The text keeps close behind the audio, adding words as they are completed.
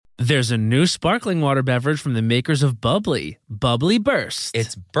There's a new sparkling water beverage from the makers of Bubbly, Bubbly Burst.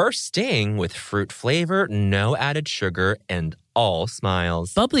 It's bursting with fruit flavor, no added sugar, and all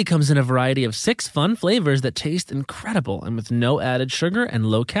smiles. Bubbly comes in a variety of 6 fun flavors that taste incredible, and with no added sugar and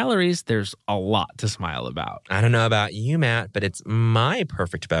low calories, there's a lot to smile about. I don't know about you, Matt, but it's my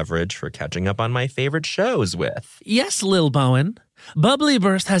perfect beverage for catching up on my favorite shows with. Yes, Lil Bowen. Bubbly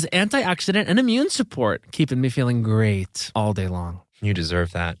Burst has antioxidant and immune support, keeping me feeling great all day long. You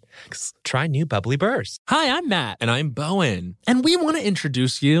deserve that. Try new Bubbly Burst. Hi, I'm Matt. And I'm Bowen. And we want to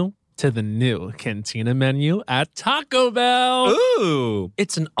introduce you to the new Cantina menu at Taco Bell. Ooh,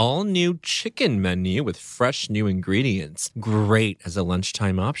 it's an all-new chicken menu with fresh new ingredients. Great as a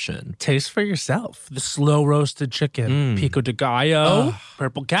lunchtime option. Taste for yourself. The slow roasted chicken, pico de gallo,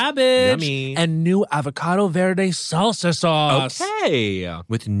 purple cabbage, yummy, and new avocado verde salsa sauce. Okay.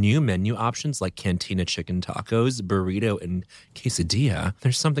 With new menu options like Cantina chicken tacos, burrito, and quesadilla,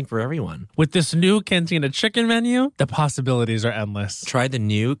 there's something for everyone. With this new Cantina chicken menu, the possibilities are endless. Try the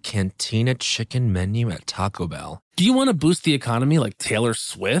new Cantina chicken menu at Taco Bell. Do you want to boost the economy like Taylor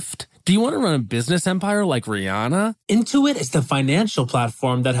Swift? Do you want to run a business empire like Rihanna? Intuit is the financial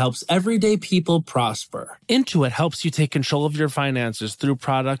platform that helps everyday people prosper. Intuit helps you take control of your finances through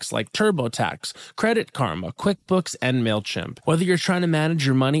products like TurboTax, Credit Karma, QuickBooks, and MailChimp. Whether you're trying to manage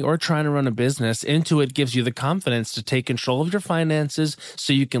your money or trying to run a business, Intuit gives you the confidence to take control of your finances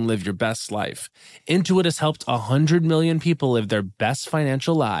so you can live your best life. Intuit has helped 100 million people live their best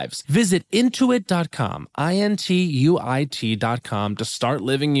financial lives. Visit Intuit.com, INTUIT.com to start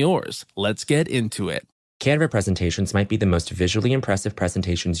living yours. Let's get into it. Canva presentations might be the most visually impressive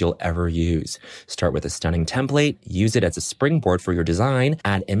presentations you'll ever use. Start with a stunning template, use it as a springboard for your design,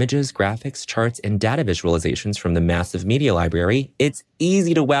 add images, graphics, charts, and data visualizations from the massive media library. It's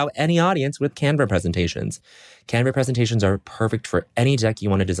easy to wow any audience with Canva presentations. Canva presentations are perfect for any deck you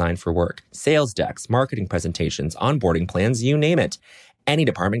want to design for work. Sales decks, marketing presentations, onboarding plans, you name it. Any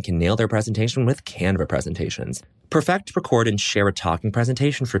department can nail their presentation with Canva presentations. Perfect, record, and share a talking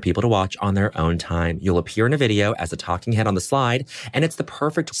presentation for people to watch on their own time. You'll appear in a video as a talking head on the slide, and it's the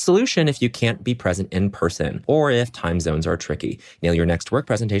perfect solution if you can't be present in person or if time zones are tricky. Nail your next work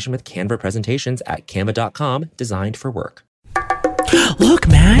presentation with Canva presentations at canva.com, designed for work. Look,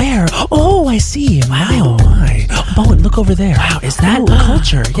 man. Where? Oh, I see. Wow. Oh, my. Bowen, look over there. Wow, is that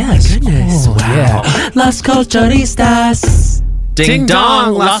culture? Yes. Oh, my goodness. Oh, wow. Yeah. Las Culturistas. Ding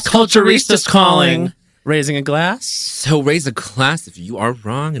dong, Las Culturistas calling. Raising a glass? So raise a glass if you are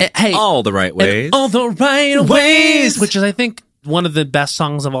wrong in all the right ways. All the right ways! Which is, I think, one of the best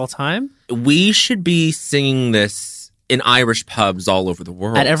songs of all time. We should be singing this in Irish pubs all over the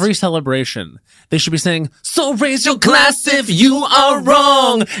world. At every celebration, they should be saying, so raise your glass if you are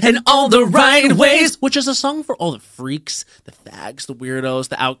wrong in all the right ways. Which is a song for all the freaks, the fags, the weirdos,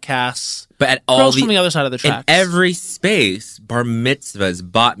 the outcasts. But at all girls from the other side of the tracks. In every space, bar mitzvahs,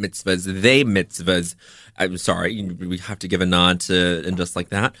 bat mitzvahs, they mitzvahs. I'm sorry, we have to give a nod to, and just like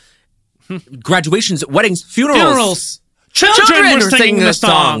that. Graduations, weddings, funerals. Children were singing the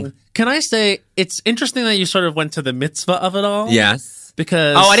song. Can I say, it's interesting that you sort of went to the mitzvah of it all? Yes.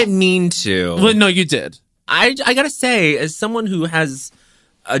 Because... Oh, I didn't mean to. Well, no, you did. I gotta say, as someone who has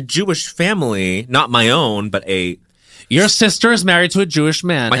a Jewish family, not my own, but Your sister is married to a Jewish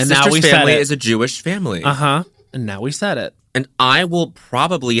man. My sister's family is a Jewish family. Uh-huh. And now we said it. And I will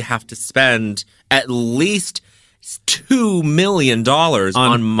probably have to spend at least $2 million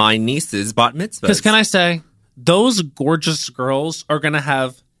on my niece's bat mitzvahs. Because can I say, those gorgeous girls are going to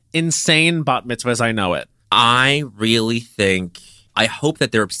have insane bat mitzvahs. I know it. I really think, I hope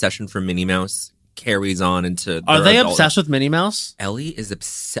that their obsession for Minnie Mouse carries on into... Are they obsessed with Minnie Mouse? Ellie is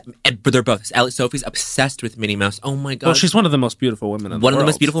obsessed. But they're both. Sophie's obsessed with Minnie Mouse. Oh my God. Well, she's one of the most beautiful women in the world. One of the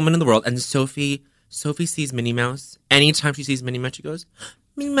most beautiful women in the world. And Sophie sees Minnie Mouse. Anytime she sees Minnie Mouse, she goes,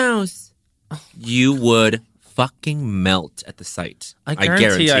 Minnie Mouse. You would fucking melt at the sight. I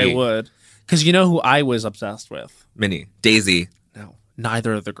guarantee I would. Because you know who I was obsessed with? Minnie. Daisy. No,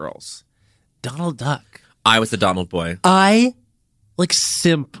 neither of the girls. Donald Duck. I was the Donald boy. I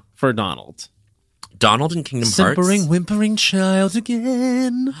simp for Donald. Donald in Kingdom Hearts. Simpering, whimpering child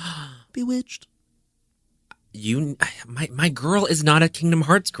again. Bewitched. My girl is not a Kingdom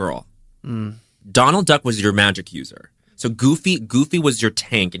Hearts girl. Donald Duck was your magic user. So Goofy was your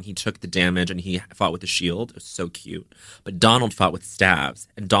tank, and he took the damage, and he fought with the shield. It was so cute. But Donald fought with staves,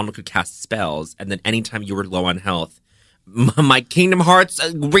 and Donald could cast spells, and then anytime you were low on health, my Kingdom Hearts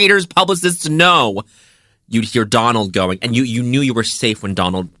readers, publicists know, you'd hear Donald going, and you knew you were safe when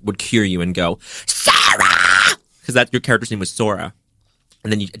Donald would cure you and go, Sarah! Because your character's name was Sora.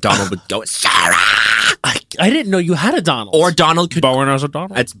 And then Donald would go, Sarah! I didn't know you had a Donald. Or Donald could... Bowen as a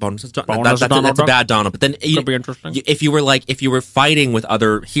Donald. It's Bowen as Bowen as a Donald. That's a bad Donald. But then... Could be interesting. If you were fighting with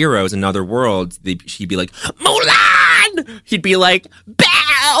other heroes in other worlds, he'd be like, Mulan! He'd be like,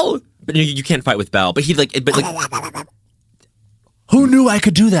 Belle! But you can't fight with Belle. But he'd like... Who knew I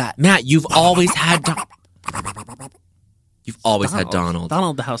could do that? Matt, you've always had... You've always had Donald.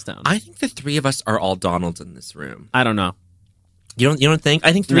 Donald the house down. I think the three of us are all Donalds in this room. I don't know. You don't think?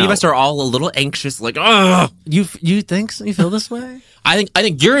 I think three of us are all a little anxious, like, ugh. You think so? You feel this way? I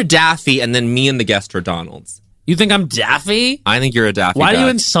think you're a Daffy, and then me and the guest are Donalds. You think I'm Daffy? I think you're a Daffy Why Duck. do you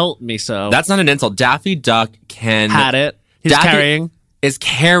insult me so? That's not an insult. Daffy Duck had it. He's Daffy carrying. Is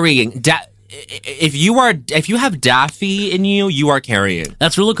carrying. If you have Daffy in you, you are carrying.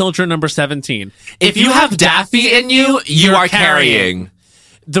 That's rule of culture number 17. If you have Daffy in you, you are carrying.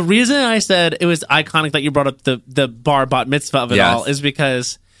 The reason I said it was iconic that you brought up the bar bat mitzvah of it all is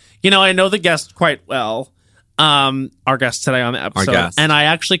because, I know the guest quite well, our guest today on the episode, and I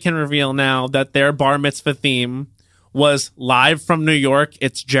actually can reveal now that their bar mitzvah theme was live from New York.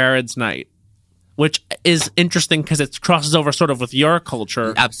 It's Jared's night, which is interesting because it crosses over sort of with your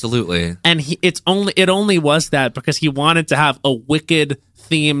culture. Absolutely. And it only was that because he wanted to have a Wicked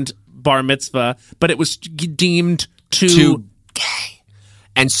themed bar mitzvah, but it was deemed too gay.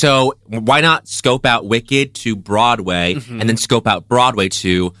 And so why not scope out Wicked to Broadway and then scope out Broadway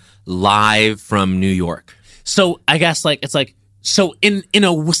to live from New York? So I guess so in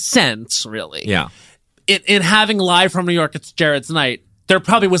a sense, really. Yeah. In having live from New York, it's Jared's night. There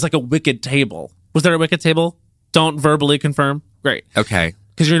probably was like a Wicked table. Was there a Wicked table? Don't verbally confirm. Great. Okay.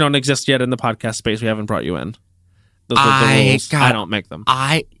 Because you don't exist yet in the podcast space. We haven't brought you in. Those are the rules. I don't make them.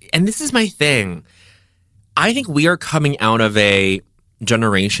 And this is my thing. I think we are coming out of a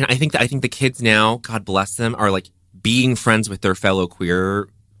generation. I think the kids now, God bless them, are like being friends with their fellow queer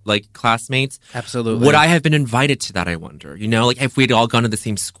classmates. Absolutely. Would I have been invited to that, I wonder? If we'd all gone to the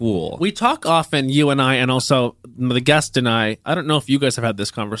same school. We talk often, you and I, and also the guest and I don't know if you guys have had this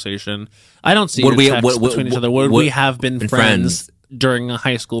conversation. I don't see between each other. Would we have been friends during a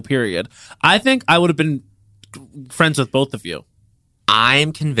high school period? I think I would have been friends with both of you.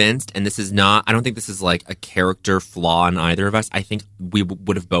 I'm convinced, and I don't think this is like a character flaw in either of us. I think we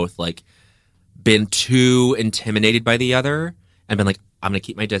would have both been too intimidated by the other and been like, I'm going to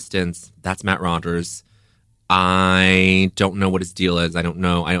keep my distance. That's Matt Rogers. I don't know what his deal is. I don't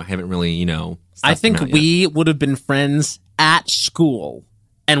know. I haven't really, I think we would have been friends at school,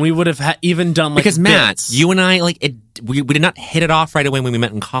 and we would have even done because bits. Matt, you and I we did not hit it off right away when we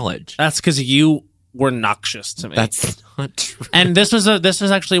met in college. That's because you were noxious to me. That's not true. And this was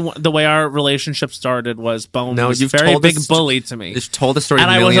actually the way our relationship started. Was Bone was a very big bully to me. You've told the story, and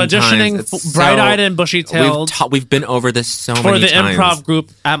I was auditioning bright-eyed and bushy-tailed. We've been over this so many times for the times. improv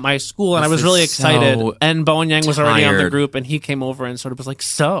group at my school, and I was really excited. And Bowen Yang was already on the group, and he came over and sort of was like,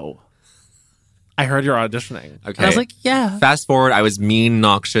 "So, I heard you're auditioning." Okay, and I was like, "Yeah." Fast forward, I was mean,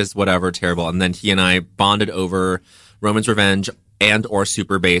 noxious, whatever, terrible, and then he and I bonded over Roman's Revenge and or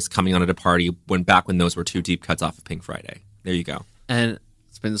Super Bass coming on at a party when those were two deep cuts off of Pink Friday. There you go. And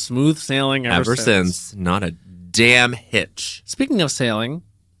it's been smooth sailing ever since. Not a damn hitch. Speaking of sailing,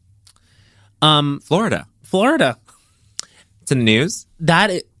 Florida. It's in the news.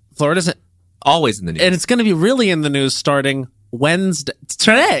 Florida's always in the news. And it's going to be really in the news starting Wednesday.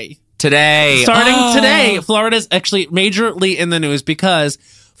 Today. Starting today. Florida's actually majorly in the news because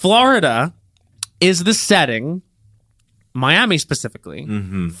Florida is the setting, Miami specifically,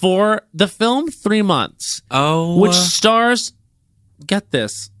 for the film 3 Months. Oh. Which stars, get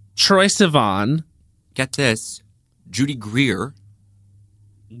this, Troye Sivan. Get this, Judy Greer.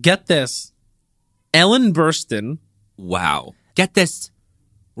 Get this, Ellen Burstyn. Wow. Get this,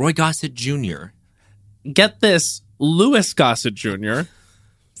 Roy Gossett Jr. Get this, Louis Gossett Jr.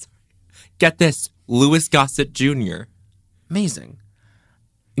 Get this, Louis Gossett Jr. Amazing.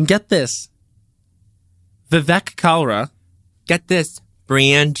 And get this, Vivek Kalra. Get this,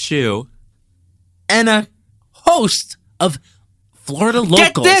 Brianne Chu. And a host of Florida locals.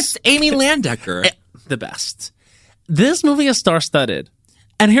 Get this, Amy Landecker. The best. This movie is star-studded.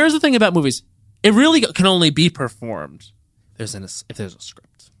 And here's the thing about movies. It really can only be performed if there's a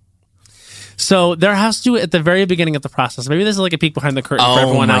script. So there has to, at the very beginning of the process, maybe this is like a peek behind the curtain for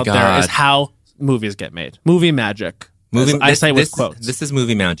everyone out there, is how movies get made. Movie magic. I say with quotes. This is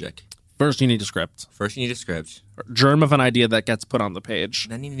movie magic. First, you need a script. Germ of an idea that gets put on the page.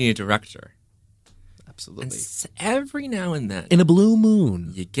 Then you need a director. Absolutely. And every now and then, in a blue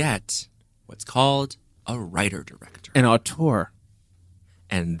moon, you get what's called a writer-director. An auteur.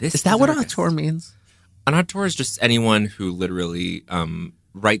 And this is that what auteur means? An auteur is just anyone who literally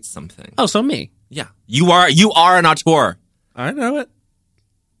writes something. Oh, so me. Yeah. You are an auteur. I know it.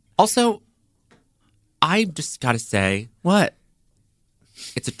 Also, I just got to say, What?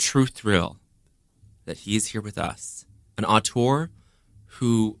 it's a true thrill that he is here with us. An auteur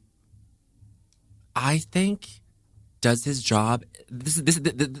who I think does his job. This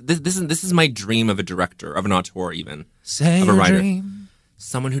is my dream of a director, of an auteur even. Say of a your writer. dream.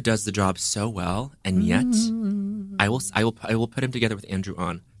 Someone who does the job so well, and yet I will put him together with Andrew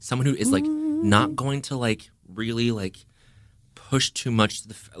on. Someone who is like not going to like really like push too much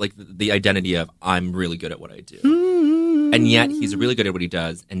the identity of I'm really good at what I do. And yet he's really good at what he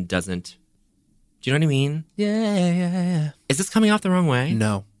does and doesn't. Do you know what I mean? Yeah. Is this coming off the wrong way?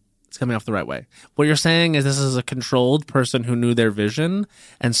 No, it's coming off the right way. What you're saying is this is a controlled person who knew their vision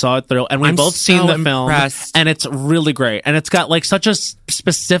and saw it through. And we've both seen the film, and it's really great. And it's got like such a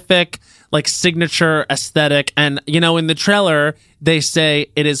specific like signature aesthetic. And you know, in the trailer, they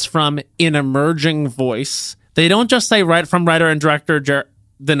say it is from an emerging voice. They don't just say from writer and director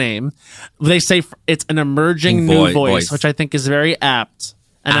the name. They say it's an emerging new voice, which I think is very apt.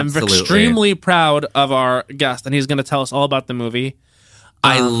 And Absolutely. I'm extremely proud of our guest, and he's going to tell us all about the movie.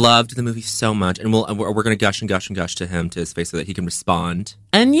 I loved the movie so much, and we're going to gush and gush and gush to him, to his face, so that he can respond.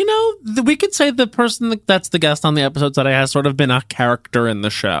 And you know, we could say the person that's the guest on the episodes today has sort of been a character in the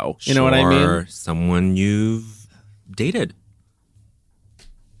show. You know what I mean? Someone you've dated.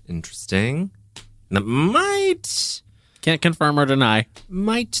 Interesting. That Can't confirm or deny.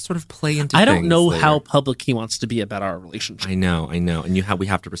 might sort of play into. I don't things know later. how public he wants to be about our relationship. I know, and we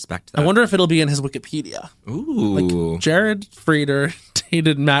have to respect that. I wonder if it'll be in his Wikipedia. Ooh, Like Jared Frieder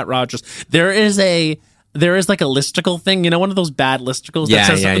dated Matt Rogers. There is like a listicle thing, you know, one of those bad listicles that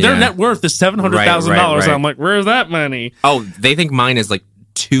says their net worth is $700,000. Right. I'm like, where's that money? Oh, they think mine is like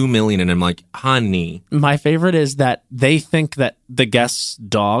 $2 million, and I'm like, honey. My favorite is that they think that the guest's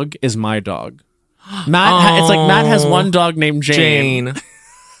dog is my dog. Matt, it's like Matt has one dog named Jane.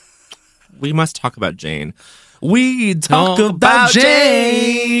 We must talk about Jane. We talk about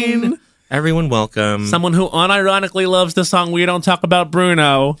Jane. Everyone welcome. Someone who unironically loves the song We Don't Talk About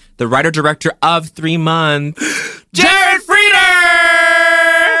Bruno. The writer-director of 3 Months, Jared Frieder!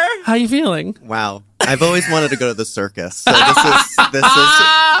 How you feeling? Wow. I've always wanted to go to the circus, so this is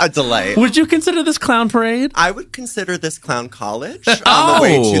a delight. Would you consider this clown parade? I would consider this clown college on the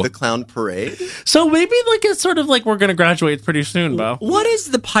way to the clown parade. So maybe like it's sort of like we're going to graduate pretty soon, Bo. What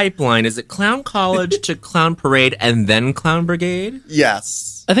is the pipeline? Is it clown college to clown parade and then clown brigade?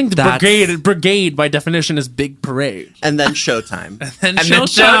 Yes. I think the brigade by definition is big parade. And then showtime. And then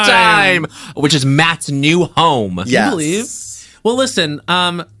Showtime, which is Matt's new home. Can you believe? Well, listen,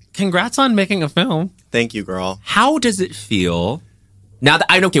 congrats on making a film. Thank you, girl. How does it feel? Now that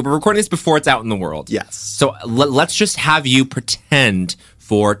we're recording this before it's out in the world. Yes. So let's just have you pretend,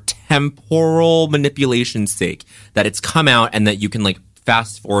 for temporal manipulation's sake, that it's come out and that you can like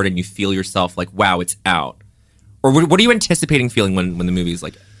fast forward and you feel yourself like, wow, it's out. Or what are you anticipating feeling when the movie's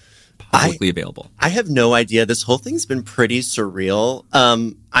like publicly available? I have no idea. This whole thing's been pretty surreal.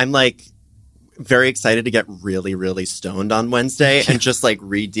 I'm like very excited to get really, really stoned on Wednesday and just like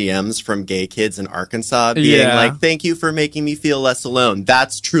read DMs from gay kids in Arkansas being like, thank you for making me feel less alone.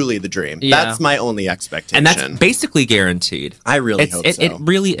 That's truly the dream. Yeah. That's my only expectation. And that's basically guaranteed. I really hope so. It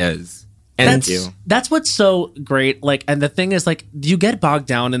really is. And that's what's so great. Like, and the thing is, like, you get bogged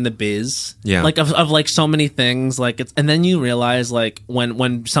down in the biz, like of like so many things. Like, and then you realize, like,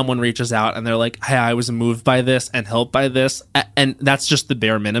 when someone reaches out and they're like, "Hey, I was moved by this and helped by this," and that's just the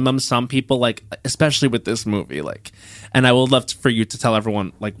bare minimum. Some people, like, especially with this movie, like, and I would love for you to tell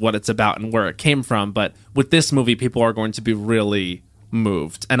everyone like what it's about and where it came from. But with this movie, people are going to be really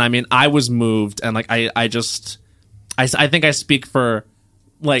moved, and I mean, I was moved, and like, I think I speak for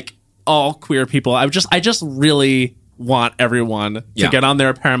like all queer people. I just really want everyone to get on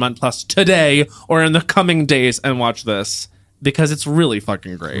their Paramount Plus today or in the coming days and watch this because it's really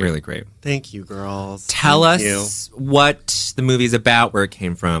fucking great. Really great. Thank you, girls. Tell us what the movie's about, where it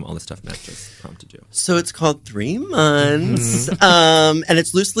came from, all the stuff Matt just prompted you. So it's called 3 Months, and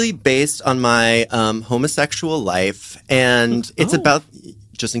it's loosely based on my homosexual life, and it's about,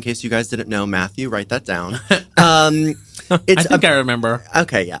 just in case you guys didn't know, Matthew, write that down. I think I remember.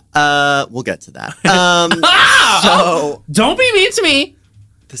 Okay, yeah. We'll get to that. So don't be mean to me.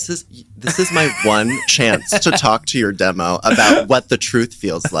 This is my one chance to talk to your demo about what the truth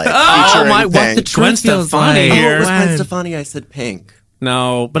feels like. Oh my! What the truth Gwen feels Stefani like? here. Oh, it was Gwen Stefani. I said pink.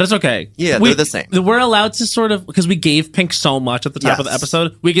 No, but it's okay. Yeah, they're the same. We're allowed to sort of, because we gave Pink so much at the top of the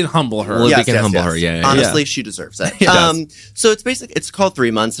episode, we can humble her. Well, we can humble her, yeah. Honestly, she deserves it. So it's called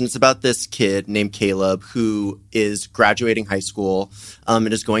 3 Months, and it's about this kid named Caleb who is graduating high school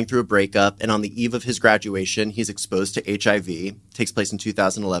and is going through a breakup. And on the eve of his graduation, he's exposed to HIV. It takes place in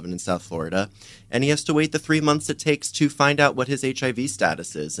 2011 in South Florida. And he has to wait the 3 months it takes to find out what his HIV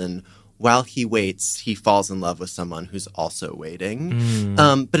status is. And while he waits, he falls in love with someone who's also waiting.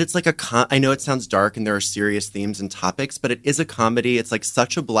 But it's like I know it sounds dark and there are serious themes and topics, but it is a comedy. It's like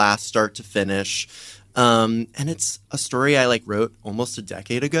such a blast start to finish. And it's a story I wrote almost a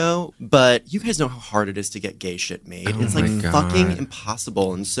decade ago, but you guys know how hard it is to get gay shit made. It's fucking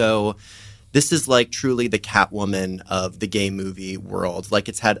impossible. And so this is truly the Catwoman of the gay movie world.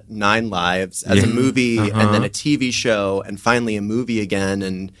 It's had 9 lives as a movie and then a TV show and finally a movie again.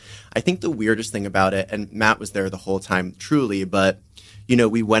 And I think the weirdest thing about it, and Matt was there the whole time, truly, but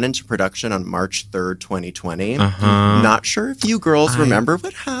we went into production on March 3rd, 2020. Not sure if you girls remember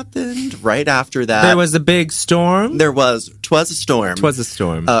what happened right after that. There was a big storm? Twas a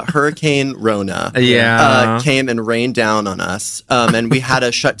storm. Hurricane Rona came and rained down on us. And we had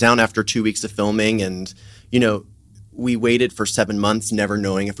to shut down after 2 weeks of filming. And, we waited for 7 months never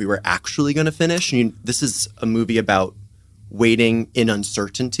knowing if we were actually going to finish. This is a movie about waiting in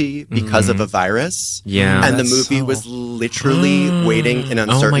uncertainty because of a virus. Yeah. And the movie was literally waiting in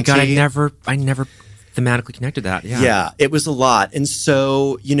uncertainty. Oh my God, I never thematically connected that. Yeah. Yeah, it was a lot. And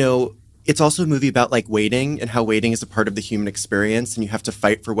so, it's also a movie about waiting and how waiting is a part of the human experience and you have to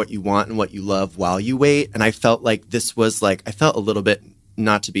fight for what you want and what you love while you wait. And I felt like this was I felt a little bit,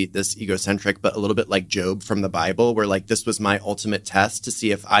 not to be this egocentric, but a little bit like Job from the Bible, where this was my ultimate test to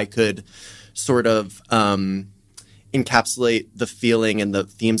see if I could sort of encapsulate the feeling and the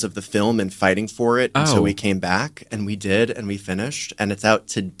themes of the film and fighting for it until we came back, and we did, and we finished, and it's out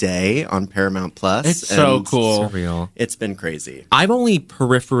today on Paramount Plus. It's so cool. It's surreal. It's been crazy. I've only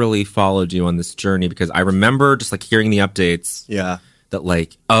peripherally followed you on this journey because I remember just hearing the updates. Yeah.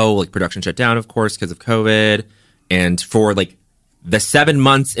 That production shut down, of course, because of COVID, and for the 7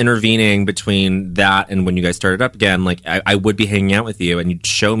 months intervening between that and when you guys started up again, I would be hanging out with you and you'd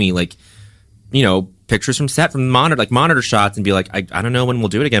show me pictures from set, from monitor shots, and be I don't know when we'll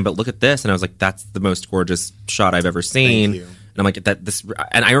do it again, but look at this. And I was that's the most gorgeous shot I've ever seen. Thank you. And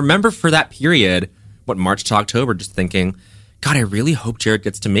and I remember for that period, March to October, just thinking, God, I really hope Jared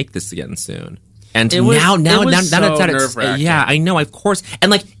gets to make this again soon. And now it's nerve-wracking. Yeah, I know, of course.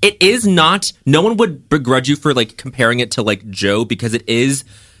 And it is not, no one would begrudge you for comparing it to Joe, because it is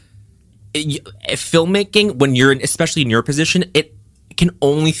filmmaking, when you're especially in your position, it can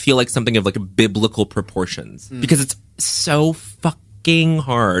only feel like something of biblical proportions because it's so fucking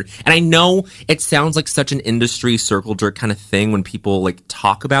hard. And I know it sounds like such an industry circle jerk kind of thing when people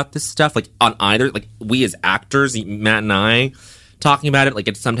talk about this stuff, on either we as actors, Matt and I, talking about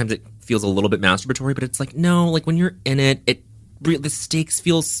it, sometimes it feels a little bit masturbatory, but it's no, when you're in it, the stakes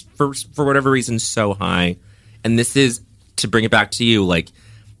feels for whatever reason so high. And this is, to bring it back to you,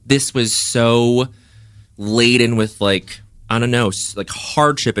 this was so laden with I don't know,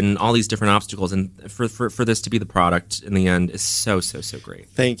 hardship and all these different obstacles, and for this to be the product in the end is so great.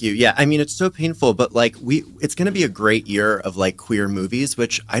 Thank you. Yeah, I mean, it's so painful, but it's going to be a great year of queer movies,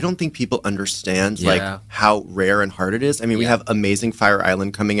 which I don't think people understand how rare and hard it is. I mean, we have amazing Fire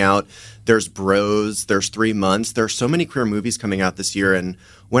Island coming out. There's Bros. There's 3 Months. There's so many queer movies coming out this year, and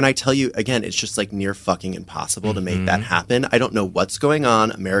when I tell you, again, it's just near fucking impossible to make that happen. I don't know what's going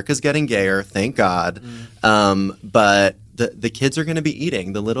on. America's getting gayer, thank God. But the kids are going to be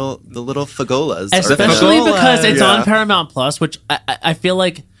eating the little fagolas, especially because it's on Paramount Plus, which I feel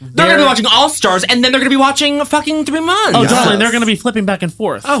like they're going to be watching All Stars, and then they're going to be watching fucking 3 Months. Oh, darling, they're going to be flipping back and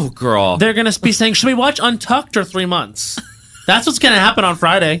forth. Oh, girl, they're going to be saying, "Should we watch Untucked or 3 Months?" That's what's going to happen on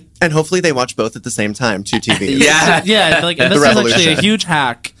Friday. And hopefully they watch both at the same time, 2 TVs. Yeah. This is actually a huge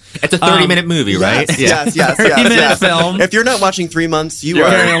hack. It's a 30-minute movie, right? Yes. 30-minute film. If you're not watching 3 Months, you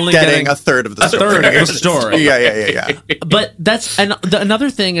are only getting a third of the story. Yeah. But that's another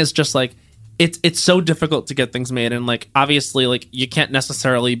thing is just it's so difficult to get things made, and obviously you can't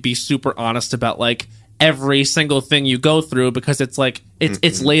necessarily be super honest about every single thing you go through, because it's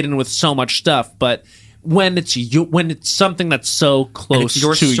it's laden with so much stuff, but when it's something that's so close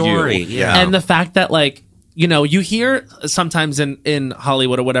your to story, you, and the fact that you hear sometimes in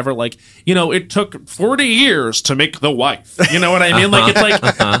Hollywood or whatever, it took 40 years to make The Wife. You know what I mean?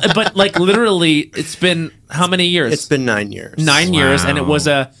 It's but literally, it's been how many years? It's been 9 years. 9 years, and it was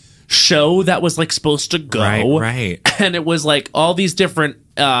a show that was supposed to go, right, and it was all these different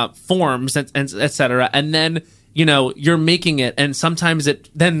forms and et cetera, and then you're making it, and sometimes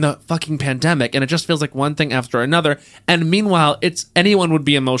then the fucking pandemic, and it just feels like one thing after another. And meanwhile, anyone would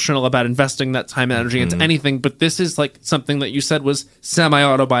be emotional about investing that time and energy into anything, but this is like something that you said was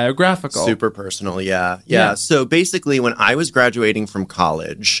semi-autobiographical. Super personal, yeah. So basically, when I was graduating from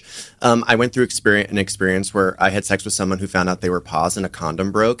college, I went through an experience where I had sex with someone who found out they were pos and a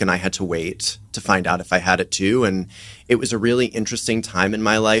condom broke, and I had to wait to find out if I had it too. And it was a really interesting time in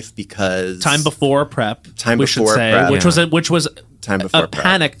my life because time before prep, prep, which was time before a prep.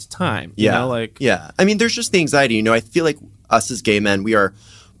 Panicked time. Yeah. I mean, there's just the anxiety. I feel like us as gay men, we are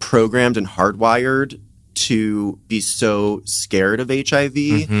programmed and hardwired to be so scared of HIV.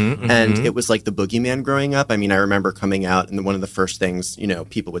 And it was like the boogeyman growing up. I mean, I remember coming out, and one of the first things,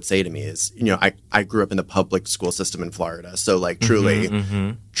 people would say to me is, I grew up in the public school system in Florida. So like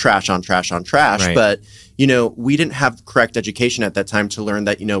truly trash on trash on trash. Right. But, we didn't have correct education at that time to learn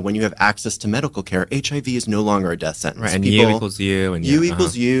that, when you have access to medical care, HIV is no longer a death sentence. Right. And you equals you. And you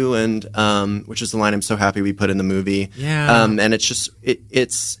equals you. And which is the line I'm so happy we put in the movie. Yeah. And it's just,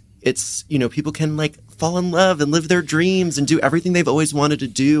 it's people can like fall in love and live their dreams and do everything they've always wanted to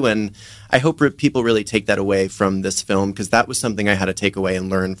do. And I hope people really take that away from this film, because that was something I had to take away and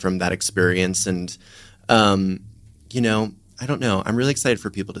learn from that experience. And, I don't know. I'm really excited for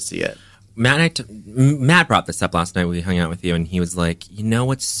people to see it. Matt brought this up last night. We hung out with you, and he was like,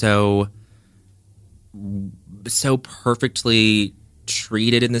 what's so perfectly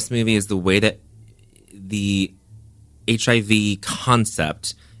treated in this movie is the way that the HIV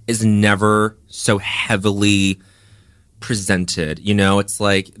concept is never so heavily presented. It's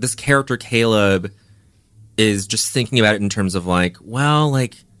like this character Caleb is just thinking about it in terms of like, well,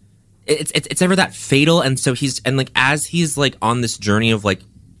 like it's never that fatal, and so as he's like on this journey of like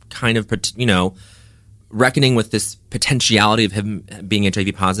kind of reckoning with this potentiality of him being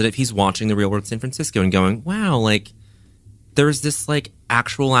HIV positive, he's watching The Real World San Francisco and going, wow, like there's this like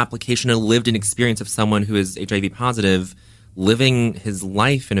actual application, a lived in experience of someone who is HIV positive living his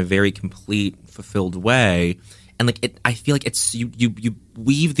life in a very complete, fulfilled way. And like I feel like it's you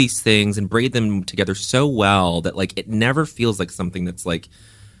weave these things and braid them together so well that like it never feels like something that's like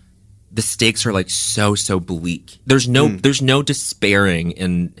the stakes are like so bleak. There's no despairing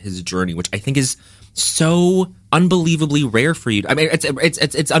in his journey, which I think is so unbelievably rare for you. I mean,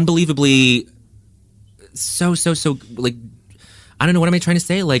 it's unbelievably so like, I don't know, what am I trying to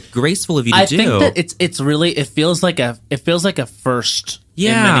say? Like graceful of you to do. I think that it's really, it feels like a first.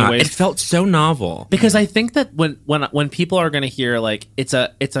 Yeah, in many ways. It felt so novel. Because I think that when people are going to hear like it's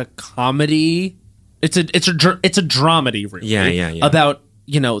a comedy, it's a dramedy really. Yeah. About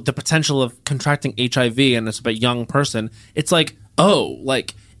the potential of contracting HIV, and it's about a young person. It's like,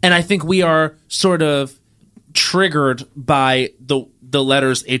 and I think we are sort of triggered by the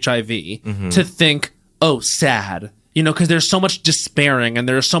letters HIV to think, sad. Because there's so much despairing and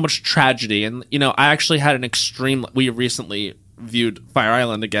there's so much tragedy. And, I actually had we recently viewed Fire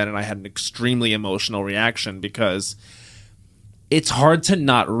Island again, and I had an extremely emotional reaction because it's hard to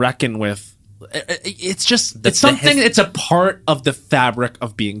not reckon with. It's just, it's a part of the fabric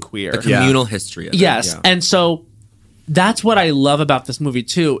of being queer. The communal history of it. Yes. Yeah. And so that's what I love about this movie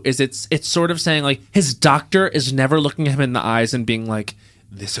too, is it's sort of saying like his doctor is never looking him in the eyes and being like,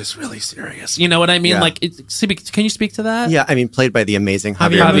 this is really serious. You know what I mean? Yeah. Like, can you speak to that? Yeah, I mean, played by the amazing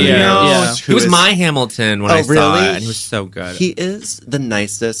Javier. Yeah. He was my Hamilton when I saw it, and he was so good. He is the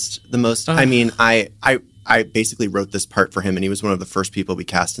nicest, the most. I mean, I basically wrote this part for him, and he was one of the first people we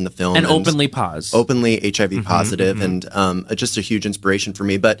cast in the film. And openly HIV positive, and just a huge inspiration for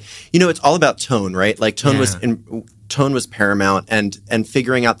me. But it's all about tone, right? Like tone was paramount, and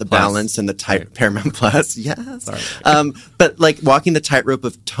figuring out the balance and the Paramount Plus, yes. But like walking the tightrope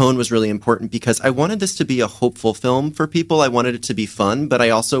of tone was really important because I wanted this to be a hopeful film for people. I wanted it to be fun, but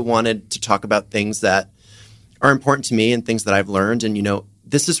I also wanted to talk about things that are important to me and things that I've learned. And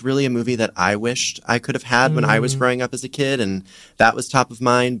this is really a movie that I wished I could have had when I was growing up as a kid, and that was top of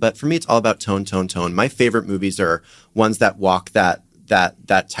mind. But for me, it's all about tone. My favorite movies are ones that walk that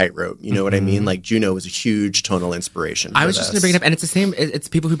tightrope. You know what I mean? Like Juno was a huge tonal inspiration. I was just going to bring it up, and it's the same. It's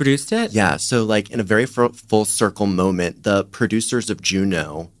people who produced it. Yeah. So like in a very full circle moment, the producers of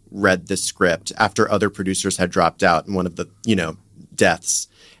Juno read the script after other producers had dropped out in one of the deaths.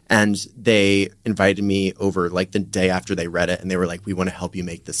 And they invited me over like the day after they read it, and they were like, we want to help you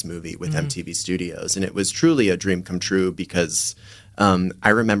make this movie with MTV Studios. And it was truly a dream come true because I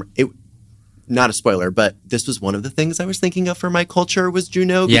remember it. not a spoiler, but this was one of the things I was thinking of for my culture was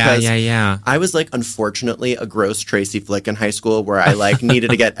Juno. Because I was like, unfortunately, a gross Tracy Flick in high school where I like needed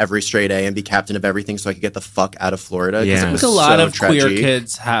to get every straight A and be captain of everything so I could get the fuck out of Florida. Yeah. It was a lot so of tragic. queer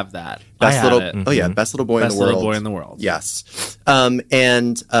kids have that. Best little, it. oh yeah, best little boy in the world. Best little boy in the world. Yes. And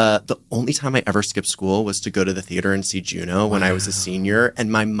the only time I ever skipped school was to go to the theater and see Juno when I was a senior.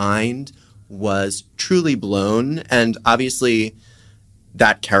 And my mind was truly blown. And obviously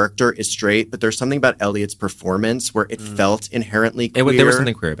that character is straight, but there's something about Elliot's performance where it felt inherently queer. There was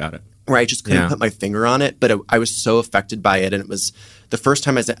something queer about it. Where I just couldn't put my finger on it, but I was so affected by it. And it was the first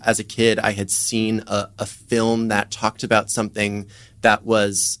time as a kid I had seen a film that talked about something that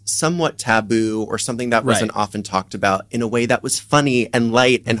was somewhat taboo or something that wasn't often talked about in a way that was funny and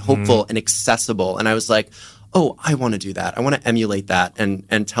light and hopeful and accessible. And I was like, oh, I want to do that. I want to emulate that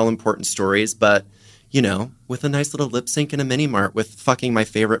and tell important stories, but you know, with a nice little lip sync in a mini mart with fucking my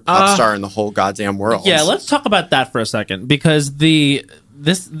favorite pop star in the whole goddamn world. Yeah, let's talk about that for a second, because the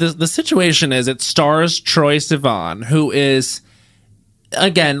situation is it stars Troye Sivan, who is,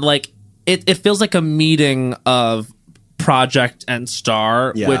 again, like it feels like a meeting of project and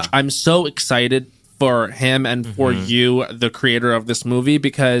star, which I'm so excited for him and for you, the creator of this movie,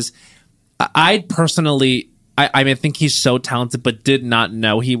 because I personally, I mean, I think he's so talented, but did not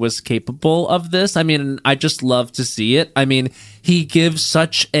know he was capable of this. I mean, I just love to see it. I mean, he gives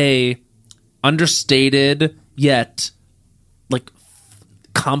such a understated yet like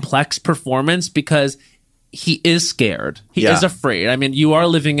complex performance because he is scared. He is afraid. I mean, you are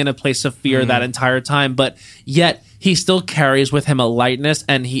living in a place of fear that entire time, but yet he still carries with him a lightness,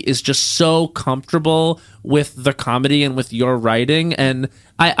 and he is just so comfortable with the comedy and with your writing. And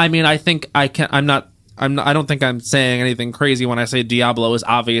I mean, I think I don't think I'm saying anything crazy when I say Diablo is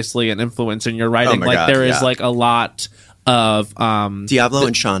obviously an influence in your writing. There is like a lot of Diablo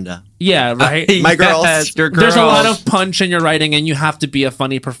and Shonda. Yeah, right. My girls, your girls. There's a lot of punch in your writing, and you have to be a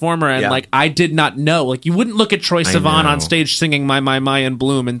funny performer. And like, I did not know. Like, you wouldn't look at Troye Sivan on stage singing "My and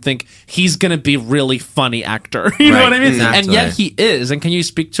Bloom" and think he's gonna be really funny actor. You know what I mean? Exactly. And yet he is. And can you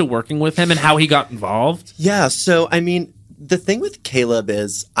speak to working with him and how he got involved? Yeah. So I mean, the thing with Caleb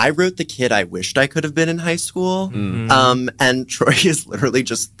is I wrote the kid I wished I could have been in high school. And Troye is literally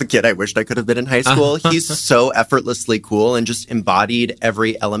just the kid I wished I could have been in high school. He's so effortlessly cool and just embodied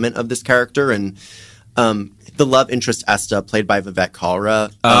every element of this character. And the love interest Esta, played by Vivek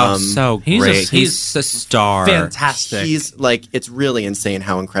Kalra. So great. He's a star. Fantastic. He's like, it's really insane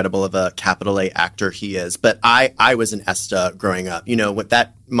how incredible of a capital A actor he is. But I was an Esta growing up. You know, with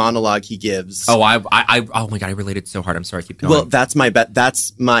that monologue he gives. Oh, oh my God, I related so hard. I'm sorry, keep going. Well, that's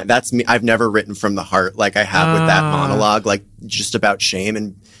me. I've never written from the heart like I have with that monologue, like just about shame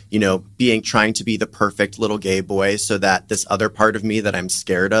and, you know, trying to be the perfect little gay boy so that this other part of me that I'm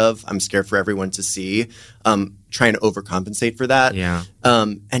scared for everyone to see, trying to overcompensate for that. Yeah.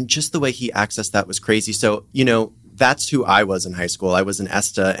 And just the way he accessed that was crazy. So, you know, that's who I was in high school. I was an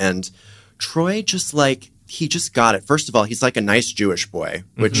Esta, and Troye he just got it. First of all, he's like a nice Jewish boy,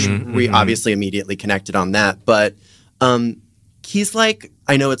 which we obviously immediately connected on that. But he's like,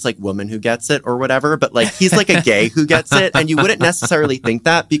 I know it's like woman who gets it or whatever, but like he's like a gay who gets it. And you wouldn't necessarily think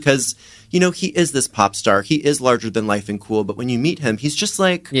that because, you know, he is this pop star. He is larger than life and cool. But when you meet him, he's just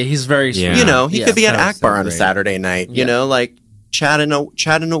like, he's very, you know, he could be at Akbar on a Saturday night, you know, like chatting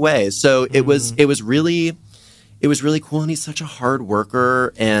away. So it was really cool, and he's such a hard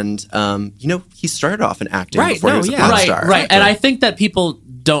worker. And you know, he started off in acting before he was a pop star. Right. And I think that people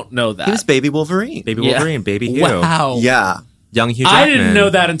don't know that he was Baby Wolverine. Baby Hugh. Wow. Yeah. Young Hugh Jackman. I didn't know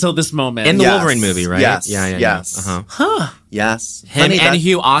that until this moment. In the Wolverine movie, right? Yes. Yeah. Yes. Yes. Him and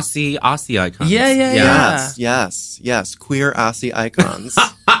Hugh, Aussie icons. Yes. Queer Aussie icons.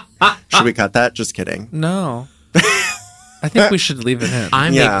 Should we cut that? Just kidding. No. I think we should leave it in. I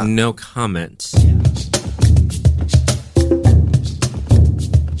make no comment.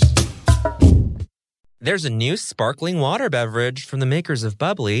 There's a new sparkling water beverage from the makers of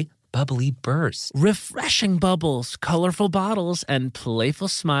Bubbly, Bubbly Burst. Refreshing bubbles, colorful bottles, and playful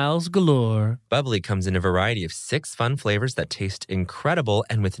smiles galore. Bubbly comes in a variety of 6 fun flavors that taste incredible,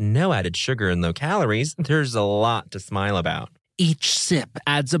 and with no added sugar and low calories, there's a lot to smile about. Each sip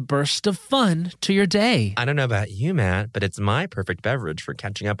adds a burst of fun to your day. I don't know about you, Matt, but it's my perfect beverage for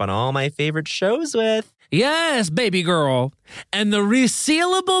catching up on all my favorite shows with. Yes, baby girl. And the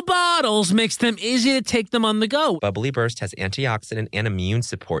resealable bottles makes them easy to take them on the go. Bubbly Burst has antioxidant and immune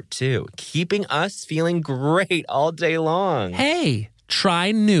support, too, keeping us feeling great all day long. Hey,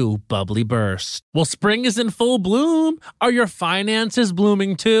 Try new Bubbly Burst. Well, spring is in full bloom. Are your finances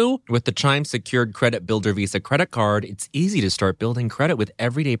blooming too? With the Chime Secured Credit Builder Visa credit card, it's easy to start building credit with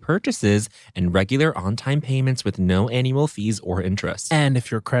everyday purchases and regular on-time payments with no annual fees or interest. And if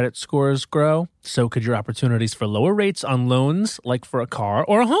your credit scores grow, so could your opportunities for lower rates on loans, like for a car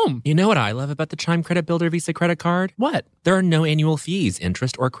or a home. You know what I love about the Chime Credit Builder Visa credit card? What? There are no annual fees,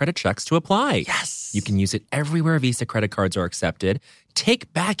 interest, or credit checks to apply. Yes! You can use it everywhere Visa credit cards are accepted.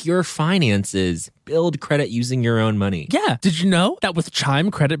 Take back your finances. Build credit using your own money. Yeah. Did you know that with Chime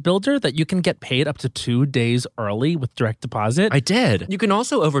Credit Builder that you can get paid up to 2 days early with direct deposit? I did. You can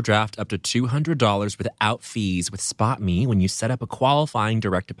also overdraft up to $200 without fees with SpotMe when you set up a qualifying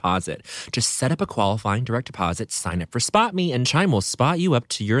direct deposit. Just set up a qualifying direct deposit, sign up for SpotMe, and Chime will spot you up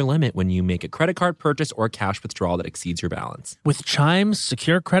to your limit when you make a credit card purchase or cash withdrawal that exceeds your balance. With Chime's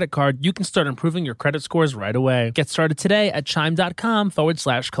secure credit card, you can start improving your credit scores right away. Get started today at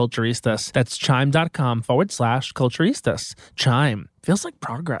chime.com/culturistas. That's chime.com/culturistas. Chime. Feels like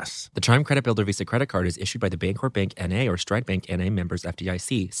progress. The Chime Credit Builder Visa credit card is issued by the Bancorp Bank N.A. or Stride Bank N.A. members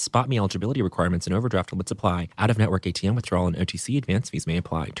FDIC. SpotMe eligibility requirements and overdraft limits apply. Out-of-network ATM withdrawal and OTC advance fees may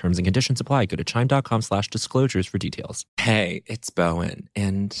apply. Terms and conditions apply. Go to chime.com/disclosures for details. Hey, it's Bowen,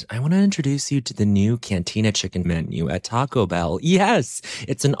 and I want to introduce you to the new Cantina chicken menu at Taco Bell. Yes,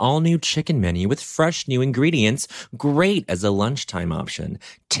 it's an all-new chicken menu with fresh new ingredients, great as a lunchtime option.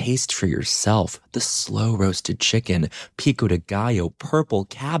 Taste for yourself the slow-roasted chicken, pico de gallo, purple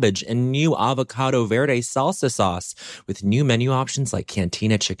cabbage, and new avocado verde salsa sauce. With new menu options like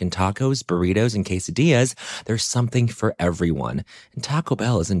Cantina chicken tacos, burritos, and quesadillas, there's something for everyone. And Taco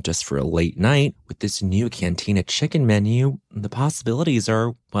Bell isn't just for a late night. With this new Cantina chicken menu, the possibilities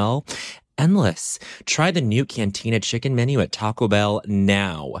are, well, endless. Try the new Cantina chicken menu at Taco Bell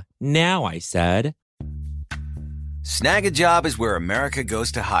now. Now, I said. Snag a Job is where America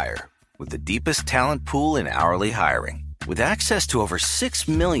goes to hire, with the deepest talent pool in hourly hiring. With access to over 6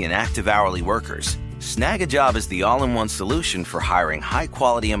 million active hourly workers, Snag a Job is the all-in-one solution for hiring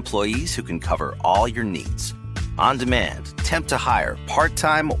high-quality employees who can cover all your needs. On demand, temp to hire,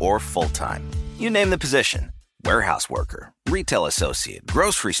 part-time or full-time. You name the position. Warehouse worker, retail associate,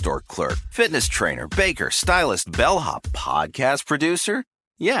 grocery store clerk, fitness trainer, baker, stylist, bellhop, podcast producer.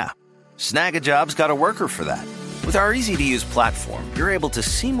 Yeah, Snag a Job's got a worker for that. With our easy-to-use platform, you're able to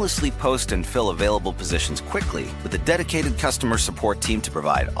seamlessly post and fill available positions quickly with a dedicated customer support team to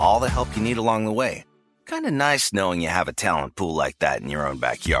provide all the help you need along the way. Kind of nice knowing you have a talent pool like that in your own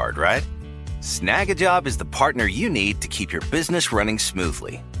backyard, right? Snag a Job is the partner you need to keep your business running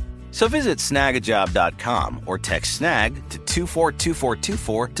smoothly. So visit snagajob.com or text snag to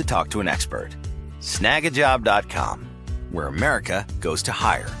 242424 to talk to an expert. Snagajob.com, where America goes to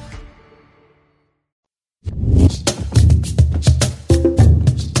hire.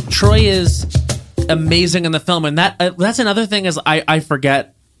 Troy is amazing in the film, and that's another thing is I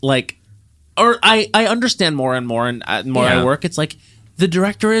forget, like, or I understand more and more and more I work. It's like the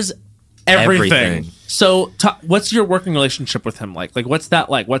director is everything. So what's your working relationship with him like? Like, what's that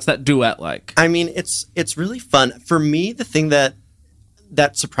like? What's that duet like? I mean, it's really fun. For me, the thing that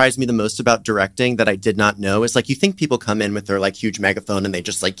surprised me the most about directing that I did not know is, like, you think people come in with their, like, huge megaphone and they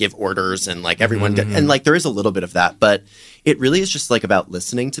just, like, give orders and, like, everyone and, like, there is a little bit of that, but it really is just, like, about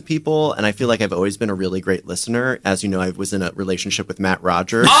listening to people. And I feel like I've always been a really great listener. As you know, I was in a relationship with Matt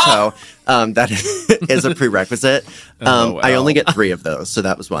Rogers, so that is a prerequisite. I only get 3 of those, so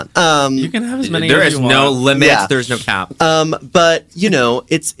that was one. You can have as many there as is you no want. limit. Yeah. There's no cap. But you know,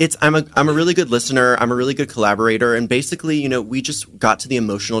 I'm a really good listener. I'm a really good collaborator, and basically, you know, we just got to the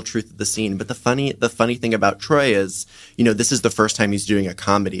emotional truth of the scene. But the funny thing about Troy is, you know, this is the first time he's doing a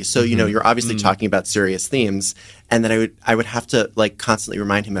comedy, so you know, you're obviously talking about serious themes, and then I would have to, like, constantly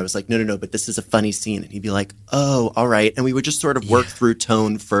remind him. I was like, no, but this is a funny scene, and he'd be like, oh, all right, and we would just sort of work through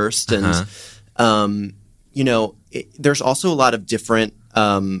tone first, and you know, there's also a lot of different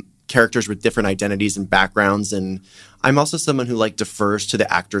characters with different identities and backgrounds, and I'm also someone who, like, defers to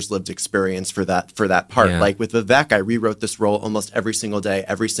the actor's lived experience for that part. Yeah. Like with Vivek, I rewrote this role almost every single day,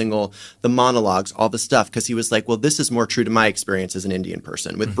 the monologues, all the stuff, because he was like, well, this is more true to my experience as an Indian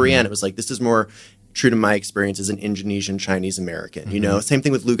person. With Brienne, it was like, this is more true to my experience as an Indonesian Chinese American. You know, same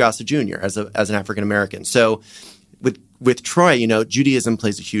thing with Lou Gossett Jr. as an African American. So with Troy, you know, Judaism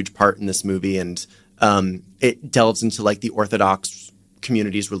plays a huge part in this movie, and it delves into, like, the Orthodox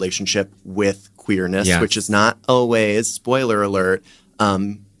community's relationship with queerness, which is not always, spoiler alert,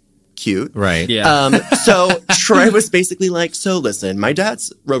 cute. Right. Yeah. So Troy was basically like, so listen, my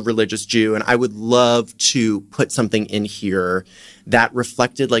dad's a religious Jew, and I would love to put something in here that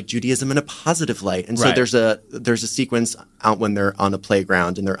reflected like Judaism in a positive light. And so Right. there's a sequence out when they're on a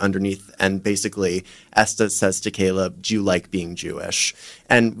playground and they're underneath, and basically Esta says to Caleb, "Do you like being Jewish?"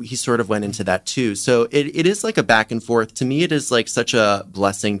 And he sort of went into that too. So it is like a back and forth. To me, it is like such a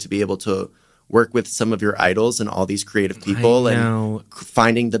blessing to be able to work with some of your idols and all these creative people and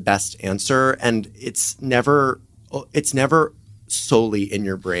finding the best answer. And it's never solely in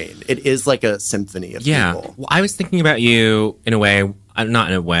your brain. It is like a symphony of people. Well, I was thinking about you in a way, not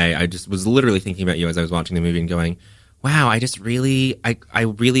in a way, I just was literally thinking about you as I was watching the movie and going, wow, I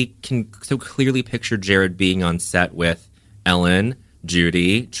really can so clearly picture Jared being on set with Ellen,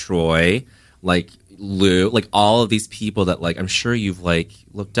 Judy, Troy, like Lou, like all of these people that like I'm sure you've like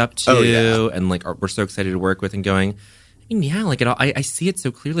looked up to and like we're so excited to work with and going, I mean, yeah, like I see it so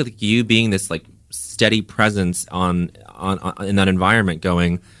clearly, like you being this like steady presence on in that environment,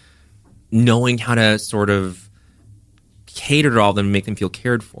 going, knowing how to sort of cater to all of them and make them feel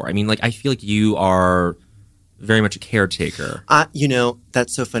cared for. I mean, like I feel like you are very much a caretaker.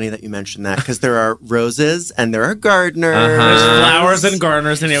 That's so funny that you mentioned that, because there are roses and there are gardeners. There's flowers and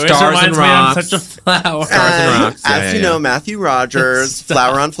gardeners, and it always Stars reminds and me I'm rocks. such a flower. Stars and rocks. As you know, Matthew Rogers,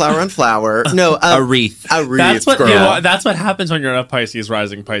 flower on flower on flower. No, A wreath. A wreath, That's what girl. that's what happens when you're a Pisces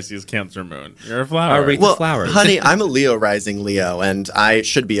rising, Pisces Cancer moon. You're a flower. A wreath. Well, flowers. honey, I'm a Leo rising Leo, and I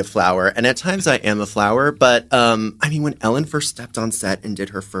should be a flower. And at times I am a flower. But I mean, when Ellen first stepped on set and did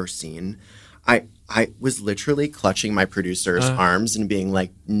her first scene, I was literally clutching my producer's arms and being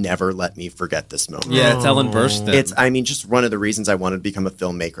like, never let me forget this moment. Yeah, it's Ellen Burstyn. It's, I mean, just one of the reasons I wanted to become a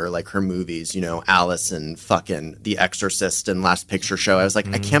filmmaker, like her movies, Alice and fucking The Exorcist and Last Picture Show. I was like,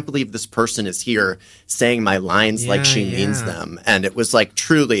 I can't believe this person is here saying my lines like she means them. And it was like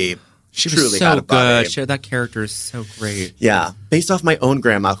truly so out of body. good. That character is so great. Yeah, based off my own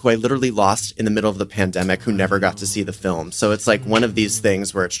grandma, who I literally lost in the middle of the pandemic, who never got to see the film. So it's like one of these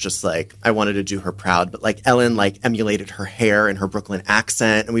things where it's just like, I wanted to do her proud, but like Ellen like emulated her hair and her Brooklyn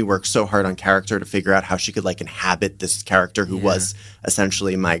accent, and we worked so hard on character to figure out how she could like inhabit this character who was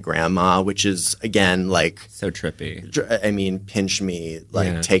essentially my grandma, which is again like So trippy. I mean, pinch me,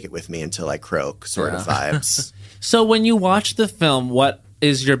 like take it with me until I croak sort of vibes. So when you watch the film, what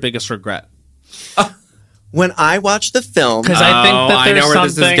is your biggest regret? When I watch the film, Because I think that I there's know where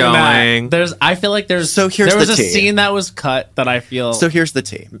this is something going. that I feel like there's So here's there was the a tea. scene that was cut that I feel. so here's the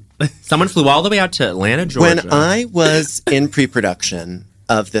tea. Someone flew all the way out to Atlanta, Georgia. When I was in pre-production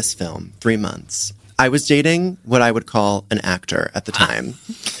of this film, 3 months, I was dating what I would call an actor at the time.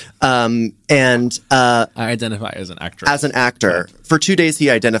 I identify as an actress. As an actor, for 2 days he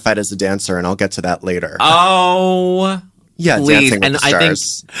identified as a dancer, and I'll get to that later. Oh, yeah, please. Dancing with And the I think-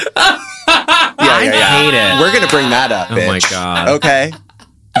 Stars. I hate it. We're going to bring that up, bitch. Oh my God. Okay?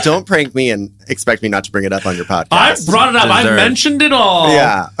 Don't prank me and expect me not to bring it up on your podcast. I brought it up. I Deserved. mentioned it all.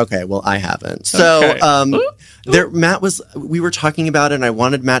 Yeah. Okay. Well, I haven't. So, Okay. we were talking about it, and I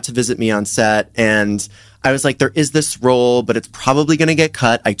wanted Matt to visit me on set, and I was like, there is this role, but it's probably going to get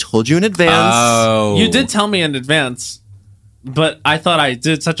cut. I told you in advance. Oh. You did tell me in advance, but I thought I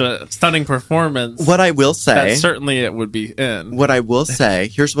did such a stunning performance What I will say, that certainly it would be in. what I will say,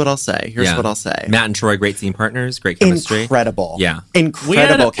 here's what I'll say. Here's Yeah. what I'll say. Matt and Troy, great scene partners, great chemistry. Incredible. Yeah.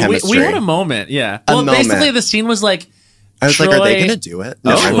 Incredible chemistry. We had a moment, yeah. A Well, moment. basically the scene was like, I was like, are they Troy- going to do it?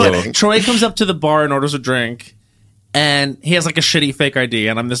 No, Oh. I'm kidding. Troy comes up to the bar and orders a drink, and he has like a shitty fake ID,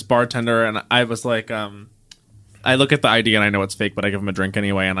 and I'm this bartender, and I was like, I look at the ID and I know it's fake, but I give him a drink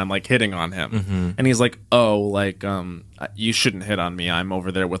anyway, and I'm like hitting on him, and he's like, "Oh, like, you shouldn't hit on me. I'm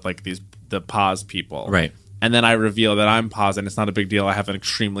over there with like the pause people, Right. And then I reveal that I'm pause, and it's not a big deal. I have an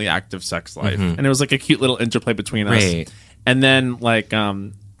extremely active sex life, and it was like a cute little interplay between us. Right. And then like,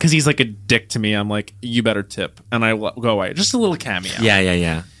 because he's like a dick to me, I'm like, you better tip, and I go away. Just a little cameo.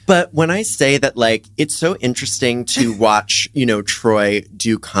 Yeah. But when I say that, like, it's so interesting to watch, Troy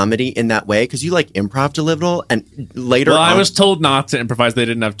do comedy in that way, because you like improv a little, and later Well, on, I was told not to improvise. They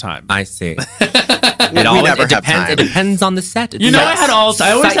didn't have time. I see. we never have depends. time. It depends on the set. You know, I had alts.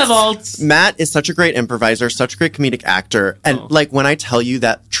 I always have alts. Matt is such a great improviser, such a great comedic actor. And like when I tell you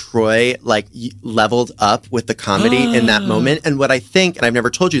that Troy like leveled up with the comedy in that moment, and what I think, and I've never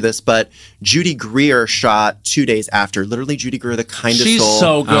told you this, but Judy Greer shot 2 days after. Literally, Judy Greer, the kindest She's soul.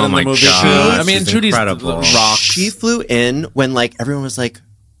 so good Oh in my the movie. God. I mean, She's Judy's incredible. rocks. She flew in when like everyone was like,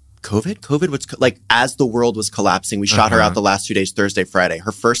 COVID was like as the world was collapsing. We shot her out the last 2 days, Thursday, Friday.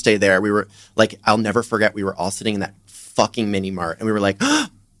 Her first day there, we were like, I'll never forget. We were all sitting in that fucking mini mart, and we were like,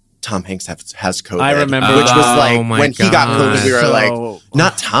 Tom Hanks has COVID. I remember which was that. like Oh my when he got COVID, we were So- like,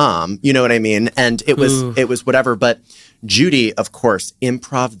 not Tom, you know what I mean? And it was whatever. But Judy, of course,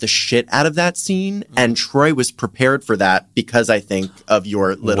 improv the shit out of that scene, and Troy was prepared for that because I think of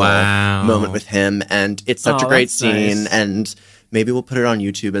your little moment with him, and it's such a great scene. Nice. And maybe we'll put it on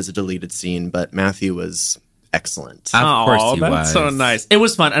YouTube as a deleted scene. But Matthew was excellent. Of course he that's was. so nice. It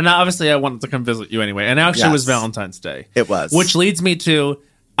was fun. And obviously I wanted to come visit you anyway. And actually it was Yes. Valentine's Day. It was. Which leads me to,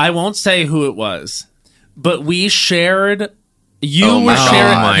 I won't say who it was, but we shared, you Oh my were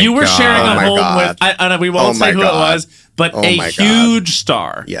sharing, God. you were sharing Oh a my home God. with, and we won't Oh my say who God. it was, but Oh a my God. huge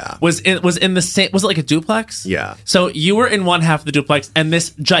star Yeah. was in the same, was it like a duplex? Yeah. So you were in one half of the duplex and this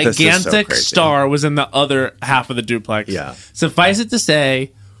gigantic crazy. star was in the other half of the duplex. Yeah. Suffice it to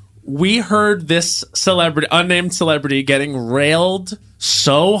say, we heard this celebrity, unnamed celebrity, getting railed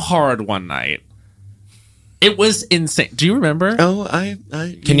so hard one night. It was insane. Do you remember? Oh,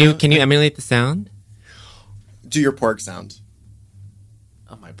 Can you emulate the sound? do your pork sound?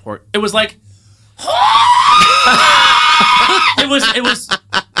 Oh my poor. It was like.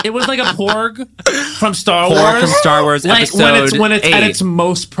 it was like a porg from Star Wars. From Star Wars like episode when it's at 8. its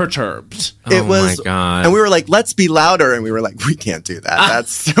most perturbed. It was, my God. and we were like, "Let's be louder," and we were like, "We can't do that."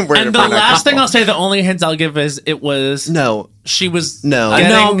 That's we're And the last thing I'll say, the only hint I'll give is it was No, she was No. getting-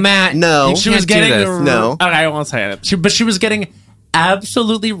 No, Matt. No. you she was can't do getting this. No. Okay, I won't say it. But she was getting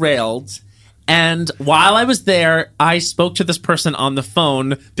absolutely railed. And while I was there, I spoke to this person on the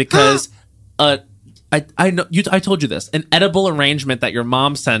phone because I know I told you this. An edible arrangement that your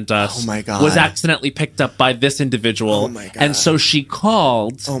mom sent us Oh my God. was accidentally picked up by this individual. Oh my God. And so she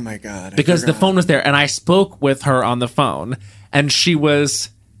called Oh my God! I because the forgot. phone was there, and I spoke with her on the phone, and it was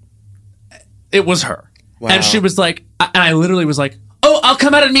her. Wow. And she was like, and I literally was like, "Oh, I'll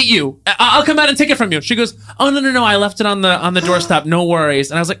come out and meet you. I'll come out and take it from you." She goes, "Oh, no, I left it on the doorstep. No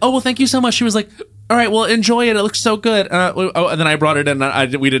worries." And I was like, "Oh, well, thank you so much." She was like, "All right, well, enjoy it. It looks so good." And then I brought it in,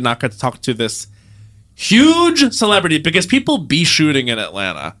 and we did not get to talk to this huge celebrity because people be shooting in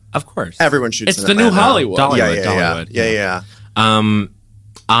Atlanta. Of course. Everyone shoots. It's in the new Atlanta. Hollywood. Dollywood. Yeah.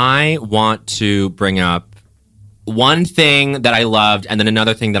 I want to bring up one thing that I loved, and then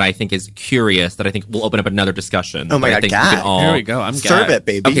another thing that I think is curious that I think will open up another discussion. Oh my that I God, think we gag. can all Here we go. I'm Serve gagged. it,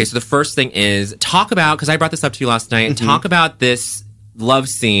 baby. Okay, so the first thing is talk about, because I brought this up to you last night, Mm-hmm. talk about this love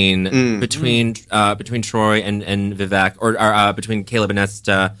scene Mm. between Troy and Vivek, or between Caleb and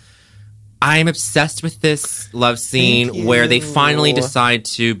Nesta. I'm obsessed with this love scene where they finally decide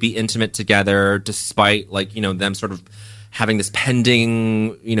to be intimate together, despite them sort of having this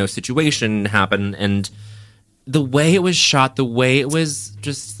pending situation happen, and the way it was shot, the way it was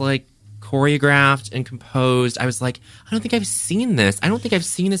just like choreographed and composed. I was like, I don't think I've seen this. I don't think I've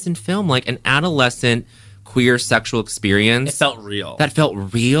seen this in film, like an adolescent queer sexual experience. It felt real. That felt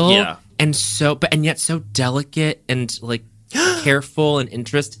real. Yeah. And yet so delicate and like careful and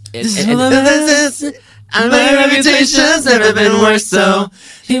interest. My reputation's never been worse, so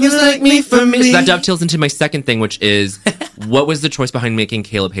he was like me for me. So that dovetails into my second thing, which is what was the choice behind making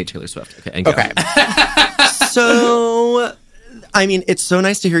Caleb hate Taylor Swift? Okay. And go. Okay. So, I mean, it's so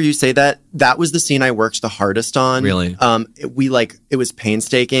nice to hear you say that. That was the scene I worked the hardest on. Really? It was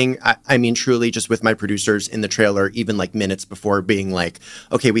painstaking. I mean, truly, just with my producers in the trailer, even like minutes before being like,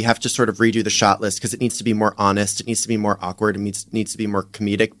 okay, we have to sort of redo the shot list because it needs to be more honest. It needs to be more awkward. It needs to be more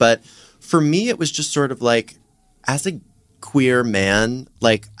comedic. But for me, it was just sort of like, as a queer man,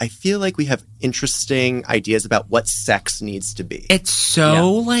 like, I feel like we have interesting ideas about what sex needs to be. It's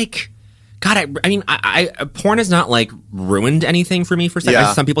so like, God, I mean, I porn has not like ruined anything for me for sex.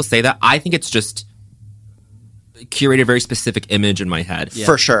 Yeah. Some people say that. I think it's just curated a very specific image in my head.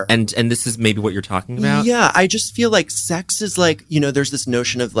 For sure. And this is maybe what you're talking about. Yeah, I just feel like sex is like, there's this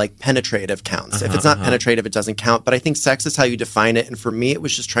notion of like penetrative counts. If it's not penetrative, it doesn't count. But I think sex is how you define it. And for me, it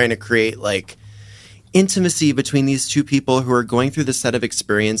was just trying to create like intimacy between these two people who are going through this set of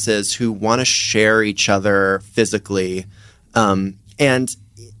experiences, who want to share each other physically. I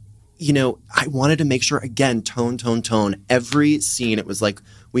wanted to make sure, again, tone. Every scene, it was like,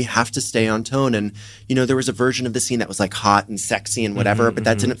 we have to stay on tone. And, there was a version of the scene that was like hot and sexy and whatever, but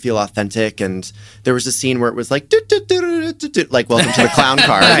that didn't feel authentic. And there was a scene where it was like, like Welcome to the Clown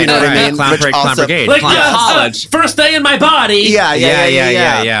Car. You know what I mean? Clown Which Parade, Clown also- Brigade, Like, Clown yes, College. first day in my body.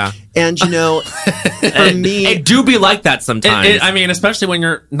 Yeah. And, for me... It do be like that sometimes. I mean, especially when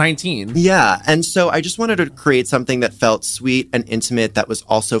you're 19. Yeah. And so I just wanted to create something that felt sweet and intimate, that was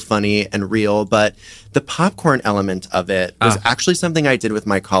also funny and real. But the popcorn element of it was actually something I did with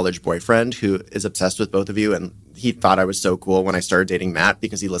my college boyfriend, who is obsessed with both of you. And he thought I was so cool when I started dating Matt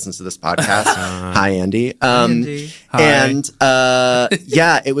because he listens to this podcast. Hi, Andy. Andy. Hi. And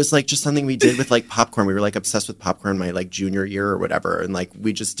yeah, it was like just something we did with like popcorn. We were like obsessed with popcorn my like junior year or whatever. And like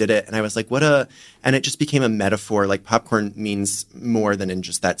we just did it. And I was like, and it just became a metaphor. Like popcorn means more than in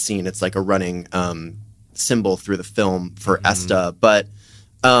just that scene. It's like a running symbol through the film for Esta. But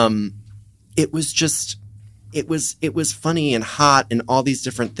it was just, it was funny and hot and all these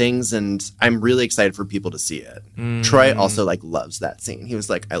different things, and I'm really excited for people to see it. Troy also like loves that scene. He was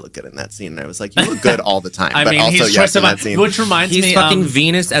like, I look good in that scene, and I was like, you look good all the time. I but mean, also he's yes in Troy that scene. which reminds me, He's fucking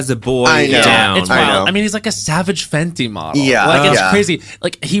Venus as a boy. I know. Down. it's I wild. know. I mean, he's like a Savage Fenty model. Yeah. like it's Yeah. crazy.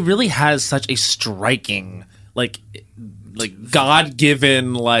 Like he really has such a striking, like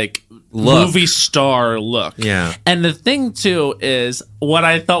God-given, like Look. movie star look. Yeah. And the thing too is what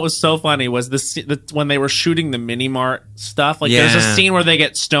I thought was so funny was when they were shooting the mini mart stuff. Like there's a Yeah. scene where they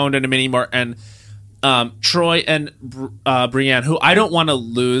get stoned in a mini mart, and Troy and Brienne, who I don't want to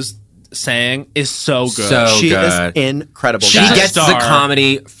lose saying, is so good. So She good. is incredible. She She's a gets the star.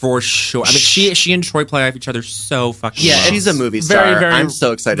 comedy for sure. I mean, she and Troy play off each other so fucking Yeah, well. She's a movie star. very, very, I'm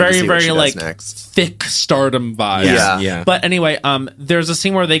so excited very, to see very what she like does next. thick stardom vibes. Yeah. Yeah. But anyway, there's a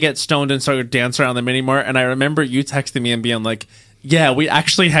scene where they get stoned and start to dance around the mini mart, and I remember you texting me and being like, yeah, we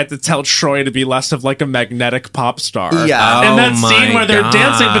actually had to tell Troy to be less of like a magnetic pop star. Yeah. In that Oh scene my where they're God.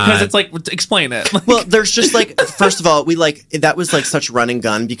 dancing, because it's like, explain it. Like, Well, there's just like, first of all, that was like such run and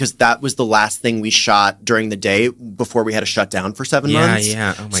gun because that was the last thing we shot during the day before we had to shut down for 7 months.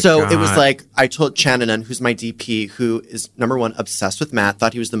 Yeah. Oh my So God. it was like, I told Channanan, who's my DP, who is number one, obsessed with Matt,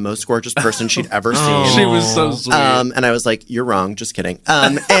 thought he was the most gorgeous person she'd ever seen. she was so sweet. And I was like, you're wrong. Just kidding.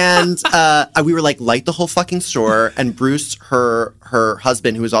 And we were like, light the whole fucking store. And Bruce, her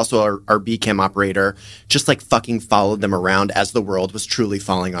husband, who was also our B-cam operator, just like fucking followed them around as the world was truly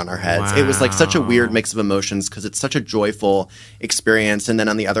falling on our heads. It was like such a weird mix of emotions because it's such a joyful experience. And then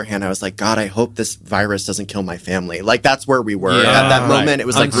on the other hand, I was like, God, I hope this virus doesn't kill my family. Like that's where we were Yeah, at that moment. right. It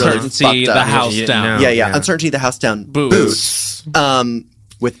was like really Uncertainty, fucked the up. house Yeah, down. no. Yeah. Yeah. Uncertainty, the house down. Boots.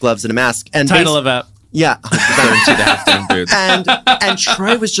 With gloves and a mask. And Title of it. yeah. to the half-down boots. and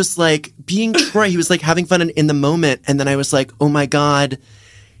Troy was just like being Troy. He was like having fun in the moment. And then I was like, oh my God,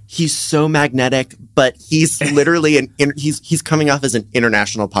 he's so magnetic, but he's literally he's coming off as an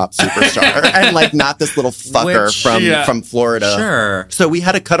international pop superstar and like not this little fucker Which- from Florida. Sure. So we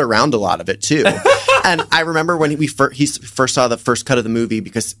had to cut around a lot of it too. And I remember when he first saw the first cut of the movie,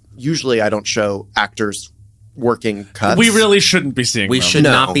 because usually I don't show actors working cuts. We really shouldn't be seeing We them. should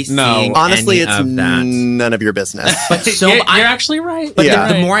No. not be No. seeing Honestly, any it's of that. none of your business. So you're I- actually right. But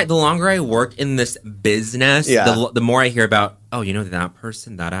Yeah. the longer I work in this business, Yeah. the more I hear about, oh, you know, that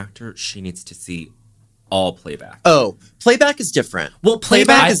person, that actor, she needs to see all playback. Oh, playback is different. Well,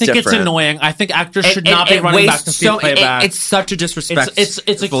 playback I is think different. it's annoying. I think actors should not be running back to see playback. It's such a disrespect. It's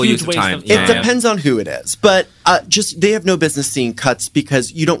a full huge use waste time. of It time. depends on who it is, but just they have no business seeing cuts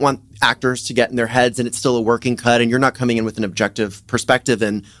because you don't want actors to get in their heads, and it's still a working cut, and you're not coming in with an objective perspective.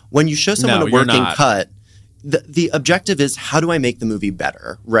 And when you show someone No, a you're working not. cut, the objective is, how do I make the movie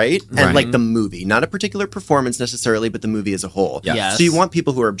better, right? And Right. like the movie, not a particular performance necessarily, but the movie as a whole. Yes. Yes. So you want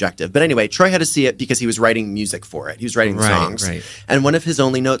people who are objective. But anyway, Troy had to see it because he was writing music for it. He was writing the Right, songs. right. And one of his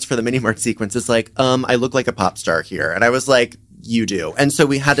only notes for the mini mart sequence is like, I look like a pop star here. And I was like, you do. And so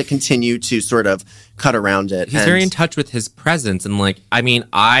we had to continue to sort of cut around it. He's and very in touch with his presence, and like, I mean,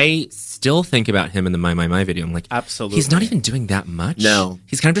 I still think about him in the My video. I'm like, Absolutely. he's not even doing that much. No.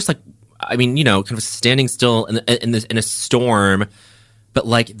 He's kind of just like, I mean, you know, kind of standing still in a storm. But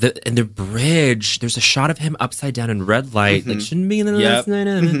like in the bridge, there's a shot of him upside down in red light, like shouldn't be in the Yep.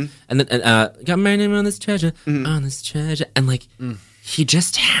 and then got my name on this treasure, and like he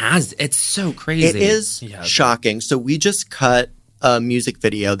just has. It's so crazy. it is Yeah. shocking. So we just cut a music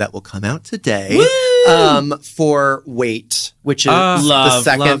video that will come out today for Wait, which is the love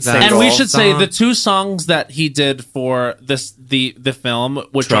second that. single. And we should say song. the two songs that he did for the film,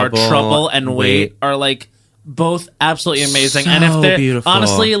 which Trouble, are Trouble and Wait, Wait. are like both absolutely amazing. So and if they're beautiful.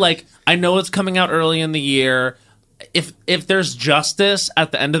 honestly, like, I know it's coming out early in the year. If there's justice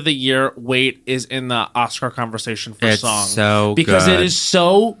at the end of the year, Wait is in the Oscar conversation for It's song. so because good. it is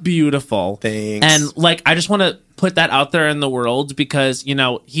so beautiful. Thanks. And like, I just want to put that out there in the world because, you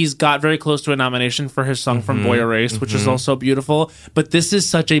know, he's got very close to a nomination for his song from Boy Erased, which is also beautiful. But this is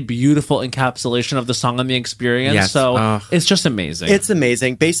such a beautiful encapsulation of the song and the experience. Yes. So Ugh. it's just amazing. It's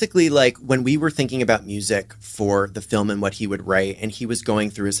amazing. Basically, like when we were thinking about music for the film and what he would write, and he was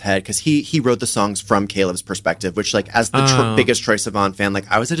going through his head because he wrote the songs from Caleb's perspective, which like as the biggest Troye Sivan fan, like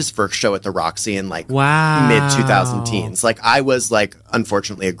I was at his first show at the Roxy in like Wow. mid 2000 teens. Like I was like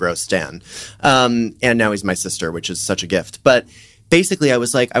unfortunately a gross stan. And now he's my sister, which is such a gift. But basically, I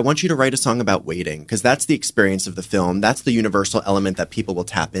was like, I want you to write a song about waiting, because that's the experience of the film. That's the universal element that people will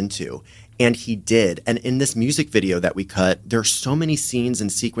tap into. And he did. And in this music video that we cut, there are so many scenes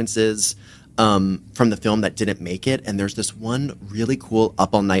and sequences from the film that didn't make it. And there's this one really cool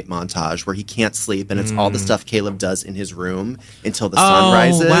up all night montage where he can't sleep, and it's all the stuff Caleb does in his room until the sun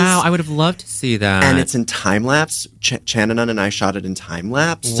rises. Wow, I would have loved to see that. And it's in time lapse. Chananun and I shot it in time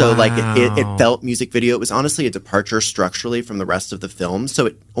lapse. So like it felt music video. It was honestly a departure structurally from the rest of the film. So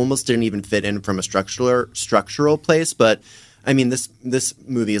it almost didn't even fit in from a structural place. But I mean, this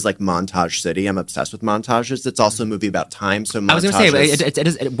movie is like Montage City. I'm obsessed with montages. It's also a movie about time. So I was going to say,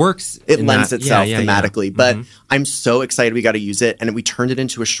 it works. It lends itself thematically. But I'm so excited we got to use it. And we turned it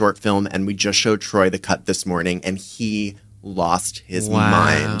into a short film. And we just showed Troy the cut this morning. And he lost his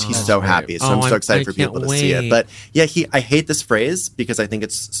mind. He's so happy. So I'm so excited for people to see it. But yeah, I hate this phrase because I think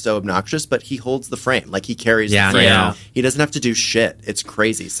it's so obnoxious, but he holds the frame. Like he carries the frame. Yeah. He doesn't have to do shit. It's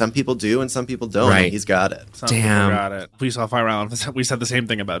crazy. Some people do and some people don't. Right. And he's got it. Some people got it. We saw Fire Island. We said the same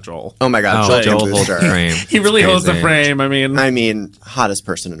thing about Joel. Oh my God. Joel holds the frame. He really holds the frame. I mean, hottest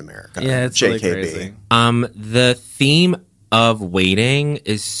person in America. Yeah, it's JKB. Really crazy. The theme of waiting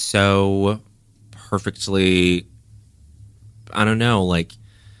is so perfectly, I don't know, like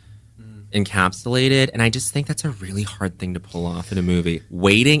encapsulated, and I just think that's a really hard thing to pull off in a movie.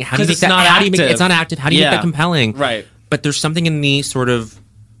 Waiting, how do you make that? How do you make it's not active? How do you make that compelling? Right. But there's something in the sort of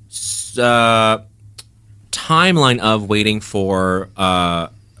timeline of waiting for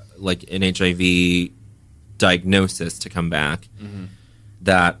like an HIV diagnosis to come back.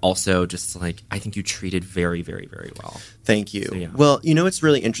 That also just like, I think you treated very, very, very well. Thank you. So, yeah. Well, you know, it's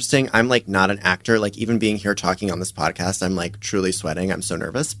really interesting. I'm like not an actor. Like even being here talking on this podcast, I'm like truly sweating. I'm so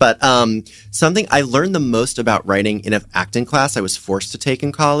nervous. But something I learned the most about writing in an acting class I was forced to take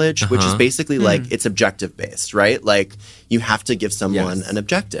in college, which is basically like it's objective based, right? Like you have to give someone an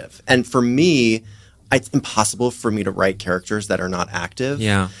objective. And for me, it's impossible for me to write characters that are not active.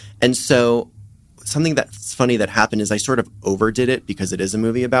 Yeah. And so something that's funny that happened is I sort of overdid it because it is a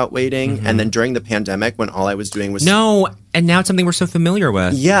movie about waiting. And then during the pandemic, when all I was doing was... and now it's something we're so familiar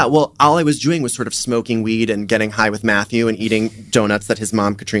with. Yeah, well, all I was doing was sort of smoking weed and getting high with Matthew and eating donuts that his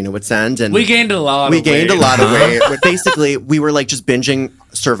mom, Katrina, would send. And we gained a lot of weight. We gained a lot of weight. Basically, we were like just binging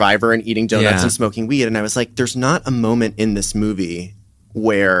Survivor and eating donuts and smoking weed. And I was like, there's not a moment in this movie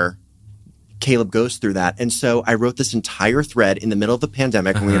where Caleb goes through that. And so I wrote this entire thread in the middle of the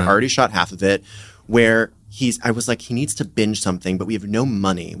pandemic when we had already shot half of it, where I was like, he needs to binge something, but we have no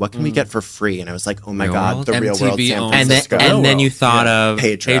money. What can we get for free? And I was like, oh my God, the Real World San Francisco. And then you thought of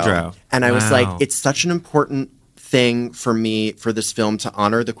Pedro. And I was like, it's such an important thing for me, for this film to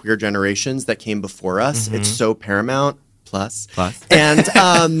honor the queer generations that came before us. It's so paramount. Plus. And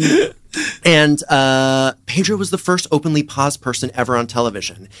Pedro was the first openly pos person ever on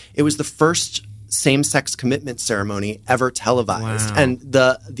television. It was the first same-sex commitment ceremony ever televised. And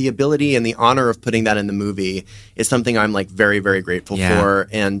the ability and the honor of putting that in the movie is something I'm like very, very grateful for.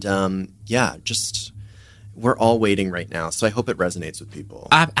 And just we're all waiting right now. So I hope it resonates with people.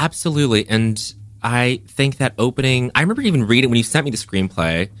 Absolutely. And I think that opening, I remember even reading, when you sent me the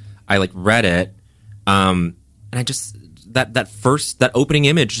screenplay, I like read it. And I just, that opening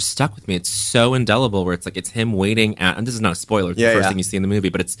image just stuck with me. It's so indelible, where it's like, it's him waiting at, and this is not a spoiler, it's the first thing you see in the movie,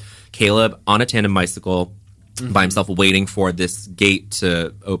 but it's Caleb on a tandem bicycle by himself waiting for this gate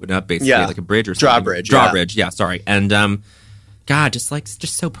to open up, basically like a bridge or something. Drawbridge, sorry. And God,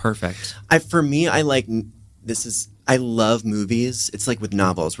 just so perfect. I love movies. It's like with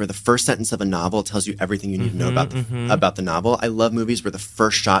novels, where the first sentence of a novel tells you everything you need to know about the novel. I love movies where the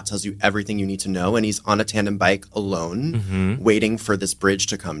first shot tells you everything you need to know, and he's on a tandem bike alone, waiting for this bridge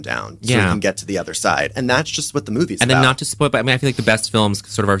to come down so he can get to the other side. And that's just what the movie's about. And then not to spoil, but I mean, I feel like the best films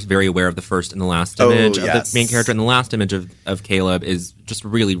sort of are very aware of the first and the last image. The main character, and the last image of Caleb is just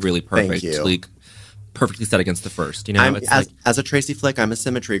really, really perfect. Thank you. Like, perfectly set against the first, you know? As a Tracy flick, I'm a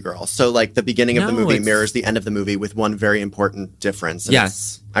symmetry girl. So, like, the beginning of the movie mirrors the end of the movie with one very important difference. And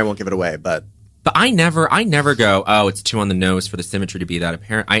I won't give it away, but I never go, oh, it's too on the nose for the symmetry to be that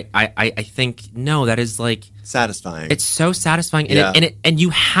apparent. I think, no, that is, like... satisfying. It's so satisfying. And you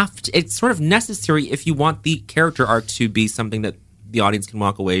have to... It's sort of necessary if you want the character arc to be something that the audience can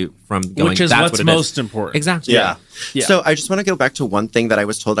walk away from going, which is that's what's most important. Exactly. Yeah. So I just want to go back to one thing that I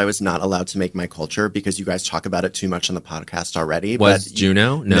was told I was not allowed to make my culture, because you guys talk about it too much on the podcast already. Was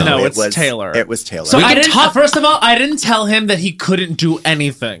Juno? No, it's Taylor. It was Taylor. So first of all, I didn't tell him that he couldn't do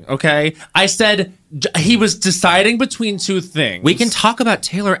anything, okay? I said, He was deciding between two things. We can talk about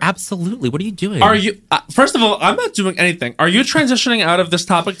Taylor, absolutely. What are you doing? Are you? First of all, I'm not doing anything. Are you transitioning out of this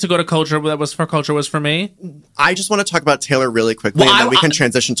topic to go to culture? That was for culture was for me. I just want to talk about Taylor really quickly, and then we can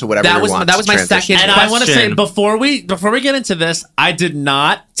transition to whatever we want. That was my second And question. I want to say before we get into this, I did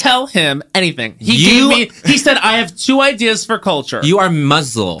not tell him anything. He said I have 2 ideas for culture. You are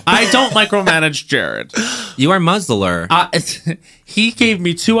muzzle. I don't micromanage Jared. You are muzzler. He gave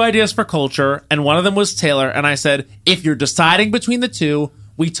me 2 ideas for culture, and one of them was Taylor. And I said, if you're deciding between the 2,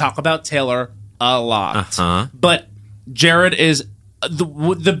 we talk about Taylor a lot. But Jared is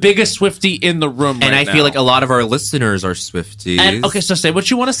the biggest Swiftie in the room and right I feel like a lot of our listeners are Swifties. And, okay, so say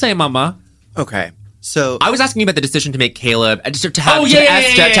what you want to say, Mama. Okay. So I was asking you about the decision to make Caleb, to have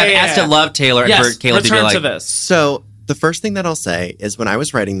Esther love Taylor and for Caleb to be like. To this. So the first thing that I'll say is when I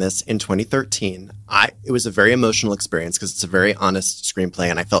was writing this in 2013, it was a very emotional experience because it's a very honest screenplay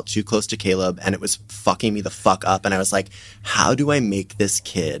and I felt too close to Caleb and it was fucking me the fuck up. And I was like, how do I make this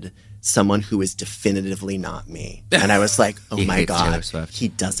kid someone who is definitively not me? And I was like, oh my God, he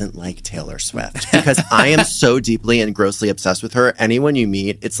doesn't like Taylor Swift because I am so deeply and grossly obsessed with her. Anyone you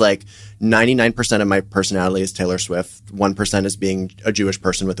meet, it's like 99% of my personality is Taylor Swift. 1% is being a Jewish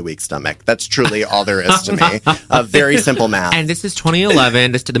person with a weak stomach. That's truly all there is to me. Very simple math. And this is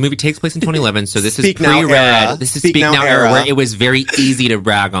 2011. The movie takes place in 2011, so this Speak is Now pre-read. era. This is Speak Now era, where it was very easy to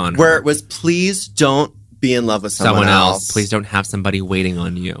brag on her. Where it was, please don't be in love with someone else. Please don't have somebody waiting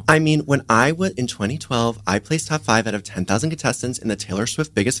on you. I mean, when I was in 2012, I placed top 5 out of 10,000 contestants in the Taylor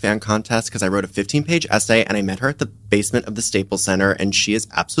Swift Biggest Fan Contest because I wrote a 15-page essay and I met her at the basement of the Staples Center and she is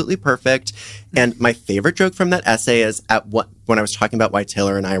absolutely perfect. And my favorite joke from that essay is when I was talking about why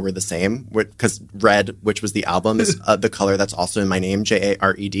Taylor and I were the same, because Red, which was the album, is the color that's also in my name, Jared.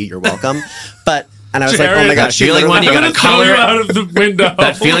 You're welcome. And I was Jared, like, oh my God, that feeling when you got a color out of the window.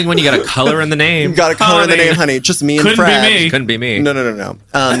 That feeling when you got a color in the name. You got a color in the name, honey. Just me and Couldn't Fred. be me. Couldn't be me. No.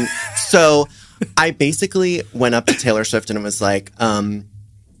 So I basically went up to Taylor Swift and was like,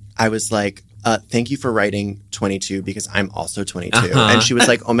 I was like, thank you for writing 22 because I'm also 22. And she was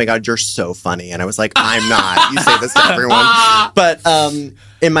like, oh my God, you're so funny. And I was like, I'm not. You say this to everyone. But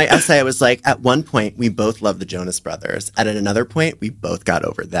in my essay, I was like, at one point, we both loved the Jonas Brothers. At another point, we both got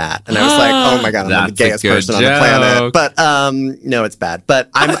over that. And I was like, oh my God, I'm the gayest person on the planet. But no, it's bad.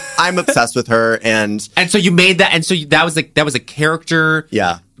 But I'm obsessed with her. And so you made that. And so that was a character.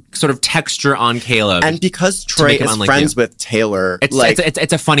 Yeah. Sort of texture on Caleb. And because Troy is friends with Taylor,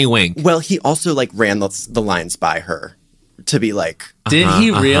 it's a funny wink. Well, he also ran the lines by her to be like, did he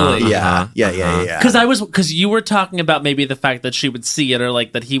really? Yeah. Because you were talking about maybe the fact that she would see it or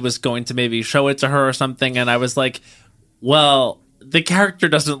like that he was going to maybe show it to her or something. And I was like, well, the character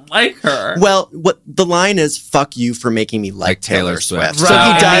doesn't like her. Well, what the line is, fuck you for making me like Taylor Swift. Right. So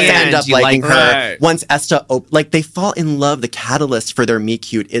he does end up liking her. Right. Once Esther, they fall in love. The catalyst for their meet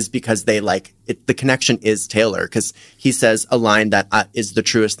cute is because they the connection is Taylor, because he says a line that is the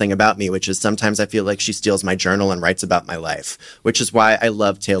truest thing about me, which is sometimes I feel like she steals my journal and writes about my life, which is why I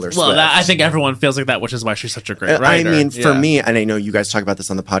love Taylor Swift. Well, I think everyone feels like that, which is why she's such a great writer. I mean, for me, and I know you guys talk about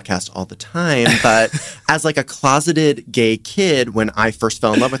this on the podcast all the time, but as like a closeted gay kid, when I first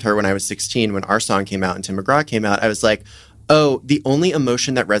fell in love with her when I was 16, when Our Song came out and Tim McGraw came out, I was like, oh, the only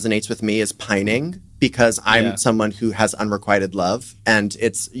emotion that resonates with me is pining, because I'm someone who has unrequited love, and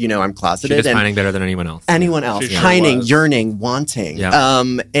it's, I'm closeted. She was pining better than anyone else. Anyone else. She pining, sure yearning, wanting. Yeah.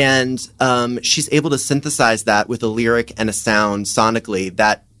 And she's able to synthesize that with a lyric and a sound sonically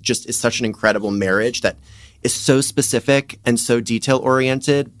that just is such an incredible marriage that is so specific and so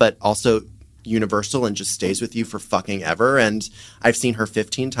detail-oriented, but also universal and just stays with you for fucking ever. And I've seen her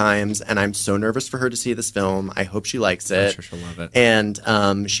 15 times and I'm so nervous for her to see this film. I hope she likes it. I'm sure she'll love it.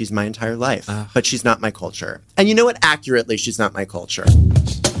 And she's my entire life, but she's not my culture. And you know what? Accurately, she's not my culture.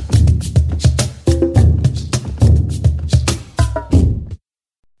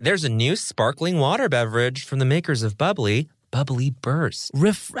 There's a new sparkling water beverage from the makers of Bubbly, Bubbly Burst.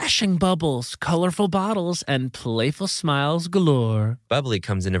 Refreshing bubbles, colorful bottles, and playful smiles galore. Bubbly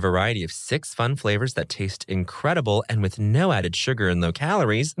comes in a variety of 6 fun flavors that taste incredible, and with no added sugar and low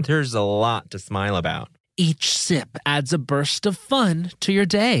calories, there's a lot to smile about. Each sip adds a burst of fun to your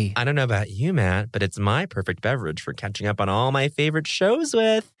day. I don't know about you, Matt, but it's my perfect beverage for catching up on all my favorite shows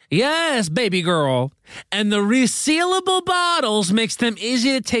with. Yes, baby girl. And the resealable bottles makes them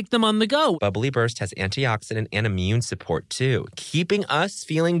easy to take them on the go. Bubbly Burst has antioxidant and immune support, too, keeping us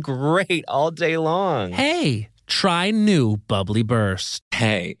feeling great all day long. Hey, Try new Bubbly Burst.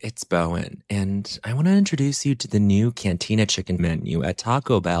 Hey, it's Bowen, and I want to introduce you to the new Cantina Chicken menu at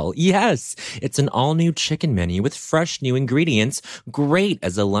Taco Bell. Yes, it's an all-new chicken menu with fresh new ingredients, great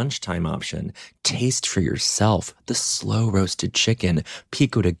as a lunchtime option. Taste for yourself the slow-roasted chicken,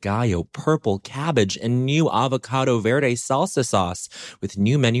 pico de gallo, purple cabbage, and new avocado verde salsa sauce. With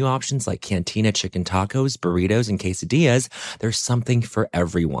new menu options like Cantina Chicken tacos, burritos, and quesadillas, there's something for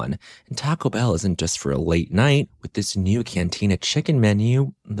everyone. And Taco Bell isn't just for a late night. With this new Cantina Chicken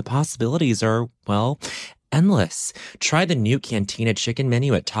menu, the possibilities are, well, endless. Try the new Cantina Chicken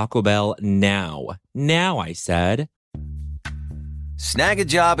menu at Taco Bell now. Now, I said. Snag a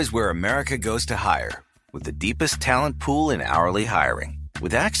Job is where America goes to hire, with the deepest talent pool in hourly hiring.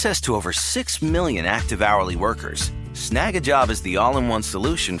 With access to over 6 million active hourly workers, Snag a Job is the all-in-one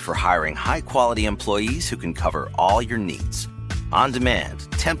solution for hiring high-quality employees who can cover all your needs. On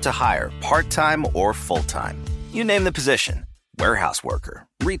demand, temp to hire, part-time or full-time. You name the position. Warehouse worker,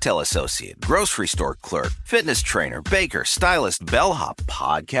 retail associate, grocery store clerk, fitness trainer, baker, stylist, bellhop,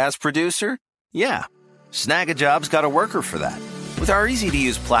 podcast producer. Yeah, Snag a Job's got a worker for that. With our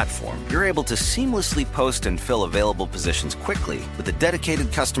easy-to-use platform, you're able to seamlessly post and fill available positions quickly with a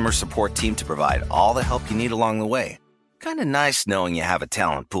dedicated customer support team to provide all the help you need along the way. Kind of nice knowing you have a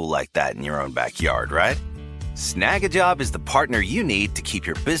talent pool like that in your own backyard, right? Snag a Job is the partner you need to keep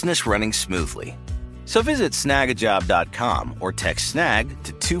your business running smoothly. So visit snagajob.com or text snag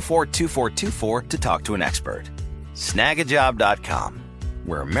to 242424 to talk to an expert. Snagajob.com,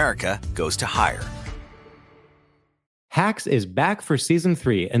 where America goes to hire. Hacks is back for season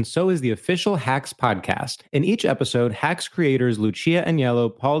 3, and so is the official Hacks podcast. In each episode, Hacks creators Lucia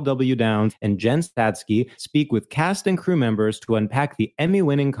Agnello, Paul W. Downs, and Jen Statsky speak with cast and crew members to unpack the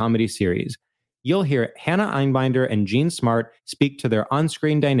Emmy-winning comedy series. You'll hear Hannah Einbinder and Jean Smart speak to their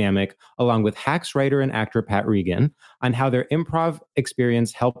on-screen dynamic, along with Hacks writer and actor Pat Regan, on how their improv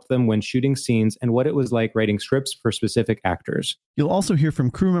experience helped them when shooting scenes and what it was like writing scripts for specific actors. You'll also hear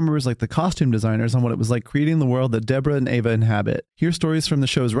from crew members like the costume designers on what it was like creating the world that Deborah and Ava inhabit. Hear stories from the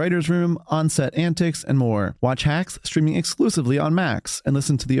show's writer's room, on-set antics, and more. Watch Hacks streaming exclusively on Max, and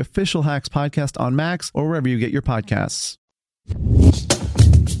listen to the official Hacks podcast on Max or wherever you get your podcasts.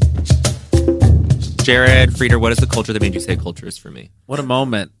 Jared, Frieder, what is the culture that made you say culture is for me? What a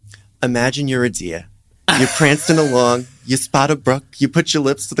moment. Imagine you're a deer. You're prancing along, you spot a brook, you put your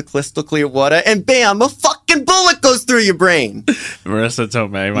lips to the crystal clear water, and bam, a fucking bullet goes through your brain. Marissa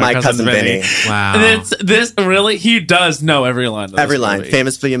Tomei, my cousin Vinny. Wow. This really, he does know every line of this Every line. movie.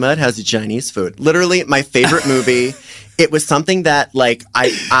 Famous for your mud, how's your Chinese food? Literally, my favorite movie. It was something that, like,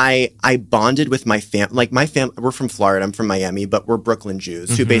 I bonded with my family. Like, my family, we're from Florida, I'm from Miami, but we're Brooklyn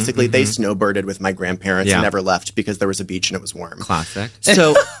Jews who basically, they snowbirded with my grandparents and never left because there was a beach and it was warm. Classic.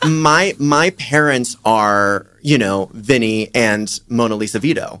 So my parents are, you know, Vinny and Mona Lisa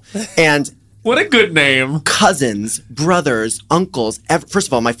Vito. And What a good name. cousins, brothers, uncles. First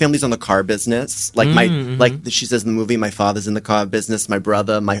of all, my family's on the car business. Like like she says in the movie, my father's in the car business. My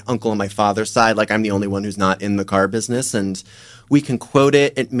brother, my uncle on my father's side, like I'm the only one who's not in the car business. And we can quote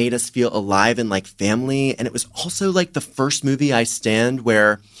it. It made us feel alive and like family. And it was also like the first movie I stand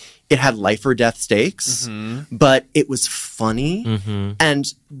where it had life or death stakes, but it was funny.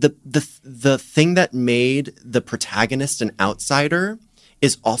 And the thing that made the protagonist an outsider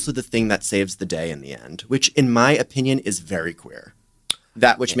is also the thing that saves the day in the end, which in my opinion is very queer.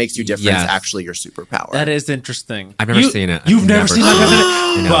 That which makes you different is actually your superpower. That is interesting. I've never seen it. You've never seen it.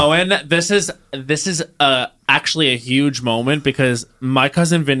 My Cousin Bowen, this is actually a huge moment because My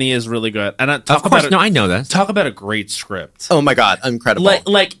Cousin Vinny is really good. And Of course, I know this. Talk about a great script. Oh my God, incredible.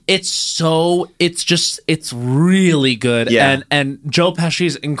 Like it's really good. Yeah. And Joe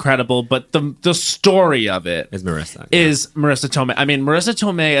Pesci's incredible, but the story of it Is Marissa. is Marissa Tomei. I mean, Marissa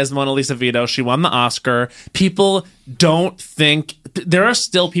Tomei as Mona Lisa Vito, she won the Oscar. People don't think, there are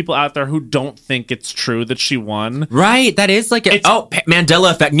still people out there who don't think it's true that she won. Right, that is like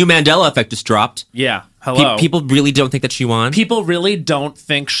Mandela effect. New Mandela effect just dropped. Yeah. Hello. People really don't think that she won. People really don't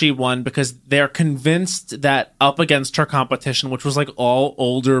think she won because they're convinced that up against her competition, which was like all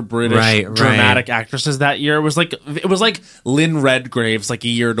older British dramatic actresses that year, it was like Lynn Redgrave's like a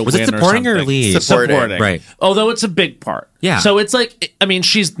year to was win. Was it supporting or lead? Supporting. Right. Although it's a big part. Yeah. So it's like, I mean,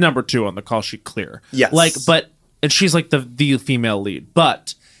 she's number 2 on the call sheet, clear. Yes. And she's like the female lead,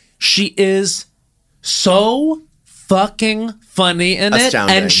 but she is so fucking funny in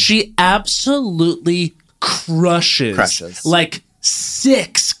Astounding. it, and she absolutely crushes. Like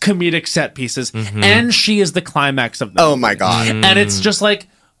 6 comedic set pieces, and she is the climax of them. Oh my God. And it's just like,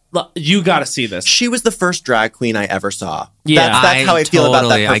 You got to see this. She was the first drag queen I ever saw. Yeah. That's how I feel about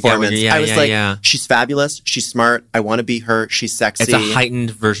Totally. that I get what performance. you're- I was yeah, like, yeah. she's fabulous. She's smart. I want to be her. She's sexy. It's a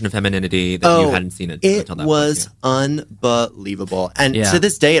heightened version of femininity that you hadn't seen it until that was point. unbelievable. And Yeah. to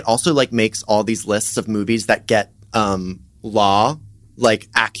this day, it also like makes all these lists of movies that get law like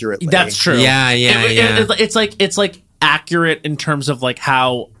accurately. That's true. Yeah. It's like accurate in terms of like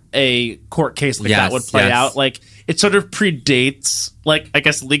how a court case like that would play out. Like it sort of predates, like, I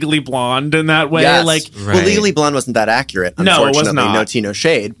guess, Legally Blonde in that way. Yes. Like, Well, Legally Blonde wasn't that accurate. No, it was Unfortunately, not. no tea, no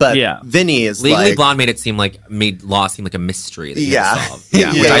shade. But Vinny is Legally like, Blonde made law seem like a mystery that you Yeah. had to solve.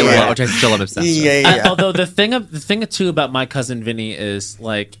 Yeah, Yeah. which I still am obsessed with. yeah. although the thing too about My Cousin Vinny is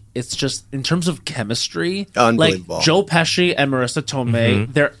like it's just in terms of chemistry, Unbelievable. Like Joe Pesci and Marissa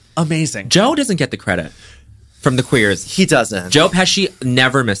Tomei, they're amazing. Joe doesn't get the credit from the queers. He doesn't. Joe Pesci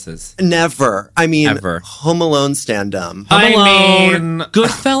never misses. Never. I mean, Ever. Home Alone stand-up. I Alone, mean,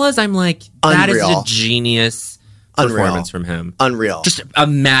 Goodfellas, I'm like, that is a Unreal. genius Unreal. performance from him. Unreal. Just a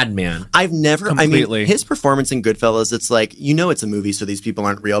madman. I've never. Completely. I mean, his performance in Goodfellas. It's like it's a movie, so these people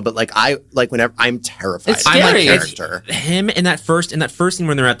aren't real. But like whenever I'm terrified. It's of scary. that It's character. him in that first scene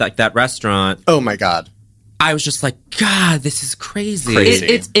when they're at that restaurant. Oh my god. I was just like, God, this is crazy.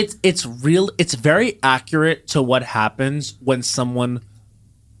 it's real. It's very accurate to what happens when someone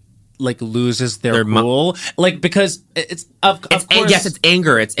like loses their cool. Like because it's of course, yes, it's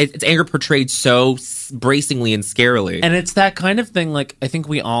anger. It's anger portrayed so bracingly and scarily. and it's that kind of thing. Like I think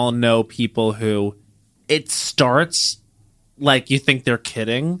we all know people who it starts like you think they're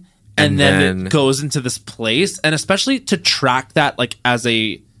kidding, and then it goes into this place, and especially to track that like as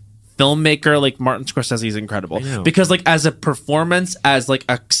a filmmaker, like Martin Scorsese is incredible because like as a performance, as like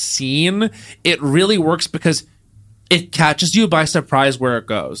a scene, it really works because it catches you by surprise where it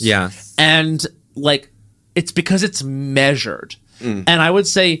goes. Yeah. And like it's because it's measured. And I would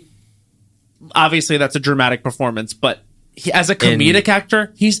say obviously that's a dramatic performance, but as a comedic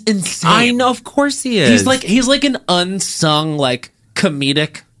actor, he's insane. I know, of course he is. He's like an unsung like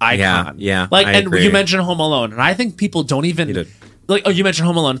comedic icon. Yeah, Like I and agree. you mentioned Home Alone, and I think people don't even like. Oh, you mentioned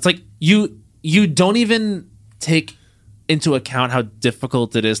Home Alone. It's like you don't even take into account how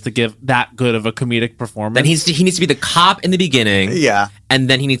difficult it is to give that good of a comedic performance. Then he needs to be the cop in the beginning. Yeah. And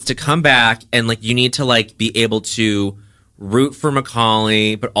then he needs to come back and like you need to like be able to root for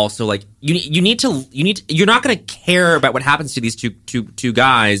Macaulay, but also like you're not going to care about what happens to these two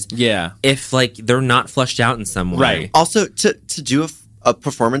guys. Yeah. If like they're not fleshed out in some way. Right. Also, to do a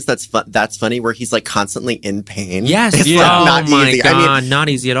performance that's funny, where he's like constantly in pain. Yes. It's Oh like, not my easy. God, I mean, not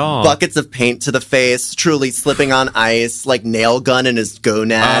easy at all. buckets of paint to the face, truly slipping on ice, like nail gun in his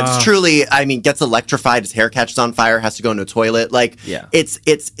gonads. Truly, I mean, gets electrified. His hair catches on fire. Has to go into a toilet. Like,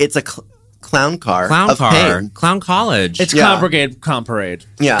 it's a clown car. of pain. Clown college. It's Clown Brigade, Clown Parade.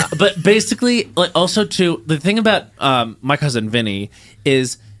 Yeah. But basically, like also too, the thing about My Cousin Vinny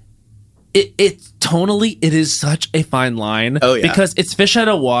is it tonally it is such a fine line. Oh, yeah. Because it's fish out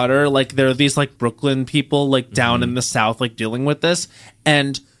of water. Like there are these like Brooklyn people like down in the South like dealing with this,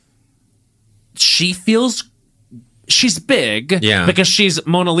 and she's big because she's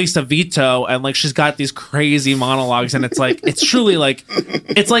Mona Lisa Vito, and like she's got these crazy monologues, and it's like it's truly like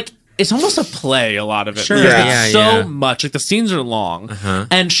it's almost a play, a lot of it. Sure. Because Yeah. it's so much. Like the scenes are long,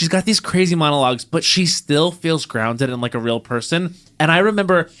 and she's got these crazy monologues, but she still feels grounded and like a real person. And I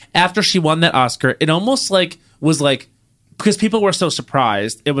remember after she won that Oscar, it almost like was like because people were so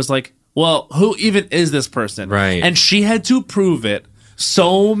surprised. It was like, well, who even is this person? Right. And she had to prove it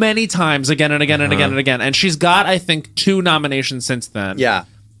so many times again and again and again and again. And she's got, I think, 2 nominations since then. Yeah.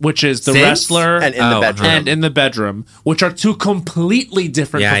 Which is The Since? Wrestler And In the Bedroom. and In the Bedroom, which are 2 completely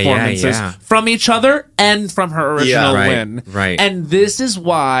different performances yeah. from each other and from her original right, win. right. And this is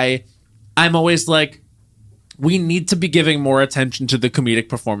why I'm always like, we need to be giving more attention to the comedic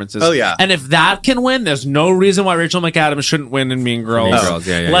performances. Oh, yeah. And if that can win, there's no reason why Rachel McAdams shouldn't win in Mean Girls. Mean Girls,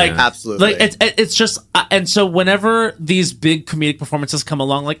 yeah, like, yeah. Absolutely. Like it's just, and so whenever these big comedic performances come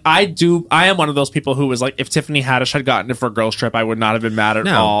along, like I am one of those people who was like, if Tiffany Haddish had gotten it for Girls Trip, I would not have been mad at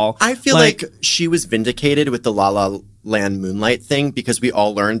all. I feel like she was vindicated with the La La Land Moonlight thing because we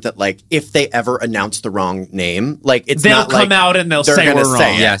all learned that like if they ever announce the wrong name, like it's They'll not come like out and they'll they're say gonna we're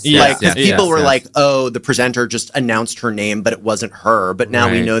say wrong. it. Yes, like because yes, people were yes. like, oh, the presenter just announced her name, but it wasn't her. But now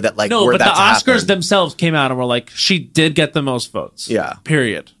we Right. know that like No, were but the that to Oscars happen, themselves came out and were like, she did get the most votes. Yeah.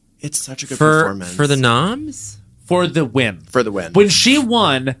 Period. it's such a good for performance the noms. For the win. for the win. When she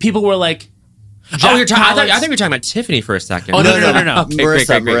won, people were like, Oh, I thought Palance- you were talking about Tiffany for a second. Oh, no. Okay,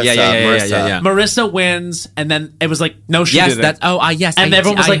 great. Yeah. Marissa wins, and then it was like, no, she didn't. Yes. And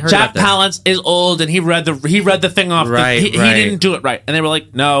everyone was like, Jack Palance is old, and he read the thing off. Right, He right. didn't do it right, and they were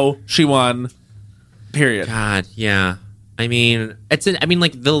like, no, she won. Period. God, yeah. I mean,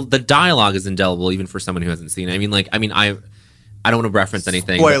 the dialogue is indelible even for someone who hasn't seen it. I don't want to reference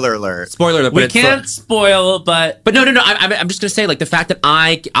anything. Spoiler alert. Spoiler alert. We can't spoil, but no. I'm just gonna say, like, the fact that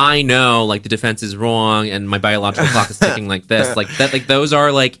I know, like, the defense is wrong and my biological clock is ticking like this, like that, like those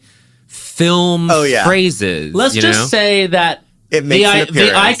are like film phrases. let's just say that It makes an the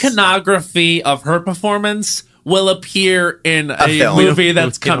appearance. iconography of her performance will appear in a film. movie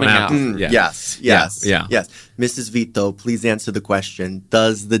that's It'll coming out. happen. Yeah. Yes. Yeah. Mrs. Vito, please answer the question.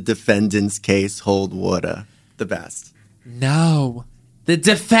 Does the defendant's case hold water? The best. No, the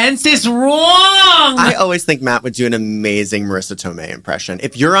defense is wrong. I always think Matt would do an amazing Marissa Tomei impression.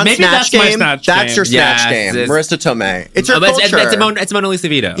 If you're on Maybe Snatch that's my Game, Snatch that's Game. your Snatch Yes, Game. it's- Marissa Tomei. It's your It's culture. it's Mona Lisa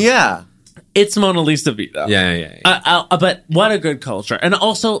Vito. Yeah. It's Mona Lisa Vito. Yeah. But what a good culture. And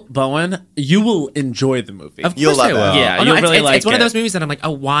also, Bowen, you will enjoy the movie. Of course You'll love I will. it. Yeah, Oh, you'll no, really like it's one of it. those movies that I'm like,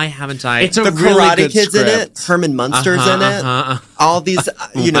 oh, why haven't I? It's a The really Karate good Kid's in it. script. Herman Munster's in it. All these,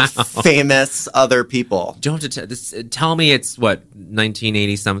 Wow. famous other people. Don't have to tell me it's what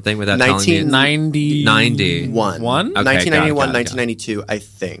 1980 something without telling me. 90. 90. One. One? Okay, 1991, got it. 1992, I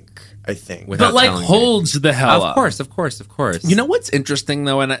think. Without But like telling me. holds the hell up. Of course. You know what's interesting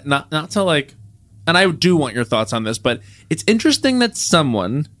though, and not to like, and I do want your thoughts on this, but it's interesting that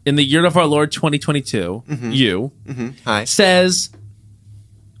someone in the year of our Lord 2022, you, Hi. says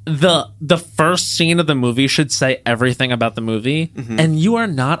the first scene of the movie should say everything about the movie, and you are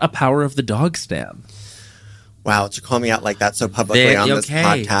not a Power of the Dog stan. Wow, to call me out like that so publicly on this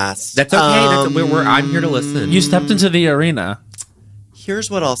podcast. That's okay. I'm here to listen. You stepped into the arena.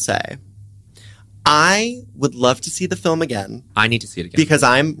 Here's what I'll say. I would love to see the film again I need to see it again. because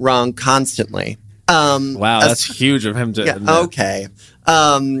I'm wrong constantly. Wow, that's huge of him to Yeah, admit. okay.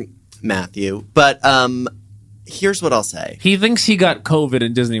 Matthew. But here's what I'll say. He thinks he got COVID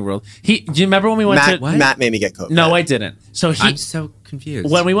in Disney World. Do you remember when we went to... Matt made me get COVID. No, I didn't. So I'm so confused.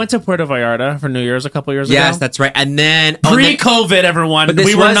 when we went to Puerto Vallarta for New Year's a couple years ago... Yes, that's right. And then Pre-COVID, everyone. But this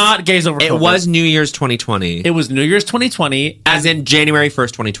We were was- not gays over COVID. It was New Year's 2020. It was New Year's 2020. as in January 1st,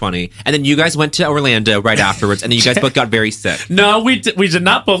 2020. And then you guys went to Orlando right afterwards, and then you guys both got very sick. No, we did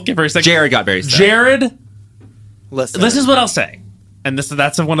not both get very sick. Jared got very sick. Jared, Listen. this is what I'll say. And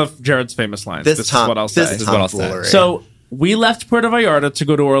that's one of Jared's famous lines. This is what I'll say. This is what I'll say. So we left Puerto Vallarta to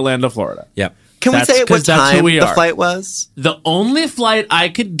go to Orlando, Florida. Yep. Can we That's say 'cause what that's who time we the are. flight was? The only flight I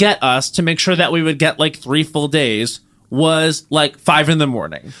could get us to make sure that we would get like 3 full days was like 5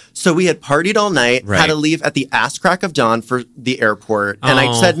 a.m. So we had partied all night, Right. had to leave at the ass crack of dawn for the airport. And I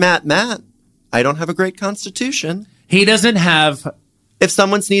Oh. said, Matt, I don't have a great constitution. He doesn't have... If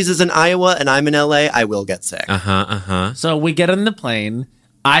someone sneezes in Iowa and I'm in LA, I will get sick. So we get on the plane.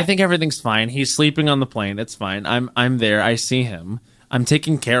 I think everything's fine. He's sleeping on the plane. It's fine. I'm there. I see him. I'm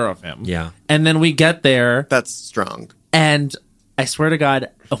taking care of him. Yeah. And then we get there, That's strong. and I swear to God,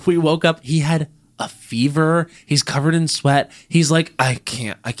 we woke up. He had a fever. He's covered in sweat. He's like, I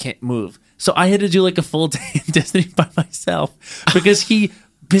can't move. So I had to do like a full day in Disney by myself because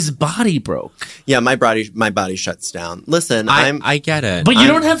his body broke. Yeah, my body shuts down. Listen, I get it. But you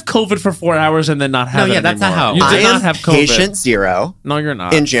don't have COVID for 4 hours and then not have it that's not anymore. how- You I did am not have COVID. patient zero. No, you're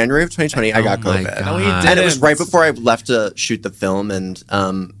not. In January of 2020, I got Oh my COVID. God. No, he And it was didn't. right before I left to shoot the film. And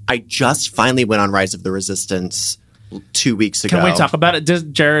I just finally went on Rise of the Resistance 2 weeks ago. Can we talk about it? Does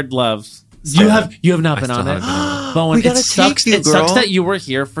Jared loves? You have not been on it, Bowen. We gotta It sucks. take you, It sucks girl. that you were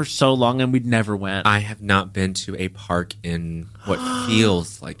here for so long and we never went. I have not been to a park in what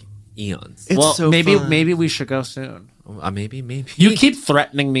feels like eons. It's well, so maybe fun. we should go soon. Maybe. You keep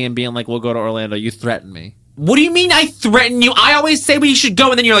threatening me and being like, "We'll go to Orlando." You threaten me. What do you mean I threaten you? I always say we should go,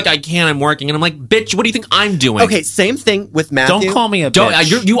 and then you're like, I can't, I'm working. And I'm like, bitch, what do you think I'm doing? Okay, same thing with Matthew. Don't call me a Don't,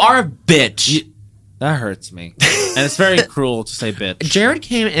 bitch. you are a bitch. That hurts me, and it's very cruel to say bitch. Jared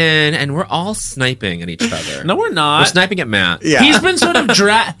came in, and we're all sniping at each other. No, we're We're not. sniping at Matt. Yeah. He's been sort of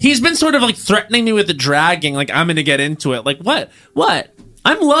He's been sort of like threatening me with the dragging. Like I'm going to get into it. Like what? What?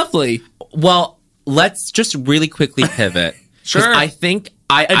 I'm lovely. Well, let's just really quickly pivot. 'Cause Sure. I think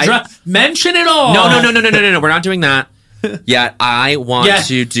I Mention it all. No. We're not doing that yet. I want Yeah.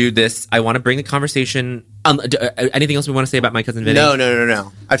 to do this. I want to bring the conversation. Anything else we want to say about my cousin Vinny?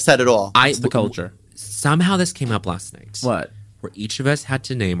 No. I've said it all. It's the culture. Somehow this came up last night. What? Where each of us had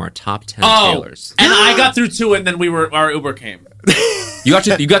to name our top 10 Oh, Taylors. and I got through 2, and then our Uber came. You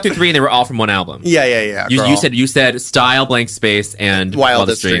got through 3, and they were all from one album. Yeah. You girl. said Style, Blank Space, and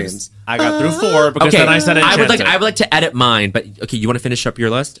Wildest Dreams. I got through 4 because then I said Enchanted. I would like to edit mine, but okay, you want to finish up your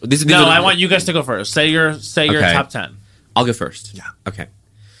list? I want you guys to go first. Say your top 10. I'll go first. Yeah. Okay.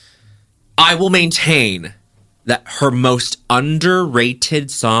 I will maintain that her most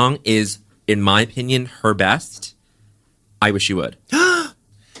underrated song is, in my opinion, her best. I Wish You Would.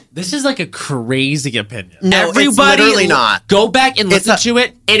 This is like a crazy opinion. No, Everybody, it's literally not. Go back and listen to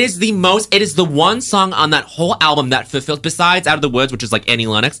it. It is the one song on that whole album that fulfills, besides Out of the Woods, which is like Annie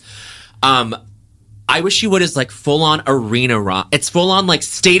Lennox. I Wish You Would is like full on arena rock. It's full on like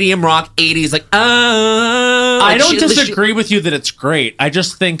stadium rock 80s, like, I don't disagree with you that it's great. I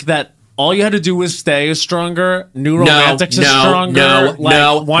just think that all you had to do was Stay is stronger. New Romantics is stronger.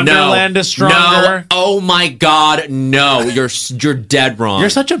 Wonderland is stronger. No. Oh my God, no. You're dead wrong. You're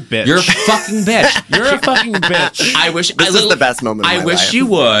such a bitch. You're a fucking bitch. You're a fucking bitch. This is the best moment of my life. I wish you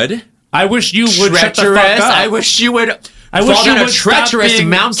would. I wish you would shut the Treacherous. fuck up. I wish you would. I wish you would treacherous stop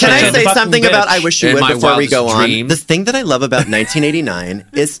mountain. Can I say fucking something bitch. about I Wish You In Would my before we go wildest on? dreams. The thing that I love about 1989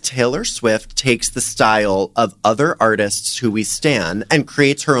 is Taylor Swift takes the style of other artists who we stan and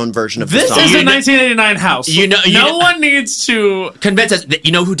creates her own version of the This song. is a 1989 house. No one needs to convince us.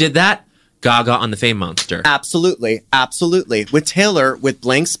 You know who did that? Gaga on the Fame Monster. Absolutely. With Taylor, with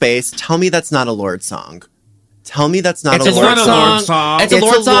Blank Space, tell me that's not a Lorde song. Tell me that's not It's a Lorde song. It's a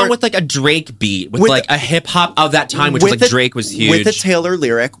Lorde song with like a Drake beat, with like a hip hop of that time, which was like Drake was huge. With a Taylor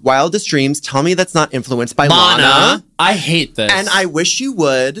lyric, Wildest Dreams, tell me that's not influenced by Lana. I hate this. And I Wish You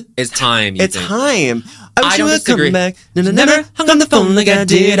Would. It's time. It's time. I wish I you don't would disagree. come back. Never hung on the phone like I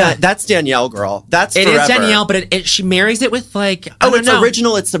did. That's Danielle, girl. That's It forever. is Danielle, but she marries it with like, I don't it's know.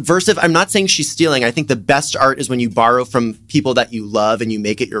 original. It's subversive. I'm not saying she's stealing. I think the best art is when you borrow from people that you love and you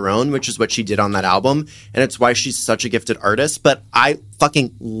make it your own, which is what she did on that album. And it's why she's such a gifted artist. But I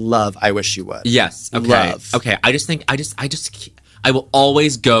fucking love I Wish You Would. Yes. Okay. Love. Okay. I will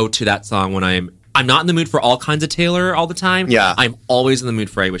always go to that song when I'm not in the mood for all kinds of Taylor all the time. Yeah. I'm always in the mood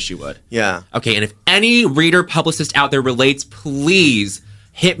for I Wish You Would. Yeah. Okay, and if any reader publicist out there relates, please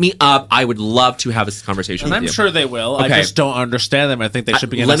hit me up. I would love to have this conversation And with I'm you. sure they will. I Okay. just don't understand them. I think they should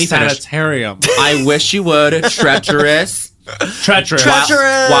be in let a me finish. sanitarium. I Wish You Would, Treacherous, Treacherous.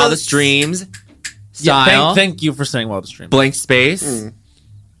 Wildest Dreams, Yeah, Style, thank you for saying Wildest Dreams. Blank Space,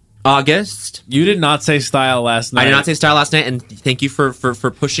 August. You did not say Style last night. I did not say Style last night, and thank you for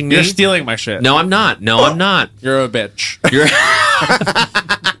pushing me. You're stealing my shit. No, I'm not. No, I'm not. You're a bitch. You're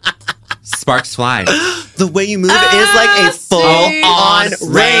Sparks Fly. The way you move is like a full-on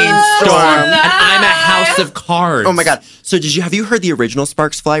rainstorm. And I'm a house of cards. Oh my God. So have you heard the original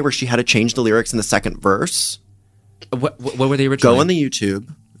Sparks Fly where she had to change the lyrics in the second verse? What were the original? Go on the YouTube.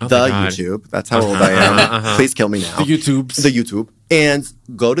 Oh my God. YouTube. That's how old I am. Please kill me now. The YouTubes. The YouTube. And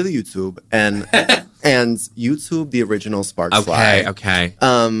go to the YouTube and YouTube the original Sparks Fly. Okay.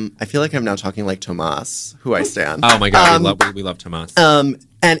 I feel like I'm now talking like Tomas, who I stand. Oh my God, we love Tomas. And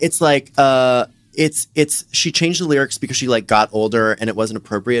it's like it's she changed the lyrics because she like got older and it wasn't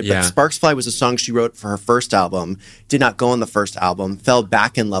appropriate. Yeah. But Sparks Fly was a song she wrote for her first album, did not go on the first album, fell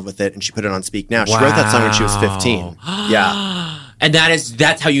back in love with it, and she put it on Speak Now. She wrote that song when she was 15. Yeah. And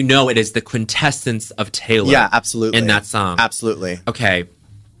that's how you know it is the quintessence of Taylor. Yeah, absolutely. In that song. Absolutely. Okay.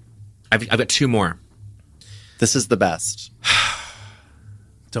 I've got two more. This is the best.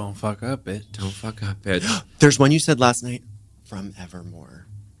 Don't fuck up, bitch. Don't fuck up, bitch. There's one you said last night from Evermore.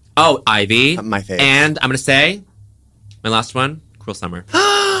 Oh, Ivy. My fave. And I'm going to say, my last one, Cruel Summer.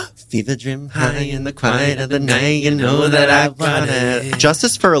 Fever dream high in the quiet of the night, you know that I want it.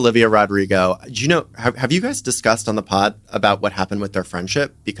 Justice for Olivia Rodrigo. Do you know, have you guys discussed on the pod about what happened with their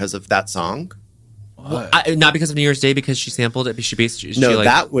friendship because of that song? Not because of New Year's Day, because she sampled it.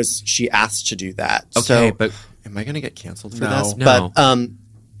 She asked to do that. Okay, so, but am I going to get canceled for No. this? No. But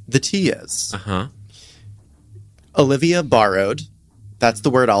the tea is Olivia borrowed. That's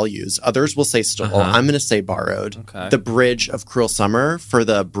the word I'll use. Others will say stole. I'm going to say borrowed. Okay. The bridge of Cruel Summer for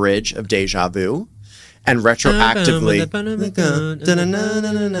the bridge of Deja Vu. And retroactively.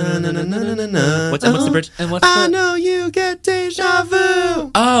 What's the bridge? And what's I know you get deja vu.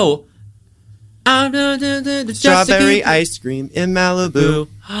 Oh. Strawberry ice cream in Malibu.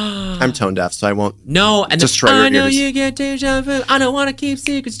 I'm tone deaf, so I won't. No, and destroy your I know ears. you get deja vu. I don't want to keep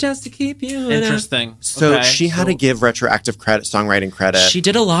secrets just to keep you. Interesting. So Okay, she had to give retroactive credit, songwriting credit. She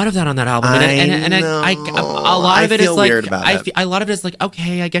did a lot of that on that album, I and know. a lot of it is feel like weird about it. a lot of it is like,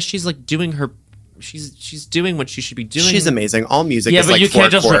 okay, I guess she's like doing her. She's doing what she should be doing. She's amazing. All music Yeah, is but like you four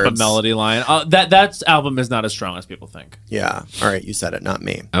can't just rip a chords. melody line. That album is not as strong as people think. Yeah. All right, you said it, not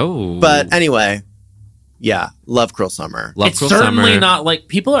me. Oh, But anyway, Yeah. Love Cruel Summer. Love It's Cruel certainly Summer. not like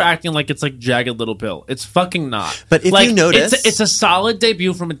people are acting like it's like Jagged Little Pill. It's fucking not. But if like, you notice- it's a solid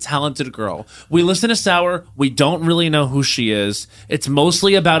debut from a talented girl. We listen to Sour. We don't really know who she is. It's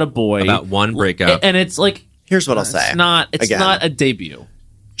mostly about a boy, About one breakup. and it's like Here's what I'll say. it's Again. not a debut.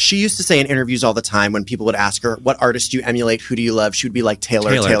 She used to say in interviews all the time when people would ask her, what artist do you emulate? Who do you love? She would be like,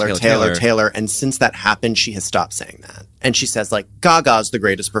 Taylor. And since that happened, she has stopped saying that. And she says, like, Gaga's the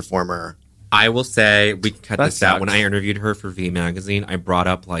greatest performer. I will say, we can cut That this out. sucks. When I interviewed her for V Magazine, I brought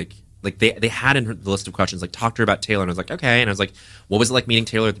up like they had in the list of questions, like, talk to her about Taylor. And I was like, okay. And I was like, what was it like meeting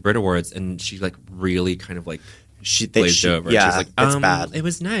Taylor at the Brit Awards? And she like really kind of like glazed over. Yeah, She was like, it's bad. It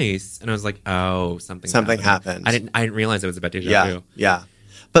was nice. And I was like, oh, something happened. I didn't realize it was about deja Yeah, vu. yeah.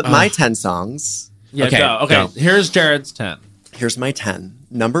 But my 10 songs, Yeah, Okay, go. go. Here's Jared's 10. here's my 10.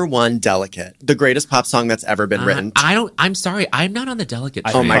 Number 1, Delicate. The greatest pop song that's ever been written. I'm sorry. I'm not on the Delicate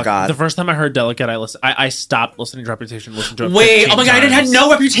train. Oh my God. The first time I heard Delicate, I stopped listening to Reputation. Listened to it. Wait, 15 oh my God, I didn't times. have no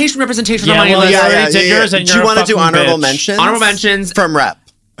representation Yeah, on my well, list. you already did yours, and Do you're you a want to do fucking honorable bitch. mentions? Honorable mentions. From Rep.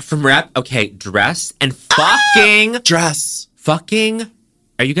 From Rep, okay, Dress and fucking Dress.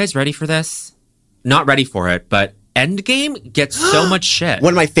 Are you guys ready for this? Not ready for it, but Endgame gets so much shit.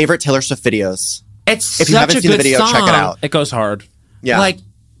 One of my favorite Taylor Swift videos. It's If you such haven't a seen the good video, song. check it out. It goes hard. Yeah. Like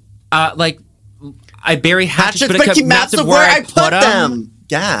I bury hatchets, Hatchets, but but keep maps of where I put 'em. them.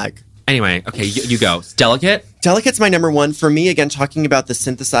 Gag. Anyway, okay, you go. Delicate. Delicate's my number 1. For me, again, talking about the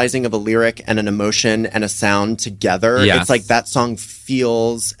synthesizing of a lyric and an emotion and a sound together. Yes. It's like that song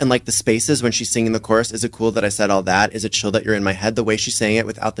feels, and like the spaces when she's singing the chorus, is it cool that I said all that? Is it chill that you're in my head? The way she's saying it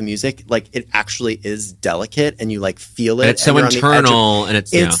without the music, like it actually is delicate and you like feel it. And it's so you're on the edge of- internal, and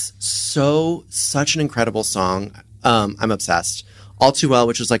it's such an incredible song. I'm obsessed. All Too Well,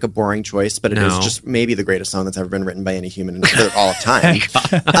 which is like a boring choice, but it is No. just maybe the greatest song that's ever been written by any human for all of time.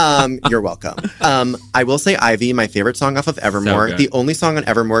 You're welcome. I will say Ivy, my favorite song off of Evermore. good. The only song on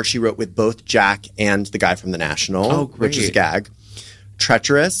Evermore she wrote with both Jack and the guy from The National, Oh, which is great. Gag.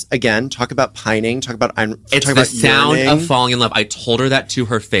 Treacherous, again, talk about pining, talk about It's talk the about sound yearning. of falling in love. I told her that to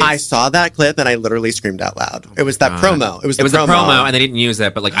her face. I saw that clip and I literally screamed out loud. It was that promo. It was the a promo, and they didn't use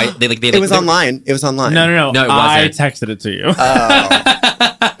it, but like it was online. It was online. No, No, it I wasn't. texted it to you.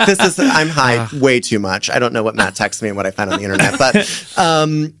 I'm high way too much. I don't know what Matt texted me and what I found on the internet, but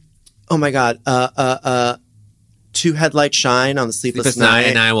oh my God. Two Headlights Shine on the Sleepless Night.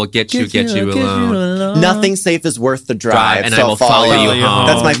 and I will get you alone. Nothing safe is worth the drive, and so I will follow you home.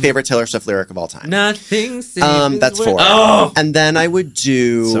 That's my favorite Taylor Swift lyric of all time. Nothing. That's 4. Oh, And then I would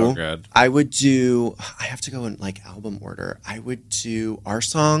do. So good. I have to go in like album order. I would do Our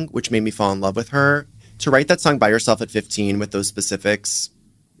Song, which made me fall in love with her. To write that song by yourself at 15 with those specifics,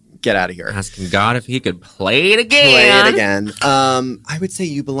 get out of here. asking God if he could play it again. Play it again. I would say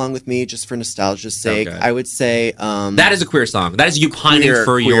You Belong With Me just for nostalgia's sake. good. I would say That is a queer song. That is you pining Queer,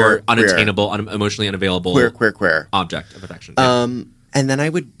 for queer, your queer. unattainable, emotionally unavailable Queer. object of affection. And then I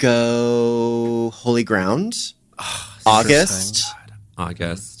would go Holy Ground, August,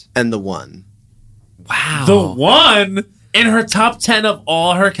 August. and The One. Wow. The One in her top 10 of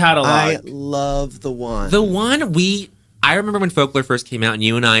all her catalog. I love The One. The one I remember when Folklore first came out, and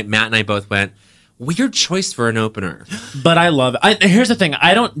you and I, Matt and I both went, weird choice for an opener. But I love it. Here's the thing.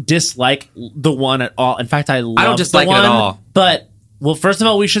 I don't dislike The One at all. In fact, I love dislike The it at One, all. But, well, first of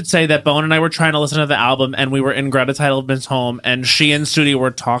all, we should say that Bone and I were trying to listen to the album, and we were in Greta Titleman's home, and she and Sudi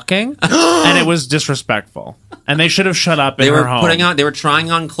were talking, and it was disrespectful. And they should have shut up in They her were home. they were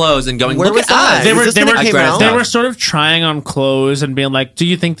trying on clothes and going, Where look was at us. I? They Was were this they when were it came out? they were sort of trying on clothes and being like, "Do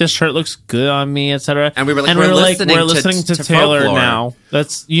you think this shirt looks good on me?" etc. And we were like, we're we're listening to to Taylor Folklore. now.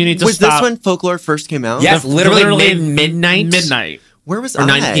 You need to Was stop. this when Folklore first came out? Yes, literally midnight. Where was Or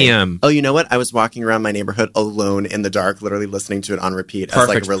I? 9 p.m.. Oh, you know what? I was walking around my neighborhood alone in the dark, literally listening to it on repeat as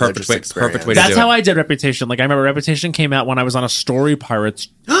like a religious experience. perfect way to That's do how it. I did Reputation. Like I remember Reputation came out when I was on a Story Pirates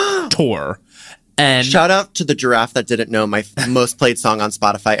tour, and Shout out to the giraffe that didn't know my most played song on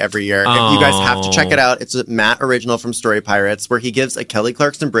Spotify every year. You guys have to check it out. It's a Matt original from Story Pirates where he gives a Kelly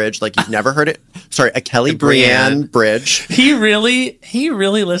Clarkson bridge like you've never heard it. Sorry, a Kelly Brienne bridge. he really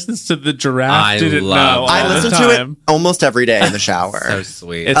listens to the giraffe. I Didn't love know. that. I all the listen to time. it almost every day in the shower. So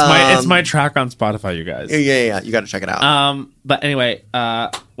sweet. It's my track on Spotify, you guys. Yeah. You got to check it out. But anyway,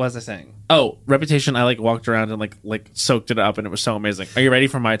 what was I saying? Oh, Reputation. I walked around and like soaked it up, and it was so amazing. Are you ready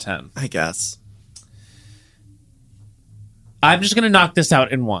for my 10? I guess. I'm just gonna knock this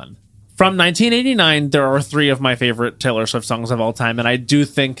out in one. From 1989, there are 3 of my favorite Taylor Swift songs of all time, and I do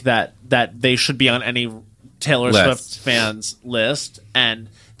think that they should be on any Taylor Swift fans list, and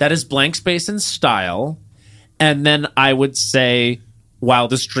that is Blank Space and Style. And then I would say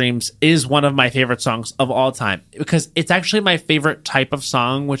Wildest Dreams is one of my favorite songs of all time because it's actually my favorite type of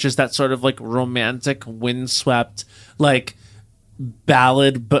song, which is that sort of like romantic, windswept, like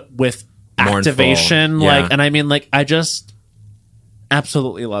ballad, but with activation. Mournful, yeah. Like, and I mean, like, I just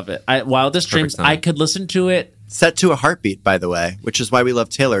absolutely love it. Wildest Dreams, song. I could listen to it. Set to a heartbeat, by the way, which is why we love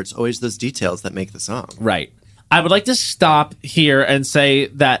Taylor. It's always those details that make the song. Right. I would like to stop here and say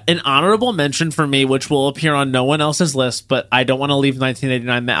that an honorable mention for me, which will appear on no one else's list, but I don't want to leave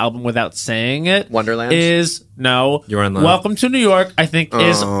 1989 the album without saying it. Wonderland? Is You're in Love. Welcome to New York, I think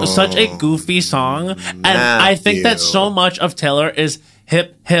is such a goofy song. And I think that so much of Taylor is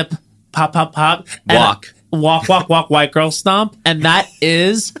hip, hip, pop, pop, pop. And walk, white girl stomp. And that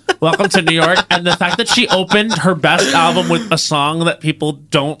is Welcome to New York. And the fact that she opened her best album with a song that people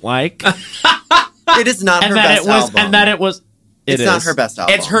don't like. It is not her best album. And that it was... It's not her best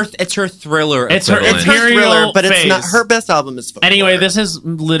album. It's her thriller. It's her thriller, but phase. It's not her best album. Is Folklore. Anyway, this is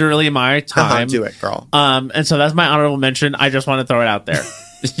literally my time. Do it, girl. And so that's my honorable mention. I just want to throw it out there.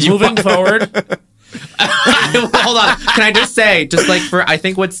 Moving forward, hold on. Can I just say, I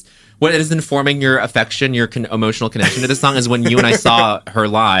think what is informing your affection, your emotional connection to this song is when you and I saw her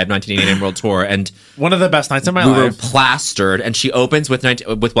live 1989 World Tour, and one of the best nights of my life. We were plastered, and she opens with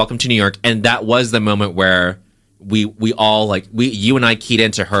Welcome to New York, and that was the moment where we all you and I keyed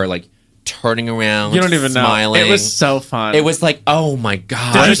into her turning around. You don't even smiling. know. It was so fun. It was like, oh my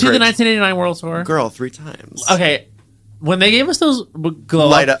god! Did you see the 1989 World Tour? Girl, 3 times. Okay, when they gave us those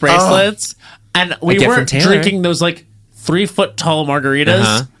glow up bracelets, and we were drinking those 3-foot tall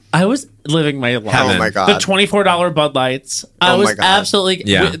margaritas. I was living my life. Oh my god! The $24 Bud Lights. I was absolutely.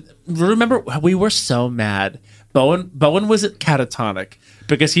 Yeah. Remember, we were so mad. Bowen was catatonic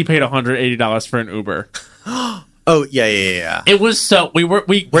because he paid $180 for an Uber. Oh yeah. It was so he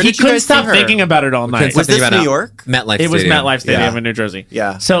you couldn't stop thinking about it all night. Was this New York? MetLife. It was MetLife Stadium in New Jersey.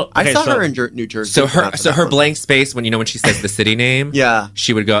 Yeah. So I saw her in New Jersey. So her blank space when she says the city name. Yeah.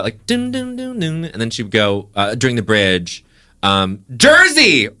 She would go dun dun dun dun, and then she would go during the bridge.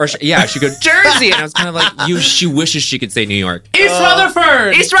 Jersey, or she'd go Jersey, and I was kind of like, she wishes she could say New York.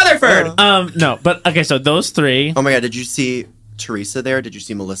 East Rutherford. No, but okay. So those 3. Oh my god! Did you see Teresa there? Did you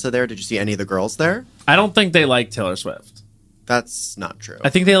see Melissa there? Did you see any of the girls there? I don't think they like Taylor Swift. That's not true. I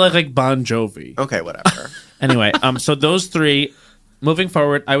think they like Bon Jovi. Okay, whatever. Anyway, so those 3. Moving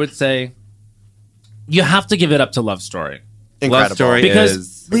forward, I would say you have to give it up to Love Story. Incredible. Love Story because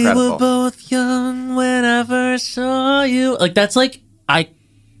is we incredible. were both young when I first saw you. That's iconic.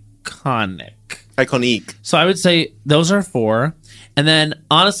 Iconique. So I would say those are 4. And then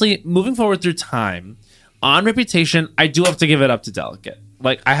honestly, moving forward through time, on Reputation, I do have to give it up to Delicate.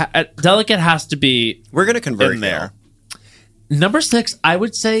 Delicate has to be We're gonna convert in there. Number 6, I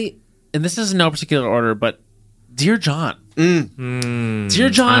would say, and this is in no particular order, but Dear John. Dear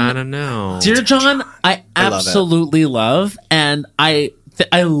John. I don't know. Dear John, I absolutely love, and I'm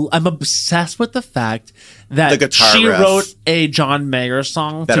obsessed with the fact that she wrote a John Mayer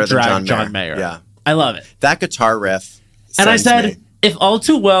song to drag John Mayer. Yeah, I love it. That guitar riff. And I said, if All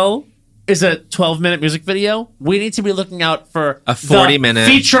Too Well is a 12-minute music video, we need to be looking out for a 40-minute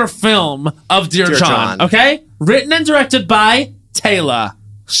feature film of Dear John. Okay, written and directed by Taylor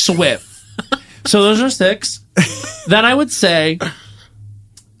Swift. So those are 6. Then I would say,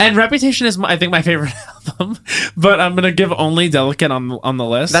 and Reputation is I think my favorite album, but I'm gonna give only Delicate on the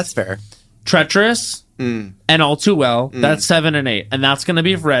list. That's fair. Treacherous and All Too Well. That's 7 and 8, and that's gonna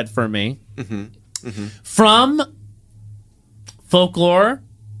be Red for me. From Folklore,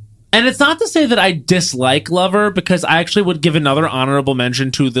 and it's not to say that I dislike Lover, because I actually would give another honorable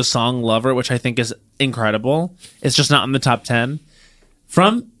mention to the song Lover, which I think is incredible. It's just not in the top 10.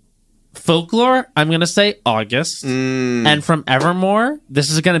 From Folklore, I'm going to say August. And from Evermore, this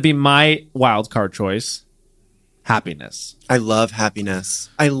is going to be my wild card choice, Happiness. I love Happiness.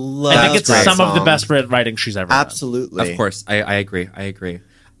 I think it's some of the best writing she's ever done. Absolutely. Of course. I agree.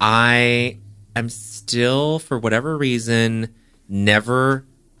 I am still, for whatever reason, never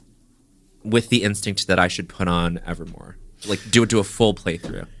with the instinct that I should put on Evermore. Do a full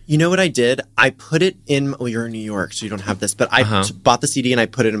playthrough. You know what I did? I put it in... Well, you're in New York, so you don't have this. But I bought the CD and I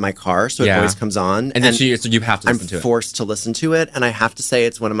put it in my car, so it always comes on. And then so you have to listen to it. I'm forced to listen to it, and I have to say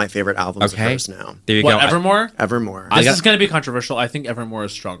it's one of my favorite albums of hers now. There you go. Evermore? Evermore. This is going to be controversial. I think Evermore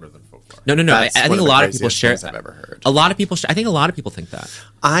is stronger than Folklore. No. I think a lot of people share... I've ever heard. A lot of people... I think a lot of people think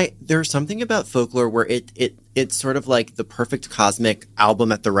that. There's something about Folklore where it's sort of like the perfect cosmic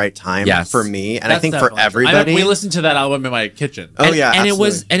album at the right time for me, and I think for everybody. We listened to that album in my kitchen. And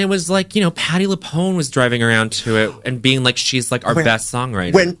absolutely. it was like, Patti LuPone was driving around to it and being like, she's like our best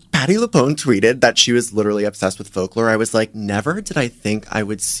songwriter. When Patti LuPone tweeted that she was literally obsessed with folklore. I was like, never did I think I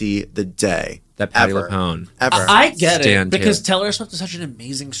would see the day That Patti ever. LuPone. Ever. I get it Stand because to. Taylor Swift is such an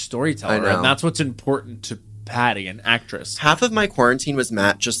amazing storyteller, I know. and that's what's important to Patty, an actress. Half of my quarantine was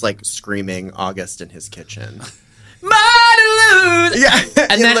Matt just like screaming August in his kitchen. Mighty lose. Yeah,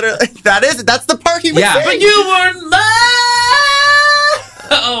 And he then- literally, that's the part he was Yeah. saying. But you weren't love.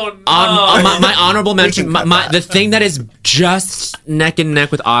 Oh no! My honorable mention, We can cut that. the thing that is just neck and neck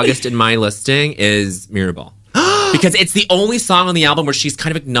with August in my listing is Mirrorball. Because it's the only song on the album where she's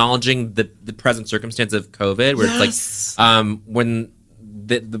kind of acknowledging the present circumstance of COVID, where it's like when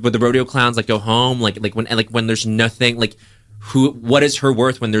the rodeo clowns like go home, like when there's nothing, like what is her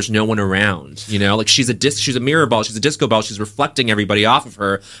worth when there's no one around? You know, like she's a mirror ball, she's a disco ball, she's reflecting everybody off of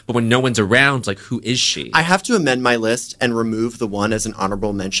her, but when no one's around, like who is she? I have to amend my list and remove the one as an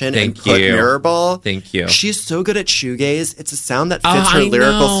honorable mention Thank and put you. Mirrorball. Thank you. She's so good at shoegaze. It's a sound that fits Oh, her I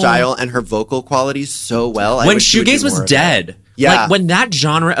lyrical know. style and her vocal qualities so well. I When wish she would do shoegaze was more of dead, it. Yeah. like when that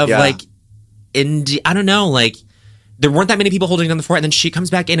genre of Yeah. like indie, I don't know, like there weren't that many people holding down the fort, and then she comes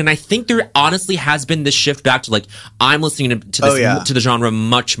back in, and I think there honestly has been this shift back to like I'm listening to this Oh, yeah. to the genre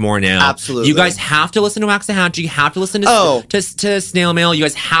much more now. Absolutely. You guys have to listen to Waxahachie. You have to listen to Oh. to Snail Mail. You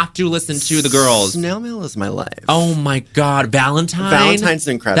guys have to listen to the girls. Snail Mail is my life. Oh my God, Valentine! Valentine's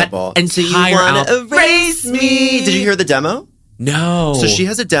incredible. That So you entire wanna album. erase me? Did you hear the demo? No. So she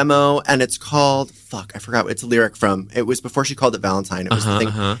has a demo, and it's called I forgot. It's a lyric from. It was before she called it Valentine. It was the thing,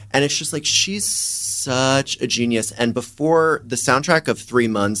 and it's just like she's such a genius. And before the soundtrack of 3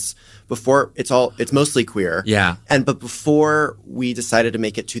 Months, before it's mostly queer. Yeah. But before we decided to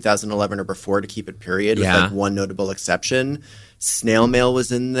make it 2011 or before to keep it period, with Yeah. like one notable exception, Snail Mail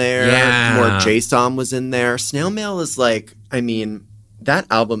was in there. Yeah. More J-Som was in there. Snail Mail is like, I mean. That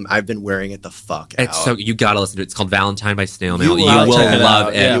album, I've been wearing it the fuck out. It's so you gotta listen to it. It's called Valentine by Snail Mail. You will will check it love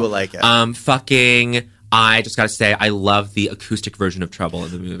out. it. Yeah. You will like it. Fucking. I just gotta say, I love the acoustic version of Trouble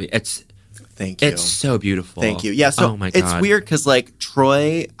in the movie. Thank you. It's so beautiful. Thank you. Yeah, so oh my God. it's weird because like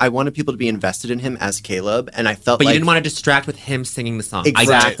Troy, I wanted people to be invested in him as Caleb, and I felt But like you didn't want to distract with him singing the song.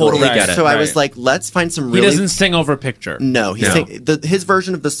 exactly. I totally get it. So I Right. was like, let's find some He really. doesn't sing over picture. No, he's No. his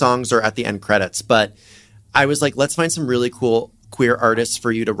version of the songs are at the end credits, but I was like, let's find some really cool queer artists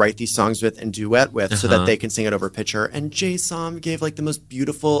for you to write these songs with and duet with so that they can sing it over picture. And J-Som gave like the most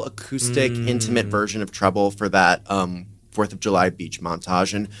beautiful acoustic, intimate version of Trouble for that 4th of July beach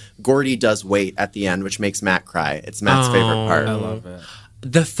montage. And Gordy does Wait at the end, which makes Matt cry. It's Matt's favorite part. I love it.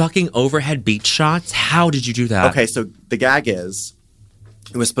 The fucking overhead beat shots. How did you do that? Okay, so the gag is,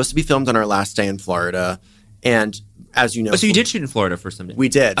 it was supposed to be filmed on our last day in Florida. And as you know, Oh, so you did shoot in Florida for some days. we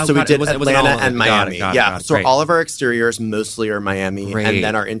did. Oh, So we God, did it wasn't Atlanta all of it. and Miami. Got it, yeah. got it. So Great. all of our exteriors mostly are Miami, Great. and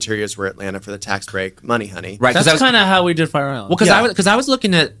then our interiors were Atlanta for the tax break. Money, honey. Right, because That's I was kind of how we did Fire Island. well, because Yeah. I was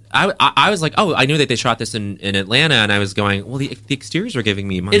looking at I was like, oh, I knew that they shot this in Atlanta, and I was going, well, the exteriors are giving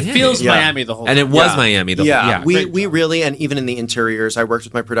me Miami. it feels Yeah. Miami the whole and time. it was Yeah. Miami. Yeah, we Great job. really, and even in the interiors, I worked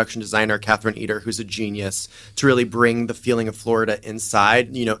with my production designer, Catherine Eder, who's a genius, to really bring the feeling of Florida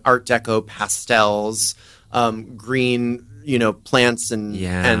inside. You know, Art Deco pastels, green, you know, plants and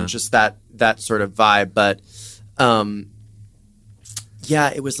just that sort of vibe. But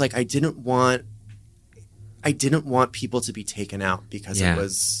yeah, it was like I didn't want people to be taken out because Yeah. it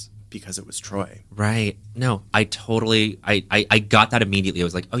was Troy. Right. No, I totally I got that immediately. I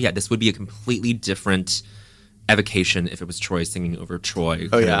was like, oh yeah, this would be a completely different evocation if it was Troy singing over Troy. Oh,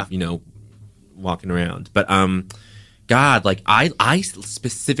 kind yeah. of, you know, walking around. But God, like I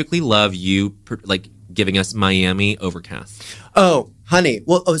specifically love you like giving us Miami Overcast. Oh, honey.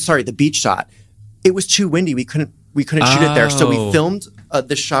 Well, sorry, the beach shot. It was too windy. We couldn't shoot it there. So we Oh. filmed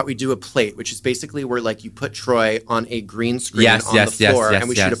this shot. We do a plate, which is basically where like you put Troy on a green screen Yes, on yes, the yes, floor, yes, and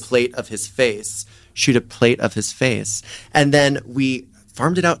we yes. shoot a plate of his face. And then we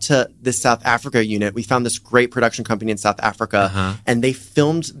farmed it out to this South Africa unit. We found this great production company in South Africa, and they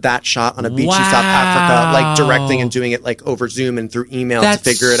filmed that shot on a beach in South Africa, like directing and doing it like over Zoom and through email That's to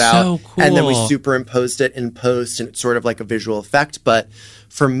figure it out. so And then we cool. superimposed it in post, and it's sort of like a visual effect. But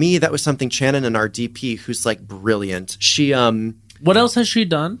for me, that was something Shannon, and our DP, who's like brilliant. What else has she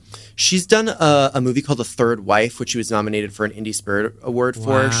done? She's done a movie called The Third Wife, which she was nominated for an Indie Spirit Award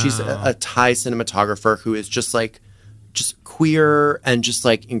for. She's a Thai cinematographer who is just queer and just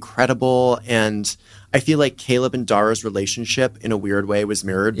like incredible. And I feel like Caleb and Dara's relationship in a weird way was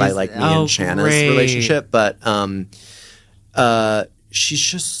mirrored by like me and Shanna's great. relationship. But she's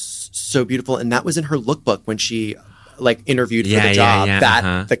just so beautiful. And that was in her lookbook when she like interviewed for the job,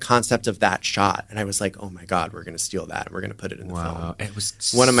 yeah, the concept of that shot. And I was like, oh my God, we're going to steal that and we're going to put it in the film. It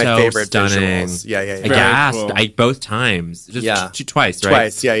was one of my favorite stunning visuals. Yeah. I gasped. Cool. Both times. Twice, right?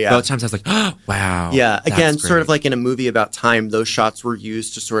 Twice, yeah. Both times I was like, oh, wow. Yeah, again, sort of like in a movie about time, those shots were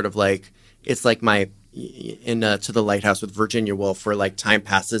used to sort of like, it's like my, To the Lighthouse with Virginia Woolf, where like time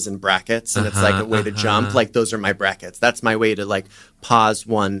passes in brackets and it's like a way to jump. Like those are my brackets. That's my way to like pause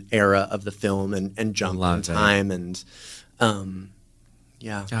one era of the film and jump in time. And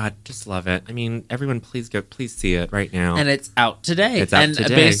yeah. God, just love it. I mean, everyone please see it right now. And it's out today.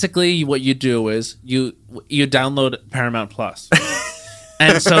 Basically what you do is you download Paramount Plus.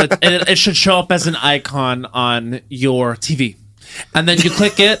 And so it should show up as an icon on your TV. And then you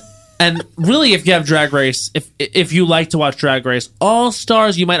click it. And really, if you have Drag Race, if you like to watch Drag Race All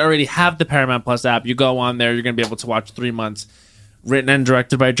Stars, you might already have the Paramount Plus app. You go on there, you're going to be able to watch 3 months. Written and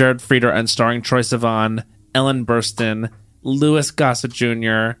directed by Jared Frieder and starring Troye Sivan, Ellen Burstyn, Louis Gossett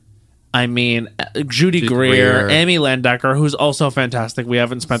Jr., Judy Greer, Amy Landecker, who's also fantastic. We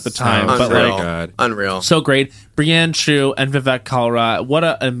haven't spent the time, but unreal. So great. Brianne Chu and Vivek Kalra. What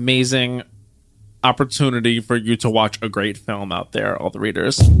an amazing opportunity for you to watch a great film out there, all the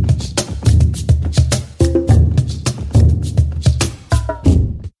readers.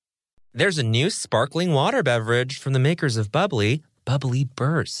 There's a new sparkling water beverage from the makers of Bubbly, Bubbly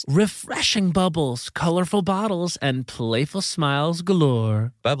Burst. Refreshing bubbles, colorful bottles, and playful smiles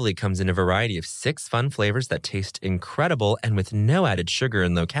galore. Bubbly comes in a variety of 6 fun flavors that taste incredible, and with no added sugar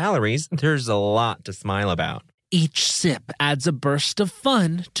and low calories, there's a lot to smile about. Each sip adds a burst of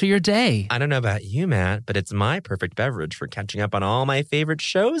fun to your day. I don't know about you, Matt, but it's my perfect beverage for catching up on all my favorite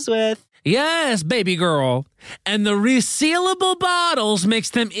shows with. Yes, baby girl. And the resealable bottles makes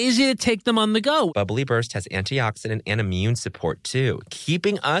them easy to take them on the go. Bubbly Burst has antioxidant and immune support, too,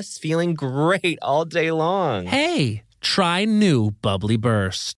 keeping us feeling great all day long. Hey, try new Bubbly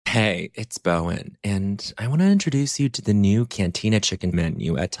Burst. Hey, it's Bowen, and I want to introduce you to the new Cantina Chicken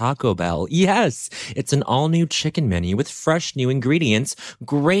menu at Taco Bell. Yes, it's an all-new chicken menu with fresh new ingredients,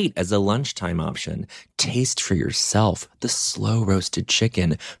 great as a lunchtime option. Taste for yourself the slow-roasted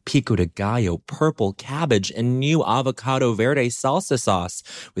chicken, pico de gallo, purple cabbage, and new avocado verde salsa sauce.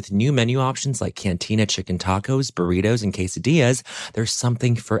 With new menu options like Cantina Chicken tacos, burritos, and quesadillas, there's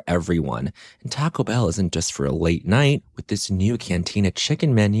something for everyone. And Taco Bell isn't just for a late night. With this new Cantina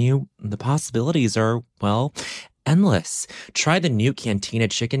Chicken menu, the possibilities are, well, endless. Try the new Cantina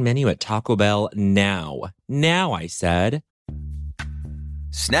Chicken menu at Taco Bell now. Now, I said.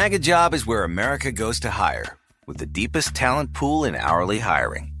 Snag a Job is where America goes to hire, with the deepest talent pool in hourly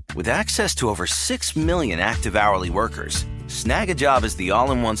hiring. With access to over 6 million active hourly workers, Snag a Job is the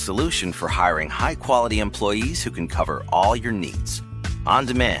all-in-one solution for hiring high-quality employees who can cover all your needs. On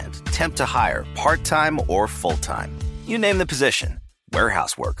demand, temp to hire, part-time or full-time. You name the position.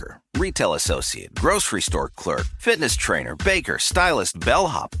 Warehouse worker, retail associate, grocery store clerk, fitness trainer, baker, stylist,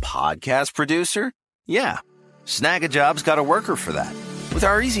 bellhop, podcast producer. Yeah, Snag a Job's got a worker for that. With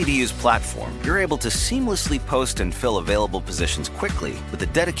our easy-to-use platform, you're able to seamlessly post and fill available positions quickly with a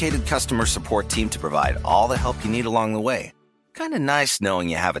dedicated customer support team to provide all the help you need along the way. Kind of nice knowing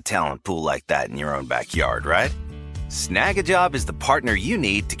you have a talent pool like that in your own backyard, right? Snag a Job is the partner you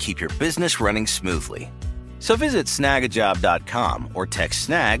need to keep your business running smoothly. So visit snagajob.com or text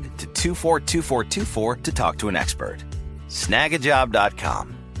snag to 242424 to talk to an expert.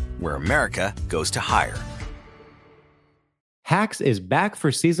 Snagajob.com, where America goes to hire. Hacks is back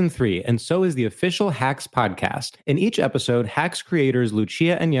for season 3, and so is the official Hacks podcast. In each episode, Hacks creators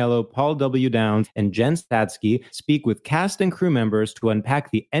Lucia Agnello, Paul W. Downs, and Jen Statsky speak with cast and crew members to unpack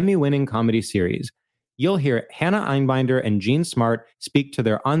the Emmy-winning comedy series. You'll hear Hannah Einbinder and Jean Smart speak to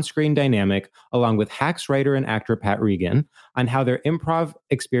their on-screen dynamic, along with Hacks writer and actor Pat Regan, on how their improv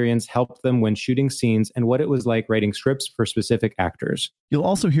experience helped them when shooting scenes and what it was like writing scripts for specific actors. You'll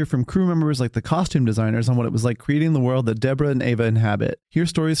also hear from crew members like the costume designers on what it was like creating the world that Deborah and Ava inhabit. Hear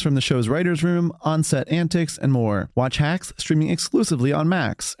stories from the show's writer's room, on-set antics, and more. Watch Hacks streaming exclusively on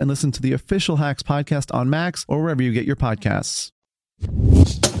Max, and listen to the official Hacks podcast on Max or wherever you get your podcasts.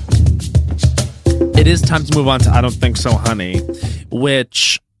 It is time to move on to I Don't Think So, Honey,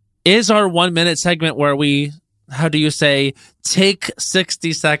 which is our 1-minute segment where we, how do you say, take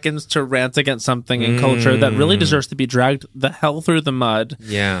 60 seconds to rant against something in culture that really deserves to be dragged the hell through the mud.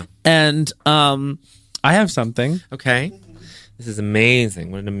 Yeah. And I have something. Okay. This is amazing.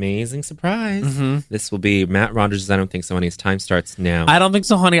 What an amazing surprise. Mm-hmm. This will be Matt Rogers' I Don't Think So, Honey's time starts now. I don't think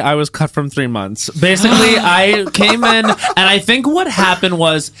so, honey. I was cut from 3 months. Basically, I came in, and I think what happened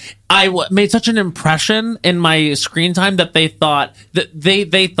was I made such an impression in my screen time that they thought,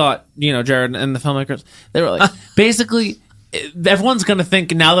 you know, Jared and the filmmakers, they were like, basically, everyone's going to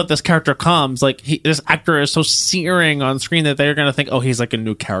think now that this character comes, like, this actor is so searing on screen that they're going to think, oh, he's like a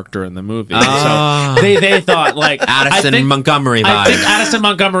new character in the movie. So they thought, like, Addison Montgomery vibes. I think Addison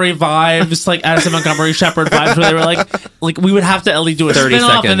Montgomery vibes, like Addison Montgomery Shepherd vibes, where they were like we would have to at least do a 30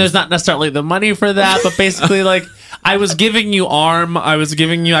 spin-off, seconds. and there's not necessarily the money for that, but basically, like, I was giving you arm. It was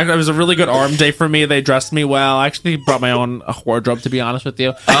a really good arm day for me. They dressed me well. I actually brought my own wardrobe, to be honest with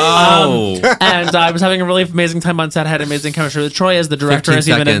you. And I was having a really amazing time on set. I had amazing chemistry with Troy, as the director 15 has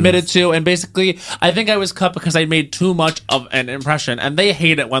even seconds. admitted to. And basically, I think I was cut because I made too much of an impression. And they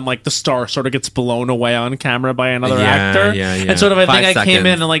hate it when, like, the star sort of gets blown away on camera by another actor. Yeah. And sort of, I 5 think I came seconds.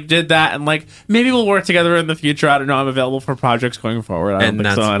 in and, like, did that. And, like, maybe we'll work together in the future. I don't know. I'm available for projects going forward. I don't And think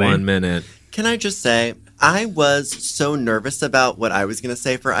that's so, honey. 1 minute. Can I just say, I was so nervous about what I was going to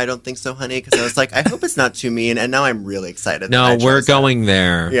say for I Don't Think So, Honey, because I was like, I hope it's not too mean, and now I'm really excited. that I No, we're chose it. going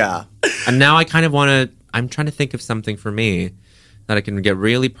there. Yeah. And now I kind of want to, I'm trying to think of something for me that I can get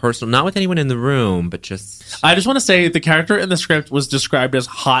really personal, not with anyone in the room, but just... I just want to say the character in the script was described as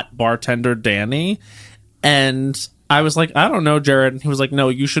hot bartender Danny, and I was like, I don't know, Jared. And he was like, no,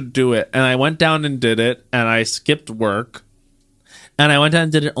 you should do it. And I went down and did it, and I skipped work, and I went down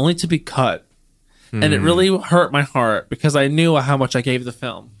and did it only to be cut. And it really hurt my heart because I knew how much I gave the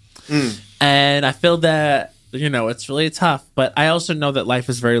film. And I feel that, you know, it's really tough, but I also know that life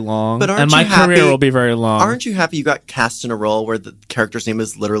is very long, But aren't and my you happy- career will be very long. Aren't you happy you got cast in a role where the character's name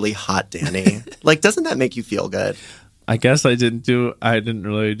is literally Hot Danny? Like, doesn't that make you feel good? I guess I didn't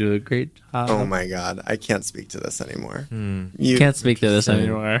really do a great job. Oh my God. I can't speak to this anymore. You Can't speak to this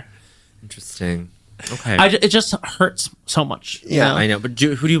anymore. Interesting. Okay. It just hurts so much. you Yeah, know? I know, but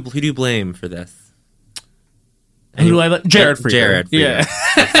who do you blame for this? Who do I like? Jared Frieder. Jared Frieder. Yeah.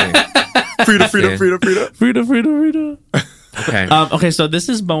 Frida. Okay. Okay, so this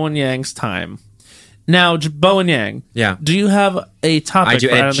is Bowen Yang's time. Now, Bowen Yang. Yeah. Do you have a topic? I do.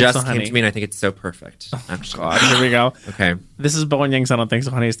 for I It Don't Think just So, came Honey? to me, and I think it's so perfect. Actually. God, here we go. Okay. This is Bowen Yang's I Don't Think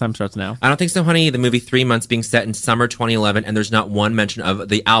So, Honey. His time starts now. I Don't Think So, Honey, the movie 3 months being set in summer 2011, and there's not one mention of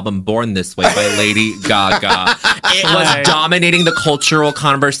the album Born This Way by Lady Gaga. It Right. was dominating the cultural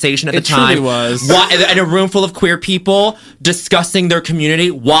conversation at the It truly time. was. Why, in a room full of queer people discussing their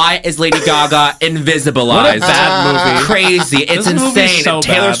community, why is Lady Gaga invisibilized? What a bad movie. Crazy. It's This movie's insane. so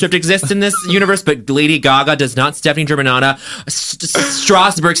Taylor bad. Swift exists in this universe, but Lady Gaga does not. Stephanie Germanotta,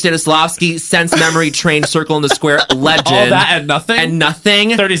 Strasberg, Stanislavski, Sense Memory Train, Circle in the Square, legend. All that and nothing? And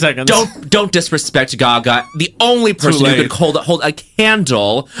nothing. 30 seconds. Don't disrespect Gaga. The only person who late. could hold a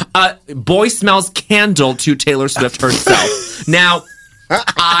candle, a Boy Smells candle to Taylor Swift herself. Now,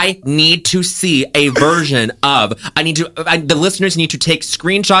 I need to see a version of. The listeners need to take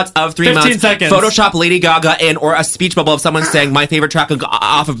screenshots of 3 15 months. seconds. Photoshop Lady Gaga in, or a speech bubble of someone saying, "My favorite track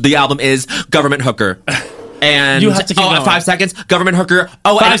off of the album is Government Hooker." And You have to keep going. 5 seconds. Government Hooker.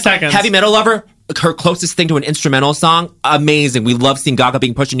 Oh, 5 and seconds. Heavy Metal Lover. Her closest thing to an instrumental song. Amazing. We love seeing Gaga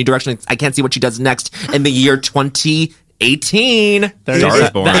being pushed in a new direction. I can't see what she does next in the year 2018. 30 Star is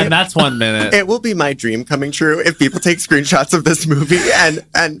seconds. Born. And that's 1 minute. It will be my dream coming true if people take screenshots of this movie and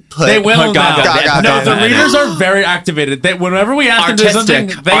put They will Put Gaga. now. Gaga No, in the it. readers are very activated. Whenever we ask them to do something,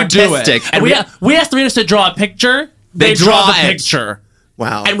 they do it. Artistic. And we ask the readers to draw a picture. They draw draw the it. picture.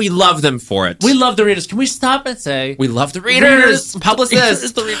 Wow. And we love them for it. We love the readers. Can we stop and say We love the readers, Readers. publicists.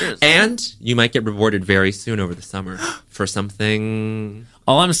 It's the readers. And you might get rewarded very soon over the summer for something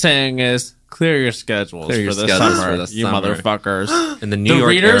all I'm saying is clear your schedules, Clear your for, the schedules summer, for the you summer. motherfuckers. in the New The York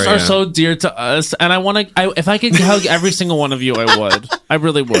readers area. are so dear to us, and I want to. If I could hug every single one of you, I would. I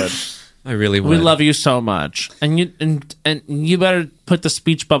really would. I really would. We love you so much, and you better put the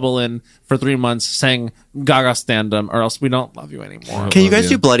speech bubble in for 3 months saying Gaga stand-em, or else we don't love you anymore. Can you guys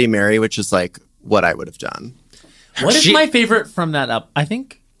do Bloody Mary, which is like what I would have done? What is She- my favorite from that up? I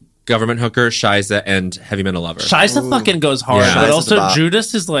think Government Hooker, Shiza, and Heavy Metal Lover. Shiza fucking goes hard, Yeah. but Shiza's also the bop.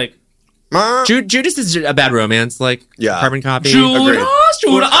 Judas is like Judas is a bad romance, like Yeah. Carbon Copy. Judas,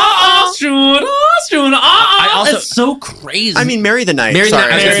 I also- it's so crazy. I mean, Marry the Night. Mary the Sorry,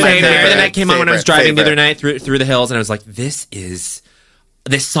 Night, I was it's gonna my say, Mary the favorite, Night came on when I was favorite, driving the other favorite. night through the hills, and I was like, this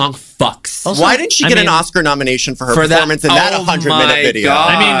song fucks. Also, Why didn't she I get mean, an Oscar nomination for her for that- performance in that oh 100-minute my video?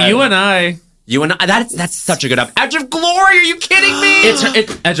 God. I mean, you and I. You and I, that's such a good album. Edge of Glory, are you kidding me?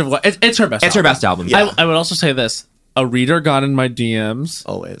 It's Edge of what? It's her best. It's her best album. Yeah. I would also say this: a reader got in my DMs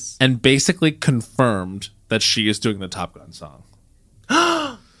Always. and basically confirmed that she is doing the Top Gun song.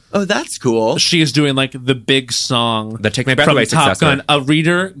 Oh, that's cool. She is doing like the big song The Take My Breath from Away Top successor. Gun. A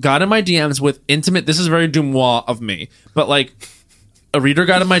reader got in my DMs with intimate. This is very Dumois of me, but like a reader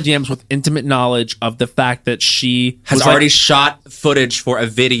got in my DMs with intimate knowledge of the fact that she Has was, already like, shot footage for a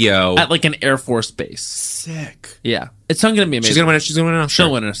video. at like an Air Force base. Sick. Yeah, it's not going to be amazing. She's gonna win it. She's gonna win it.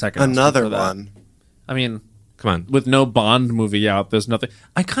 She'll win in a second. Another for that. one. I mean, Come on. with no Bond movie out, there's nothing.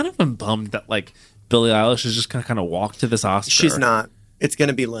 I kind of am bummed that like Billie Eilish is just gonna kind of walk to this Oscar. She's not. It's going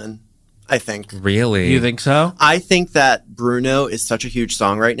to be Lynn, I think. Really? You think so? I think that Bruno is such a huge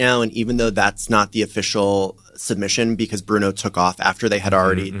song right now, and even though that's not the official submission because Bruno took off after they had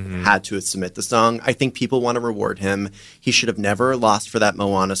already had to submit the song, I think people want to reward him. He should have never lost for that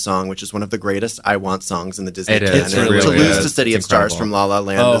Moana song, which is one of the greatest I Want songs in the Disney It is. canon. It really to lose is. to City It's of Stars incredible. from La La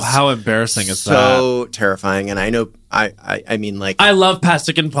Land Oh, is how embarrassing is that? so terrifying. And I know, I mean, like, I love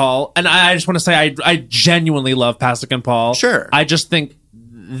Pasek and Paul, and I just want to say I genuinely love Pasek and Paul. Sure. I just think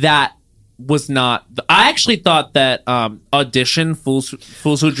that was not. I actually thought that Audition Fools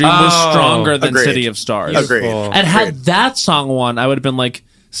Who Dream was stronger than agreed. City of Stars. Agreed. And had that song won, I would have been like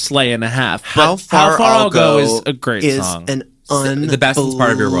Slay and a half. How But Far I'll Go is is a great song. An The best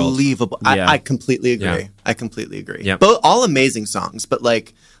part of your world. unbelievable. Yeah. I completely agree. Yeah. I completely agree. Yep. Both all amazing songs, but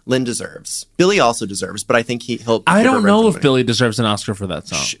like Lynn deserves. Billy also deserves, but I think he'll. I give her don't know room if for winning. Billy deserves an Oscar for that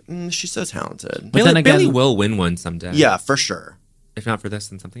song. She's so talented. But Billy, then again, Billy will win one someday. Yeah, for sure. If not for this,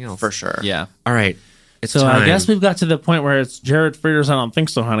 then something else. For sure. yeah. All right. It's So time. I guess we've got to the point where it's Jared Frieders. I don't think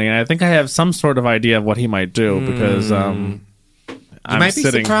so, honey. And I think I have some sort of idea of what he might do because I'm You might be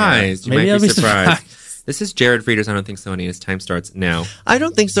sitting surprised. here. You Maybe might I'll be surprised. surprised. This is Jared Frieders. I don't think so, honey. His time starts now. I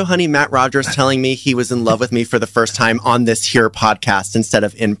don't think so, honey. Matt Rogers telling me he was in love with me for the first time on this here podcast instead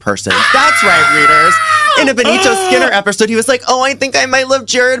of in person. That's right, readers. In a Benito Skinner episode, he was like, oh, I think I might love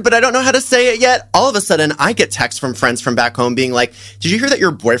Jared, but I don't know how to say it yet. All of a sudden, I get texts from friends from back home being like, did you hear that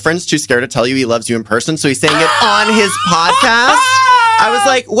your boyfriend's too scared to tell you he loves you in person, so he's saying it on his podcast? I was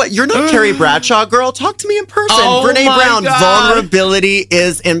like, what? You're not Carrie Bradshaw, girl. Talk to me in person. Oh Brene my Brown, God. vulnerability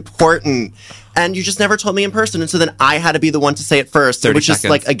is important. And you just never told me in person. And so then I had to be the one to say it first, 30 which is seconds.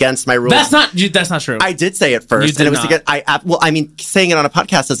 like against my rules. That's not true. I did say it first. You did and it was not. again, well, I mean, saying it on a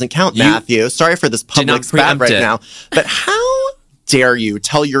podcast doesn't count, You Matthew. Sorry for this public not spat preempt right it. now. But how dare you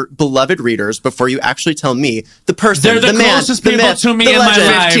tell your beloved readers before you actually tell me, the person, They're the the man, closest the people myth, to me the in my legend.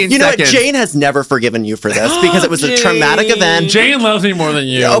 life. 15 You know what? seconds. Jane has never forgiven you for this because it was a traumatic Jane. event. Jane loves me more than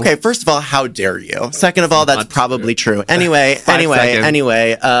you. Okay, first of all, how dare you? Second of all, that's probably true. Anyway, 5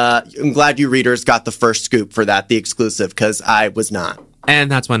 seconds. I'm glad you readers got the first scoop for that, the exclusive, because I was not. And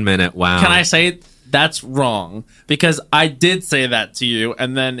that's 1 minute. Wow. Can I say that's wrong? Because I did say that to you,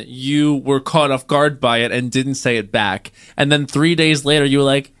 and then you were caught off guard by it and didn't say it back. And then 3 days later, you were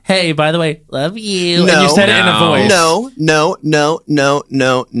like, "Hey, by the way, love you," and you said it in a voice. No.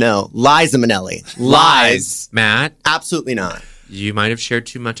 Liza Minnelli. Lies. Matt, Absolutely not. you might have shared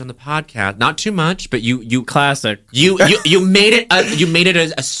too much on the podcast. Not too much, but you Classic. you made it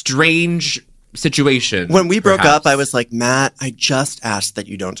a strange situation. When we broke perhaps. up, I was like, Matt, I just asked that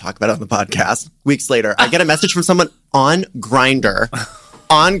you don't talk about it on the podcast. Weeks later, I get a message from someone on Grindr.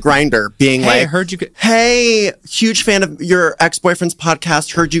 Being Hey, like, I heard you get- hey, huge fan of your ex-boyfriend's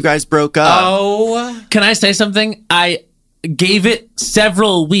podcast, heard you guys broke up. Oh. Can I say something? I gave it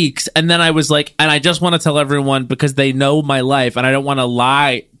several weeks, and then I was like, and I just want to tell everyone because they know my life, and I don't want to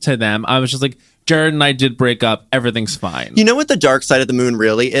lie to them. I was just like, Jared and I did break up. Everything's fine. You know what the dark side of the moon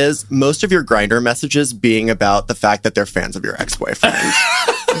really is? Most of your Grindr messages being about the fact that they're fans of your ex-boyfriend.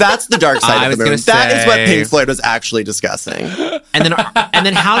 That's the dark side I of the was moon. gonna That is what say- Pink Floyd was actually discussing. And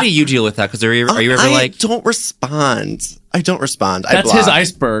then how do you deal with that? Because are you ever like, I don't respond. I block. That's his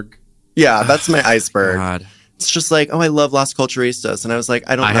iceberg. Yeah, that's my iceberg. God, It's just like, oh, I love Las Culturistas. And I was like,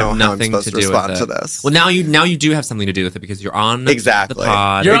 I don't I know have how I'm nothing supposed to to do respond with to it. this. Well, now you do have something to do with it because you're on Exactly. the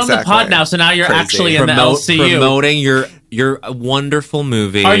pod. You're on the Exactly. pod now, so now you're Crazy. actually in the LCU. promoting your wonderful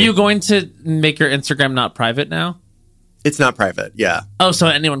movie. Are you going to make your Instagram not private now? It's not private. Yeah, Oh, so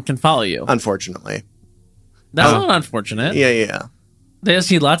anyone can follow you. unfortunately. That's not unfortunate. Yeah. They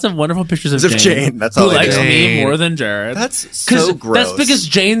see lots of wonderful pictures of Of Jane. Jane, that's who all I likes do. me Jane. more than Jared. That's so 'Cause gross. That's because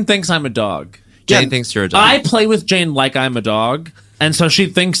Jane thinks I'm a dog. Jane Yeah. thinks you're a dog. I play with Jane like I'm a dog, and so she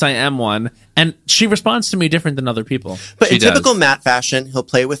thinks I am one, and she responds to me different than other people. But She in typical does. Matt fashion, he'll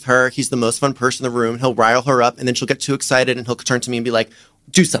play with her. He's the most fun person in the room. He'll rile her up, and then she'll get too excited, and he'll turn to me and be like,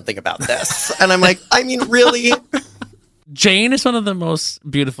 do something about this. And I'm like, I mean, really? Jane is one of the most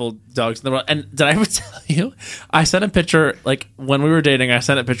beautiful dogs in the world. And did I ever tell you? I sent a picture, like when we were dating, I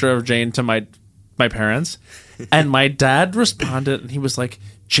sent a picture of Jane to my my parents, and my dad responded, and he was like,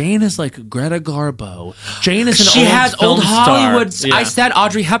 Jane is like Greta Garbo. Jane is an She has film old Hollywood. star. Yeah. I said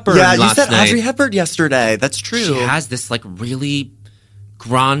Audrey Hepburn Yeah, you last said night. Audrey Hepburn yesterday. That's true. She has this like really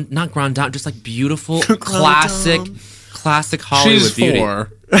not grand dame, just like beautiful, classic Hollywood She's beauty.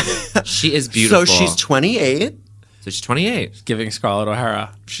 4, She is beautiful. So she's 28. So she's 28. giving Scarlett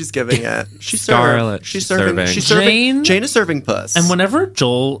O'Hara. She's giving it. She's Scarlett. She's She's serving. serving. She's serving. Jane- Jane is serving puss. And whenever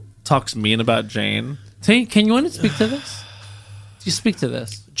Joel talks mean about Jane, can you want to speak to this? Do you speak to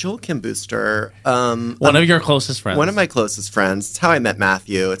this? Joel Kim Booster, One of your closest friends. one of my closest friends. It's how I met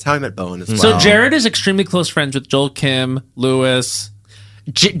Matthew. It's how I met Bowen as well. So Jared is extremely close friends with Joel Kim, Lewis.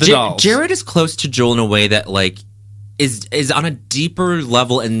 The dolls. Jared is close to Joel in a way that like is on a deeper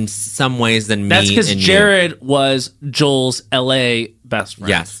level in some ways than me. That's because and you. Jared was Joel's LA best friend.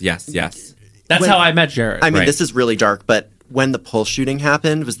 Yes. That's how I met Jared. I mean, Right. this is really dark, but when the Pulse shooting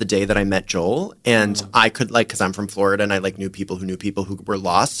happened was the day that I met Joel, and I could like, because I'm from Florida and I like knew people who were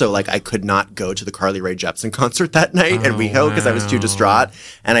lost, so like I could not go to the Carly Rae Jepsen concert that night in WeHo because I was too distraught,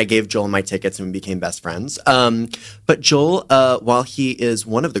 and I gave Joel my tickets and we became best friends. But Joel, while he is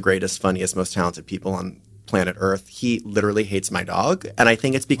one of the greatest, funniest, most talented people on planet Earth, he literally hates my dog, and I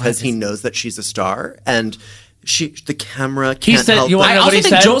think it's because he knows that she's a star, and the camera can't said- help you but- wanna I know also what he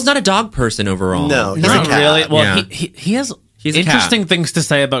think said? Joel's not a dog person overall. No, he's Not a cat. really. Well, Yeah. he has He's a interesting cat. things to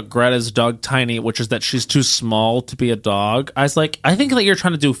say about Greta's dog Tiny, which is that she's too small to be a dog. I think that you're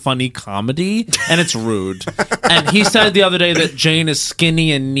trying to do funny comedy, and it's rude. And he said the other day that Jane is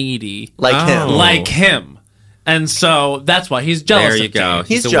skinny and needy, Like him. like him, and so that's why he's jealous. There you of go. Jane.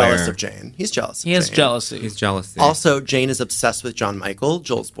 He's aware. jealous of Jane. He's jealous of He has Jane. jealousy. He's jealous. Also, Jane is obsessed with John Michael,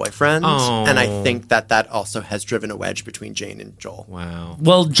 Joel's boyfriend. Oh. And I think that also has driven a wedge between Jane and Joel. Wow.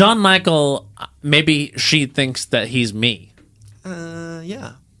 Well, John Michael, maybe she thinks that he's me.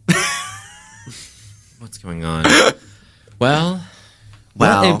 Yeah. What's going on? Well,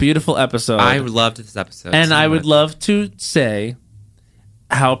 Wow. What a beautiful episode. I loved this episode. and so I would much. love to say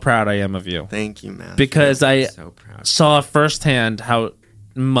how proud I am of you. Thank you, Matt. Because I So proud. saw firsthand how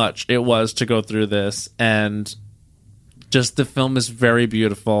much it was to go through this, and just the film is very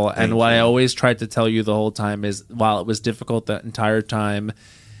beautiful. And what I always tried to tell you the whole time is, while it was difficult that entire time,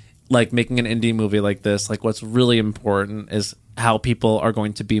 like making an indie movie like this, like what's really important is how people are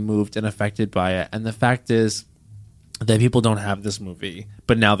going to be moved and affected by it. And the fact is that people don't have this movie,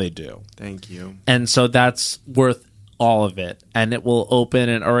 but now they do. Thank you. And so that's worth all of it. And it will open,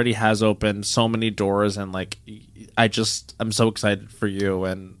 and already has opened so many doors. And like, I'm so excited for you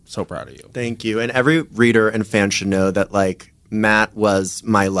and so proud of you. Thank you. And every reader and fan should know that, like, Matt was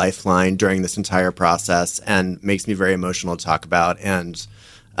my lifeline during this entire process and makes me very emotional to talk about. And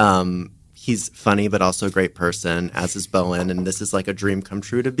he's funny, but also a great person, as is Bowen. And this is like a dream come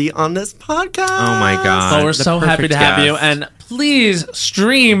true to be on this podcast. Oh my god! So we're The so happy perfect to have you. guest. And please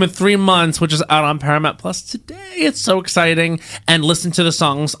stream 3 months, which is out on Paramount Plus today. It's so exciting. And listen to the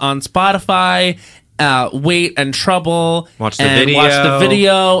songs on Spotify. Wait and Trouble. Watch the and video. Watch the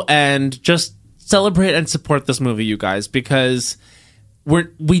video and just celebrate and support this movie, you guys, because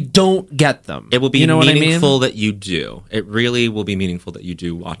we don't get them. It will be you know meaningful what I mean? that you do. It really will be meaningful that you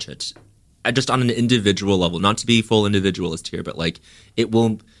do watch it. Just on an individual level, not to be full individualist here, but like it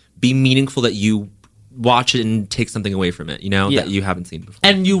will be meaningful that you watch it and take something away from it, Yeah. that you haven't seen before.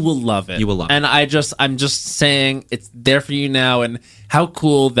 And you will love it. You will love and it. I'm just saying it's there for you now, and how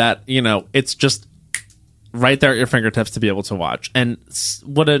cool that, it's just right there at your fingertips to be able to watch. And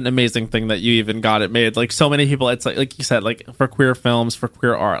what an amazing thing that you even got it made. Like, so many people, it's like you said, like for queer films, for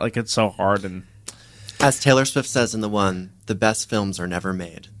queer art, like it's so hard. And As Taylor Swift says in The One, the best films are never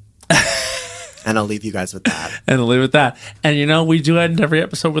made. And I'll leave you guys with that. I'll leave it at that. And we do end every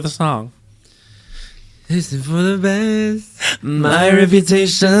episode with a song. This is for the best. My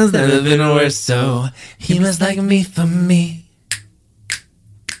reputation's never been worse, so he must like me for me.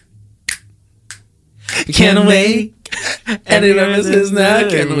 Can't wait. Any nervousness now,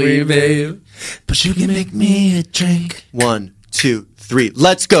 can we, babe? But you can make me a drink. 1, 2, 3.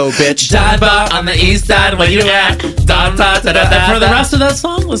 Let's go, bitch. Dive bar on the east side, where you at? And for the rest of that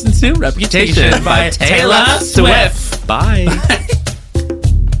song, listen to Reputation by Taylor Swift. Bye.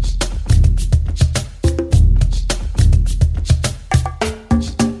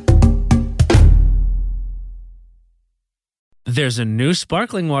 There's a new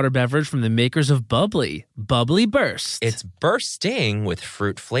sparkling water beverage from the makers of Bubbly, Bubbly Burst. It's bursting with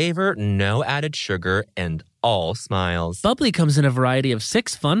fruit flavor, no added sugar, and all smiles. Bubbly comes in a variety of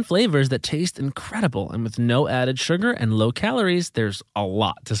 6 fun flavors that taste incredible, and with no added sugar and low calories, there's a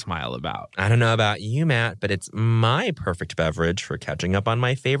lot to smile about. I don't know about you, Matt, but it's my perfect beverage for catching up on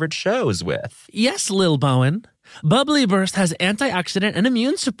my favorite shows with. Yes, Lil Bowen. Bubbly Burst has antioxidant and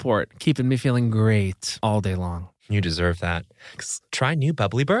immune support, keeping me feeling great all day long. You deserve that. Try new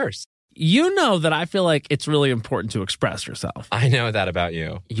Bubbly Burst. You know that I feel like it's really important to express yourself. I know that about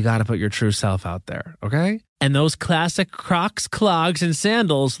you. You got to put your true self out there, okay? And those classic Crocs, clogs, and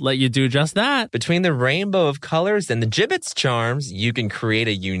sandals let you do just that. Between the rainbow of colors and the Jibbitz charms, you can create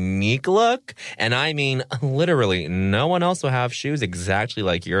a unique look. And I mean, literally, no one else will have shoes exactly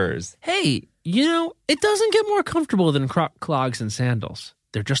like yours. Hey, you know, it doesn't get more comfortable than Croc clogs and sandals.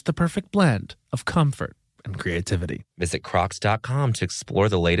 They're just the perfect blend of comfort and creativity. Visit Crocs.com to explore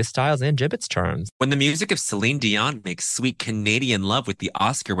the latest styles and Jibbitz charms. When the music of Celine Dion makes sweet Canadian love with the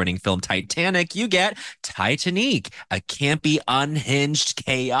Oscar-winning film Titanic, you get Titanic, a campy, unhinged,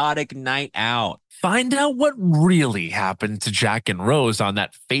 chaotic night out. Find out what really happened to Jack and Rose on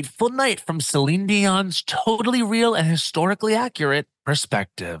that fateful night from Celine Dion's totally real and historically accurate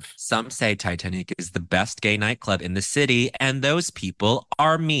perspective. Some say Titanic is the best gay nightclub in the city, and those people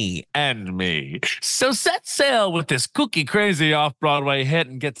are me. And me. So set sail with this kooky crazy off-Broadway hit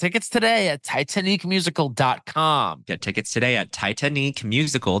and get tickets today at TitanicMusical.com. Get tickets today at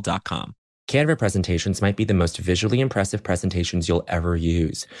TitanicMusical.com. Canva presentations might be the most visually impressive presentations you'll ever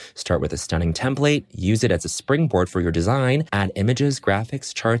use. Start with a stunning template, use it as a springboard for your design, add images,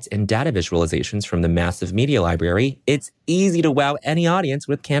 graphics, charts, and data visualizations from the massive media library. It's easy to wow any audience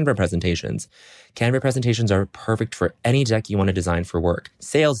with Canva presentations. Canva presentations are perfect for any deck you want to design for work.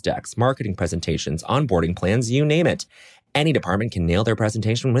 Sales decks, marketing presentations, onboarding plans, you name it. Any department can nail their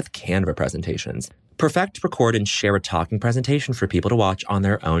presentation with Canva presentations. Perfect, record, and share a talking presentation for people to watch on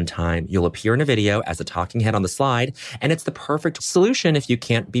their own time. You'll appear in a video as a talking head on the slide, and it's the perfect solution if you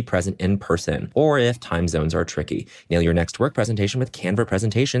can't be present in person or if time zones are tricky. Nail your next work presentation with Canva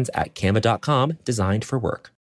presentations at canva.com, designed for work.